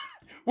bit.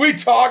 We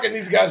talk, and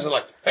these guys are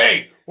like,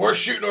 hey, we're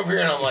shooting over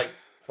here. And I'm like,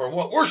 for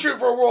what? We're shooting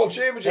for a world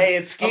championship. Hey,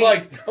 it's skeet.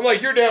 I'm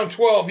like, you're down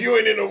 12. You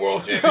ain't in a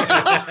world championship.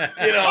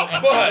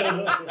 But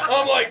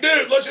I'm like,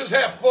 dude, let's just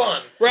have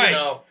fun. Right.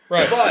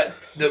 Right. But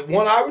the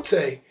one I would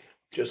say,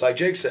 just like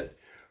Jake said,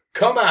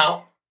 come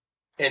out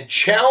and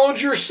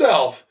challenge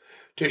yourself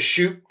to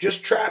shoot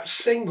just trap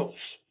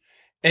singles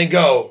and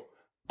go,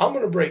 I'm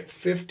going to break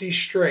 50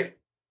 straight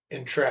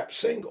in trap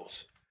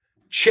singles.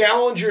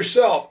 Challenge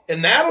yourself,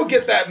 and that'll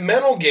get that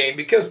mental game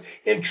because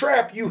in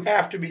trap, you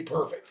have to be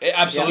perfect.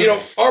 Absolutely.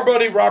 Our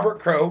buddy Robert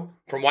Crow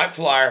from White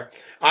Flyer,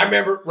 I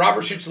remember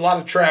Robert shoots a lot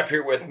of trap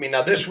here with me.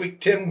 Now, this week,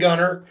 Tim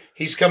Gunner,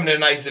 he's coming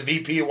tonight. He's the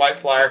VP of White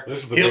Flyer.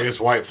 This is the biggest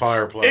White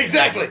Flyer player.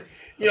 Exactly.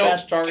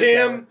 Best targets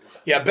Tim,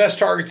 best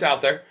targets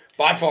out there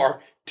by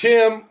far.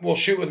 Tim will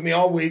shoot with me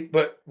all week,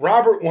 but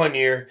Robert one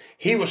year,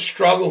 he was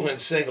struggling in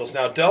singles.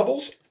 Now,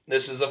 doubles,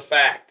 this is a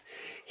fact.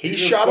 He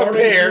shot a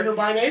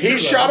pair. He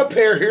shot a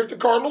pair here at the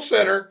Cardinal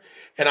Center,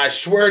 and I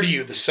swear to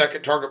you, the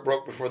second target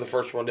broke before the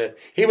first one did.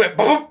 He went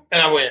boom,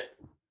 and I went,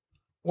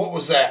 what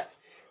was that?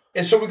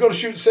 And so we go to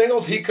shoot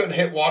singles. He couldn't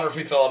hit water if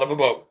he fell out of a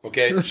boat.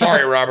 Okay,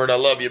 sorry, Robert, I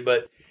love you,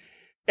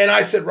 and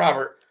I said,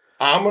 Robert,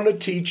 I'm going to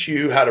teach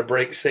you how to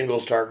break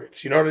singles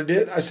targets. You know what I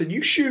did? I said,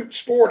 you shoot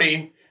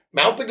sporting,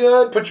 mount the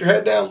gun, put your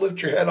head down,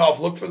 lift your head off,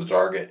 look for the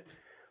target.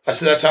 I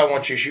said, that's how I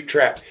want you to shoot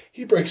trap.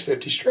 He breaks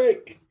 50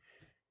 straight.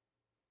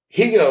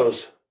 He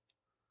goes,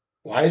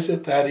 why is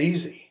it that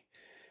easy?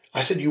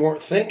 I said, you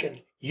weren't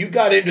thinking. You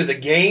got into the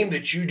game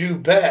that you do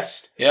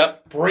best.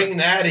 Yep. Bring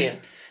that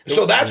in.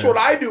 So that's what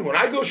I do. When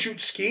I go shoot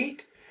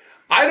skeet,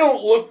 I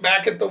don't look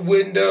back at the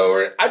window,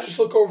 or I just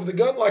look over the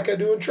gun like I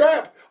do in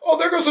trap. Oh,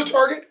 there goes the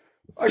target.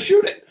 I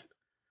shoot it.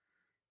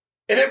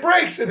 And it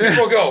breaks. And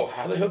people go,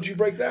 how the hell did you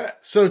break that?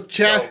 So,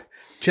 Chad,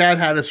 Chad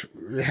had us,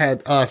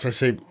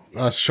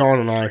 Sean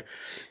and I,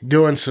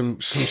 doing some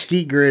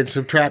skeet grid,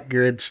 some trap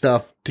grid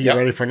stuff to get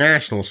ready for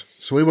nationals.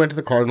 So we went to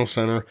the Cardinal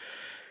Center,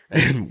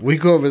 and we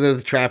go over there to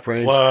the trap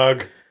range.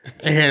 Plug.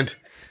 And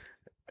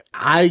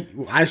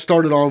I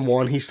started on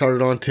 1, he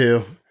started on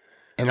 2,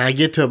 and I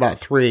get to about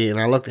 3, and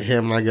I looked at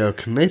him and I go,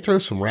 "Can they throw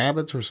some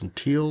rabbits or some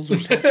teals or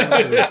something?"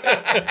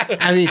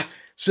 I mean,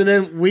 so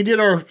then we did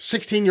our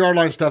 16-yard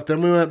line stuff.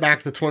 Then we went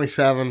back to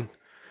 27.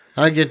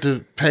 I get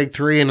to peg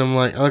 3, and I'm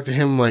like, I looked at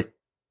him like,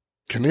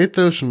 "Can they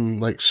throw some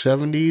like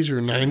 70s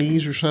or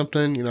 90s or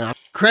something?" You know.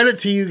 Credit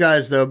to you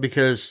guys though,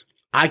 because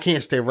I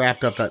can't stay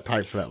wrapped up that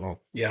tight for that long.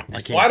 Yeah,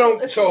 I can't. Why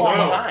don't It's a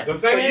long time. The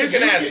thing you is,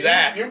 can ask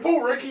that. You pull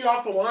Ricky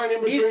off the line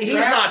in between. He's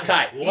not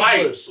tight. He's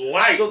loose.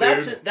 Light, so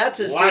dude. that's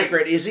his Light.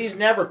 secret. Is he's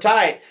never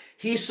tight.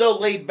 He's so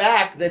laid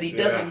back that he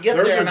doesn't get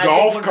There's there. a And I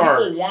golf think when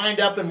cart.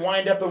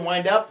 people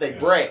wind up, they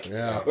break.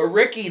 Yeah. But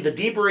Ricky, the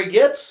deeper he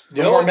gets,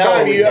 The more only mellow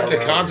time he you have to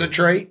gets.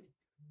 concentrate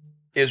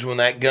is when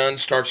that gun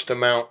starts to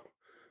mount.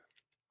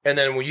 And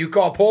then when you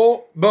call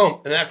pull,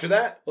 boom. And after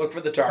that, Look for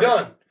the target.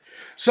 done.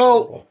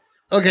 So,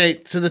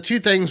 okay, so the two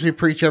things we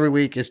preach every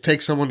week is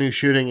take someone who's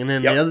shooting, and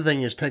then Yep. the other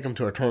thing is take them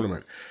to a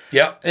tournament.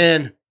 Yep.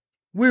 And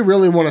we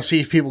really want to see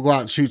if people go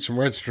out and shoot some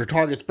registered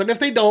targets. But if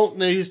they don't,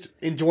 and they just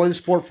enjoy the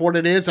sport for what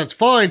it is, that's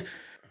fine.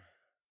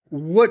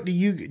 What do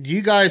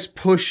you guys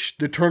push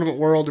the tournament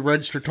world, the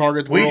registered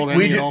target world?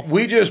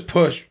 We just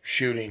push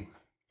shooting.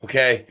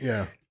 Okay.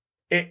 Yeah.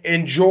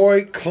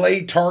 Enjoy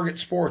clay target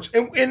sports.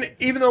 And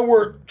even though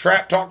we're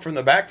trap talk from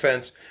the back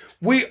fence,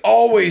 we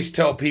always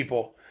tell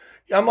people,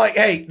 I'm like,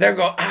 hey, they're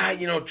going,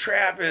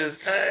 trap is,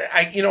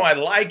 I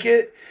like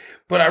it,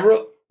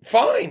 but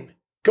fine,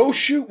 go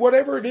shoot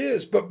whatever it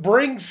is, but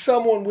bring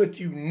someone with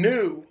you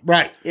new.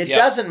 Right. It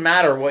doesn't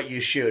matter what you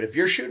shoot. If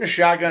you're shooting a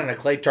shotgun and a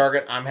clay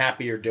target, I'm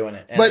happy you're doing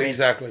it. And But-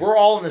 Exactly. We're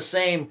all in the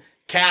same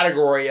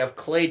category of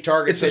clay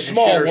targets. It's a and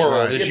small shooters, world,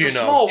 right? as It's you a know.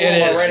 small world It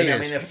is, already. it I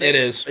is. mean, if It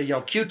is.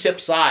 Q-tip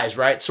size,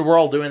 right? So we're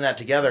all doing that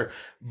together.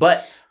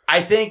 But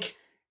I think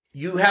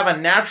you have a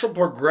natural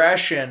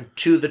progression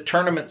to the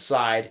tournament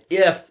side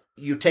if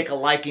you take a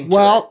liking to it.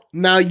 Well,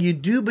 now you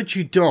do, but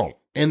you don't.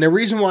 And the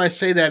reason why I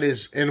say that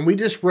is, and we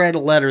just read a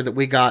letter that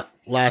we got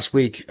last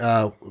week.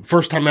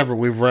 First time ever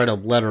we've read a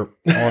letter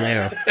on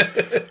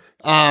air.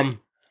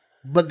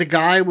 But the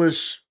guy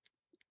was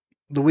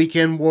the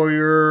weekend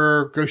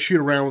warrior, go shoot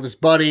around with his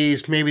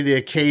buddies, maybe the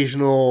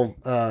occasional,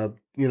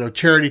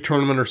 charity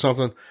tournament or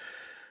something.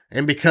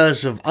 And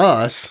because of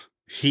us,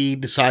 he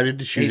decided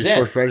to shoot He's his in.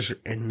 first register,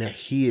 and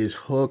he is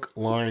hook,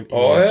 line,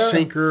 Oh, and yeah.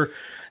 sinker.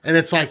 And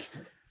it's like,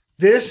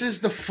 this is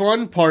the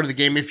fun part of the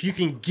game. If you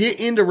can get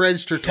into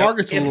registered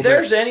targets a If little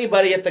there's bit.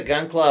 anybody at the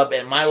gun club,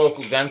 at my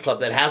local gun club,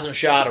 that hasn't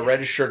shot a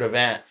registered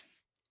event,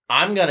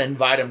 I'm going to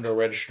invite him to a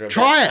registered event.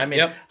 Try it. I mean,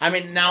 Yep.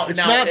 now It's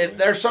not-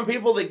 there's some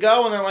people that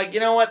go and they're like,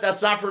 you know what?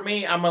 That's not for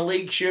me. I'm a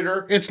league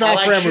shooter. It's not I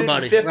like for shooting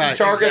everybody. 50 Right.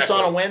 targets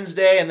Exactly. on a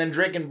Wednesday and then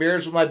drinking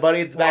beers with my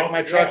buddy at the back of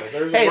my truck. yeah,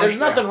 there's a Hey, bunch there's of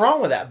nothing that.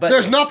 wrong with that. But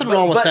There's nothing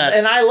wrong with that.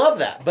 And I love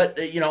that. But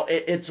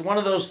it's one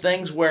of those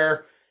things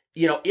where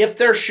if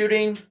they're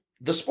shooting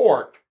the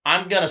sport,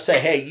 I'm gonna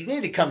say, hey, you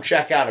need to come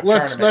check out a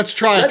tournament. Let's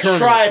try a tournament.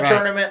 Try a right.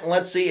 tournament and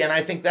let's see. And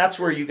I think that's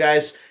where you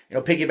guys,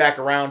 piggyback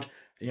around,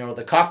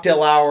 the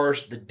cocktail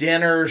hours, the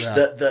dinners,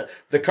 Yeah.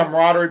 the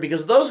camaraderie,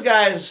 because those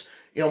guys,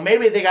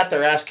 maybe they got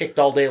their ass kicked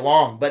all day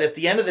long, but at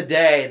the end of the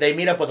day, they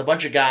meet up with a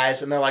bunch of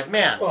guys and they're like,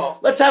 man, Well,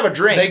 let's have a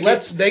drink.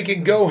 They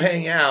can go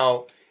hang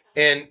out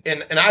and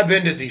I've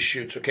been to these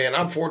shoots, okay, and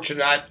I'm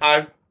fortunate.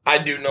 I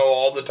do know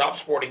all the top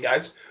sporting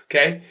guys,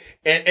 okay,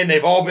 and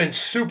they've all been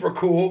super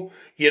cool.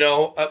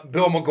 Bill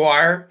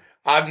McGuire,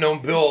 I've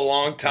known Bill a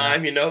long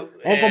time.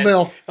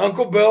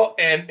 Uncle Bill,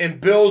 and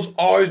Bill's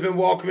always been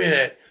welcoming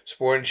at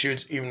sporting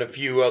shoots, even a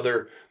few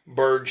other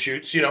bird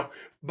shoots,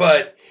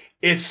 But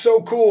it's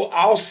so cool.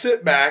 I'll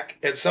sit back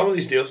at some of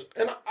these deals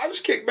and I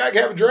just kick back,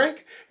 have a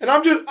drink, and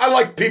I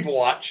like people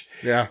watch.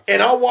 Yeah.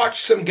 And I'll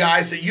watch some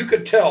guys that you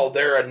could tell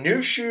they're a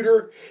new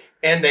shooter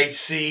and they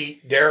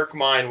see Derek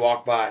Mine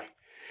walk by.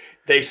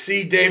 They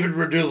see David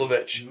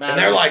Radulovich and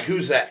they're like,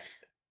 who's that?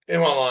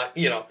 And I'm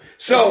like,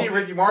 So, They see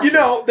Ricky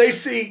Marshall. they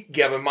see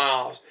Kevin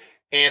Miles,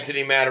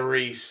 Anthony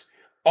Matarese,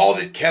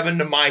 Kevin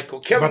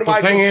DeMichael. But the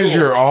thing is,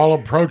 you're all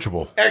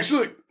approachable.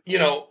 Absolutely.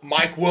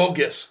 Mike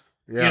Wilgus.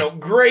 Yeah.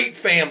 Great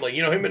family.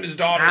 Him and his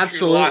daughter.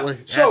 shoot a lot.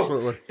 Absolutely. So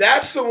Absolutely.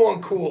 that's the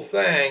one cool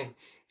thing.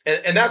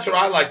 And that's what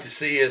I like to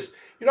see is,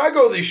 I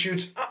go to these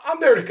shoots. I'm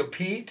there to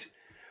compete,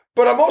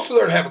 but I'm also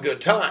there to have a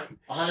good time.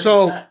 100%.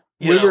 So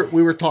You know.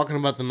 we were talking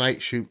about the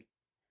night shoot.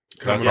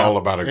 That's coming all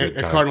up about a good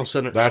at time. Cardinal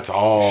Center. That's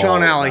all.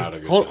 Sean Alley. about a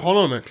good Hold time.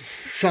 on a minute.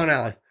 Sean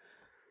Alley.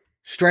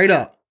 Straight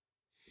up.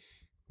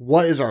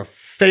 What is our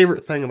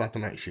favorite thing about the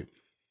night shoot?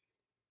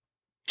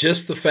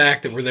 Just the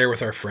fact that we're there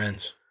with our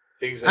friends.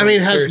 Exactly. I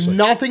mean, it has Seriously.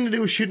 nothing to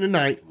do with shooting at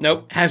night.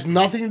 Nope. Has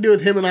nothing to do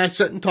with him and I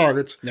setting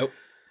targets. Nope.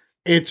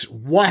 It's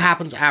what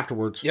happens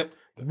afterwards. Yep.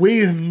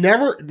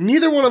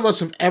 Neither one of us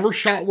have ever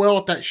shot well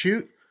at that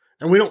shoot,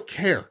 and we don't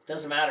care.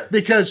 Doesn't matter.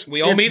 Because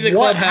We all it's meet in the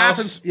what clubhouse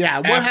happens. Yeah,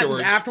 what happens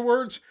afterwards.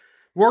 afterwards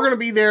We're going to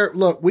be there.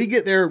 Look, we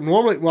get there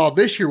normally. Well,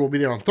 this year we'll be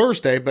there on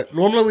Thursday, but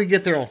normally we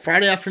get there on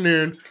Friday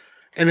afternoon,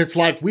 and it's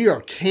like we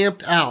are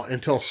camped out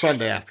until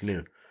Sunday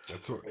afternoon.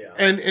 That's what,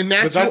 And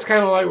that's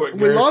kind of like what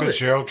Gary love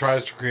Fitzgerald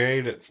tries to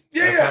create at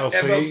FLC.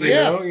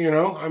 FLC. You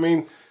know. I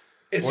mean,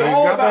 it's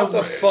all about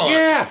the fun.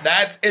 Yeah,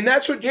 that's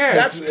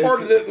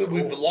part of it that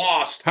we've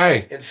lost.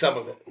 In some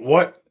of it.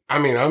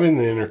 I'm in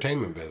the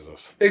entertainment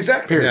business.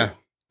 Exactly. Period.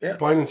 Yeah.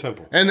 Plain and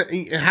simple. And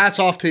hats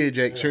off to you,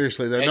 Jake.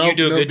 Seriously, you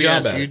do a good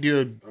job at it. You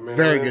do a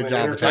very good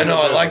job. I know.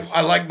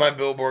 I like my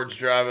billboards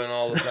driving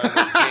all the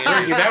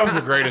time. That was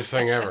the greatest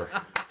thing ever.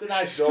 It's a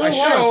nice I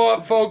show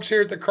up, folks,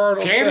 here at the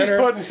Cardinal Candy's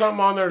Center. putting something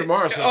on there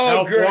tomorrow. Says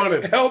help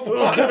wanted. Help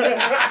wanted.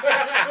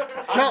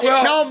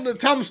 Tell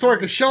them the story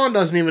because Sean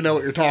doesn't even know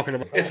what you're talking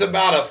about. It's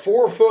about a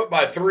 4 foot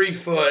by 3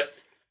 foot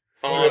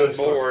on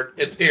board.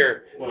 It's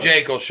here.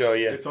 Jake will show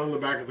you. It's on the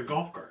back of the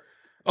golf cart.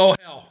 Oh,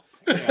 hell.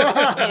 So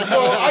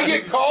I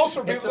get calls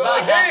from people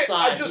like, "Hey,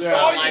 I just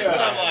saw you,"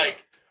 and I'm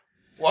like,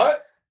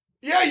 "What?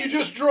 Yeah, you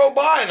just drove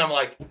by," and I'm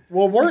like,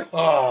 "Well, wasn't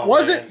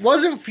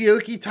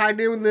Fiocchi tied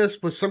in with this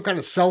with some kind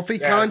of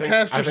selfie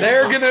contest?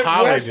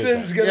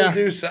 Weston's gonna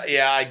do so.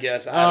 Yeah, I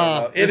guess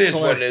I don't know. It is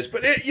what it is.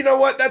 But you know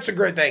what? That's a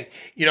great thing.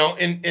 You know,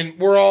 and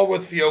we're all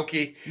with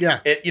Fiocchi.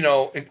 Yeah.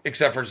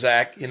 Except for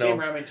Zach. You know, Team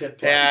Remington.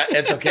 Yeah,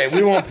 it's okay.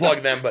 We won't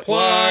plug them, but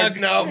plug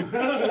no.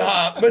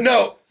 But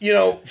no. You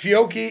know,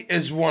 Fiocchi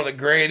is one of the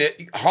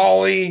great.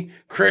 Holly,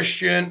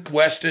 Christian,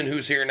 Weston,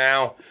 who's here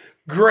now.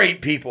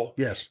 Great people.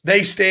 Yes.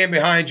 They stand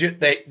behind you.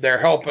 They're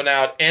helping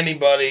out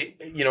anybody,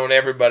 and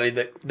everybody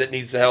that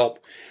needs the help.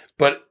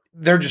 But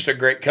they're just a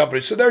great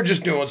company. So they're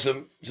just doing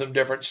some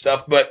different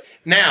stuff. But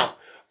now,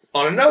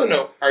 on another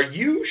note, are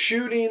you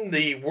shooting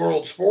the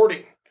World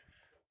Sporting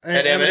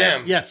at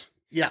M&M? Yes.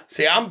 Yeah.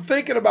 See, I'm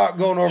thinking about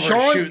going over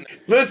and shooting.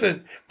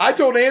 Listen, I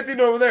told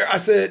Anthony over there,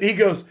 he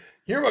goes,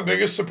 "You're my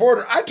biggest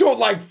supporter." I told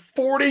like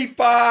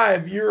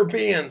 45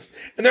 Europeans,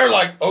 and they're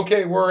like,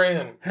 "Okay, we're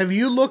in." Have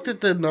you looked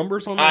at the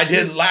numbers on that? I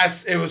did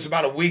it was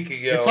about a week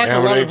ago. It's like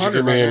I'm gonna need you to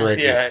get me in,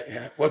 Ricky.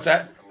 Yeah. What's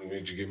that? I'm gonna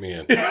need you to get me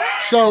in.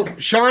 So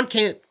Sean,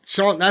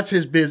 that's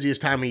his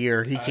busiest time of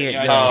year. He can't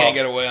I go. just can't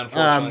get away,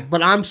 unfortunately.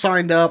 But I'm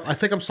signed up. I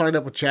think I'm signed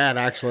up with Chad,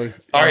 actually.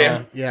 Are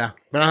you? Yeah.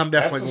 But I'm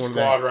definitely going to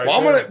that. Right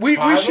well, there. we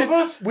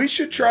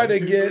should try to 1,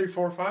 2, get 3,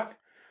 4, 5.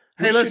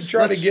 Hey, let's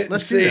get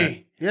and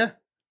see. Yeah.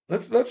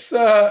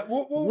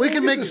 We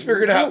can make this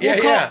figured out.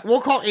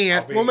 We'll call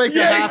Ant. We'll make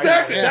that happen.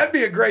 Exactly. Yeah. That'd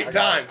be a great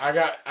time. I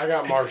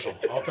got Marshall.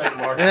 I'll take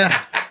Marshall. Yeah.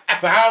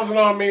 1,000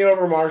 on me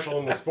over Marshall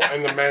in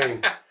the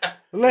main.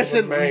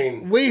 Listen,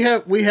 we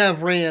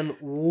have ran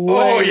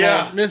way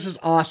long. This is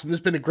awesome. This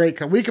has been a great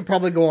con. We could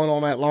probably go on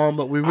all night long,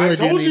 but we really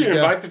do need to go. I told you to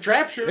invite the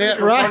trap shooters. Yeah,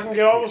 right. I can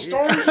get all the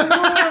stories. A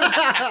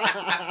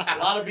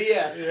lot of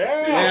BS.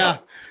 Yeah.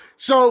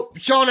 So,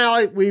 Sean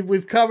Alley,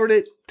 we've covered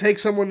it. Take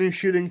someone new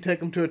shooting, take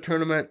them to a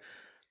tournament.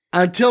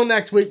 Until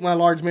next week, my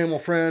large mammal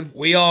friend.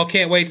 We all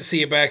can't wait to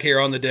see you back here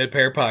on the Dead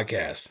Pair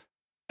Podcast.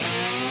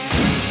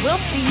 We'll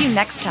see you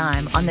next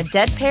time on the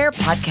Dead Pair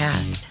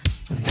Podcast.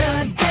 The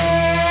Dead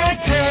Pair.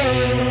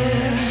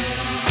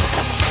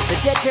 The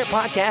Dead Pair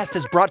Podcast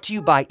is brought to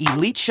you by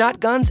Elite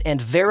Shotguns and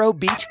Vero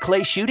Beach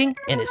Clay Shooting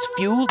and is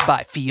fueled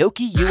by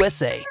Fiocchi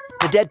USA.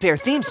 The Dead Pair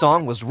theme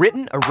song was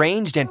written,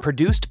 arranged, and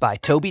produced by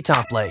Toby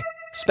Tomplay.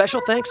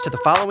 Special thanks to the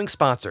following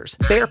sponsors: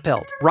 Bear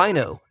Pelt,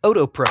 Rhino,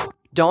 Otopro,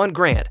 Dawn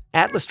Grant,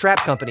 Atlas Trap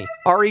Company,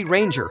 RE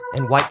Ranger,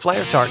 and White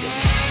Flyer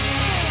Targets.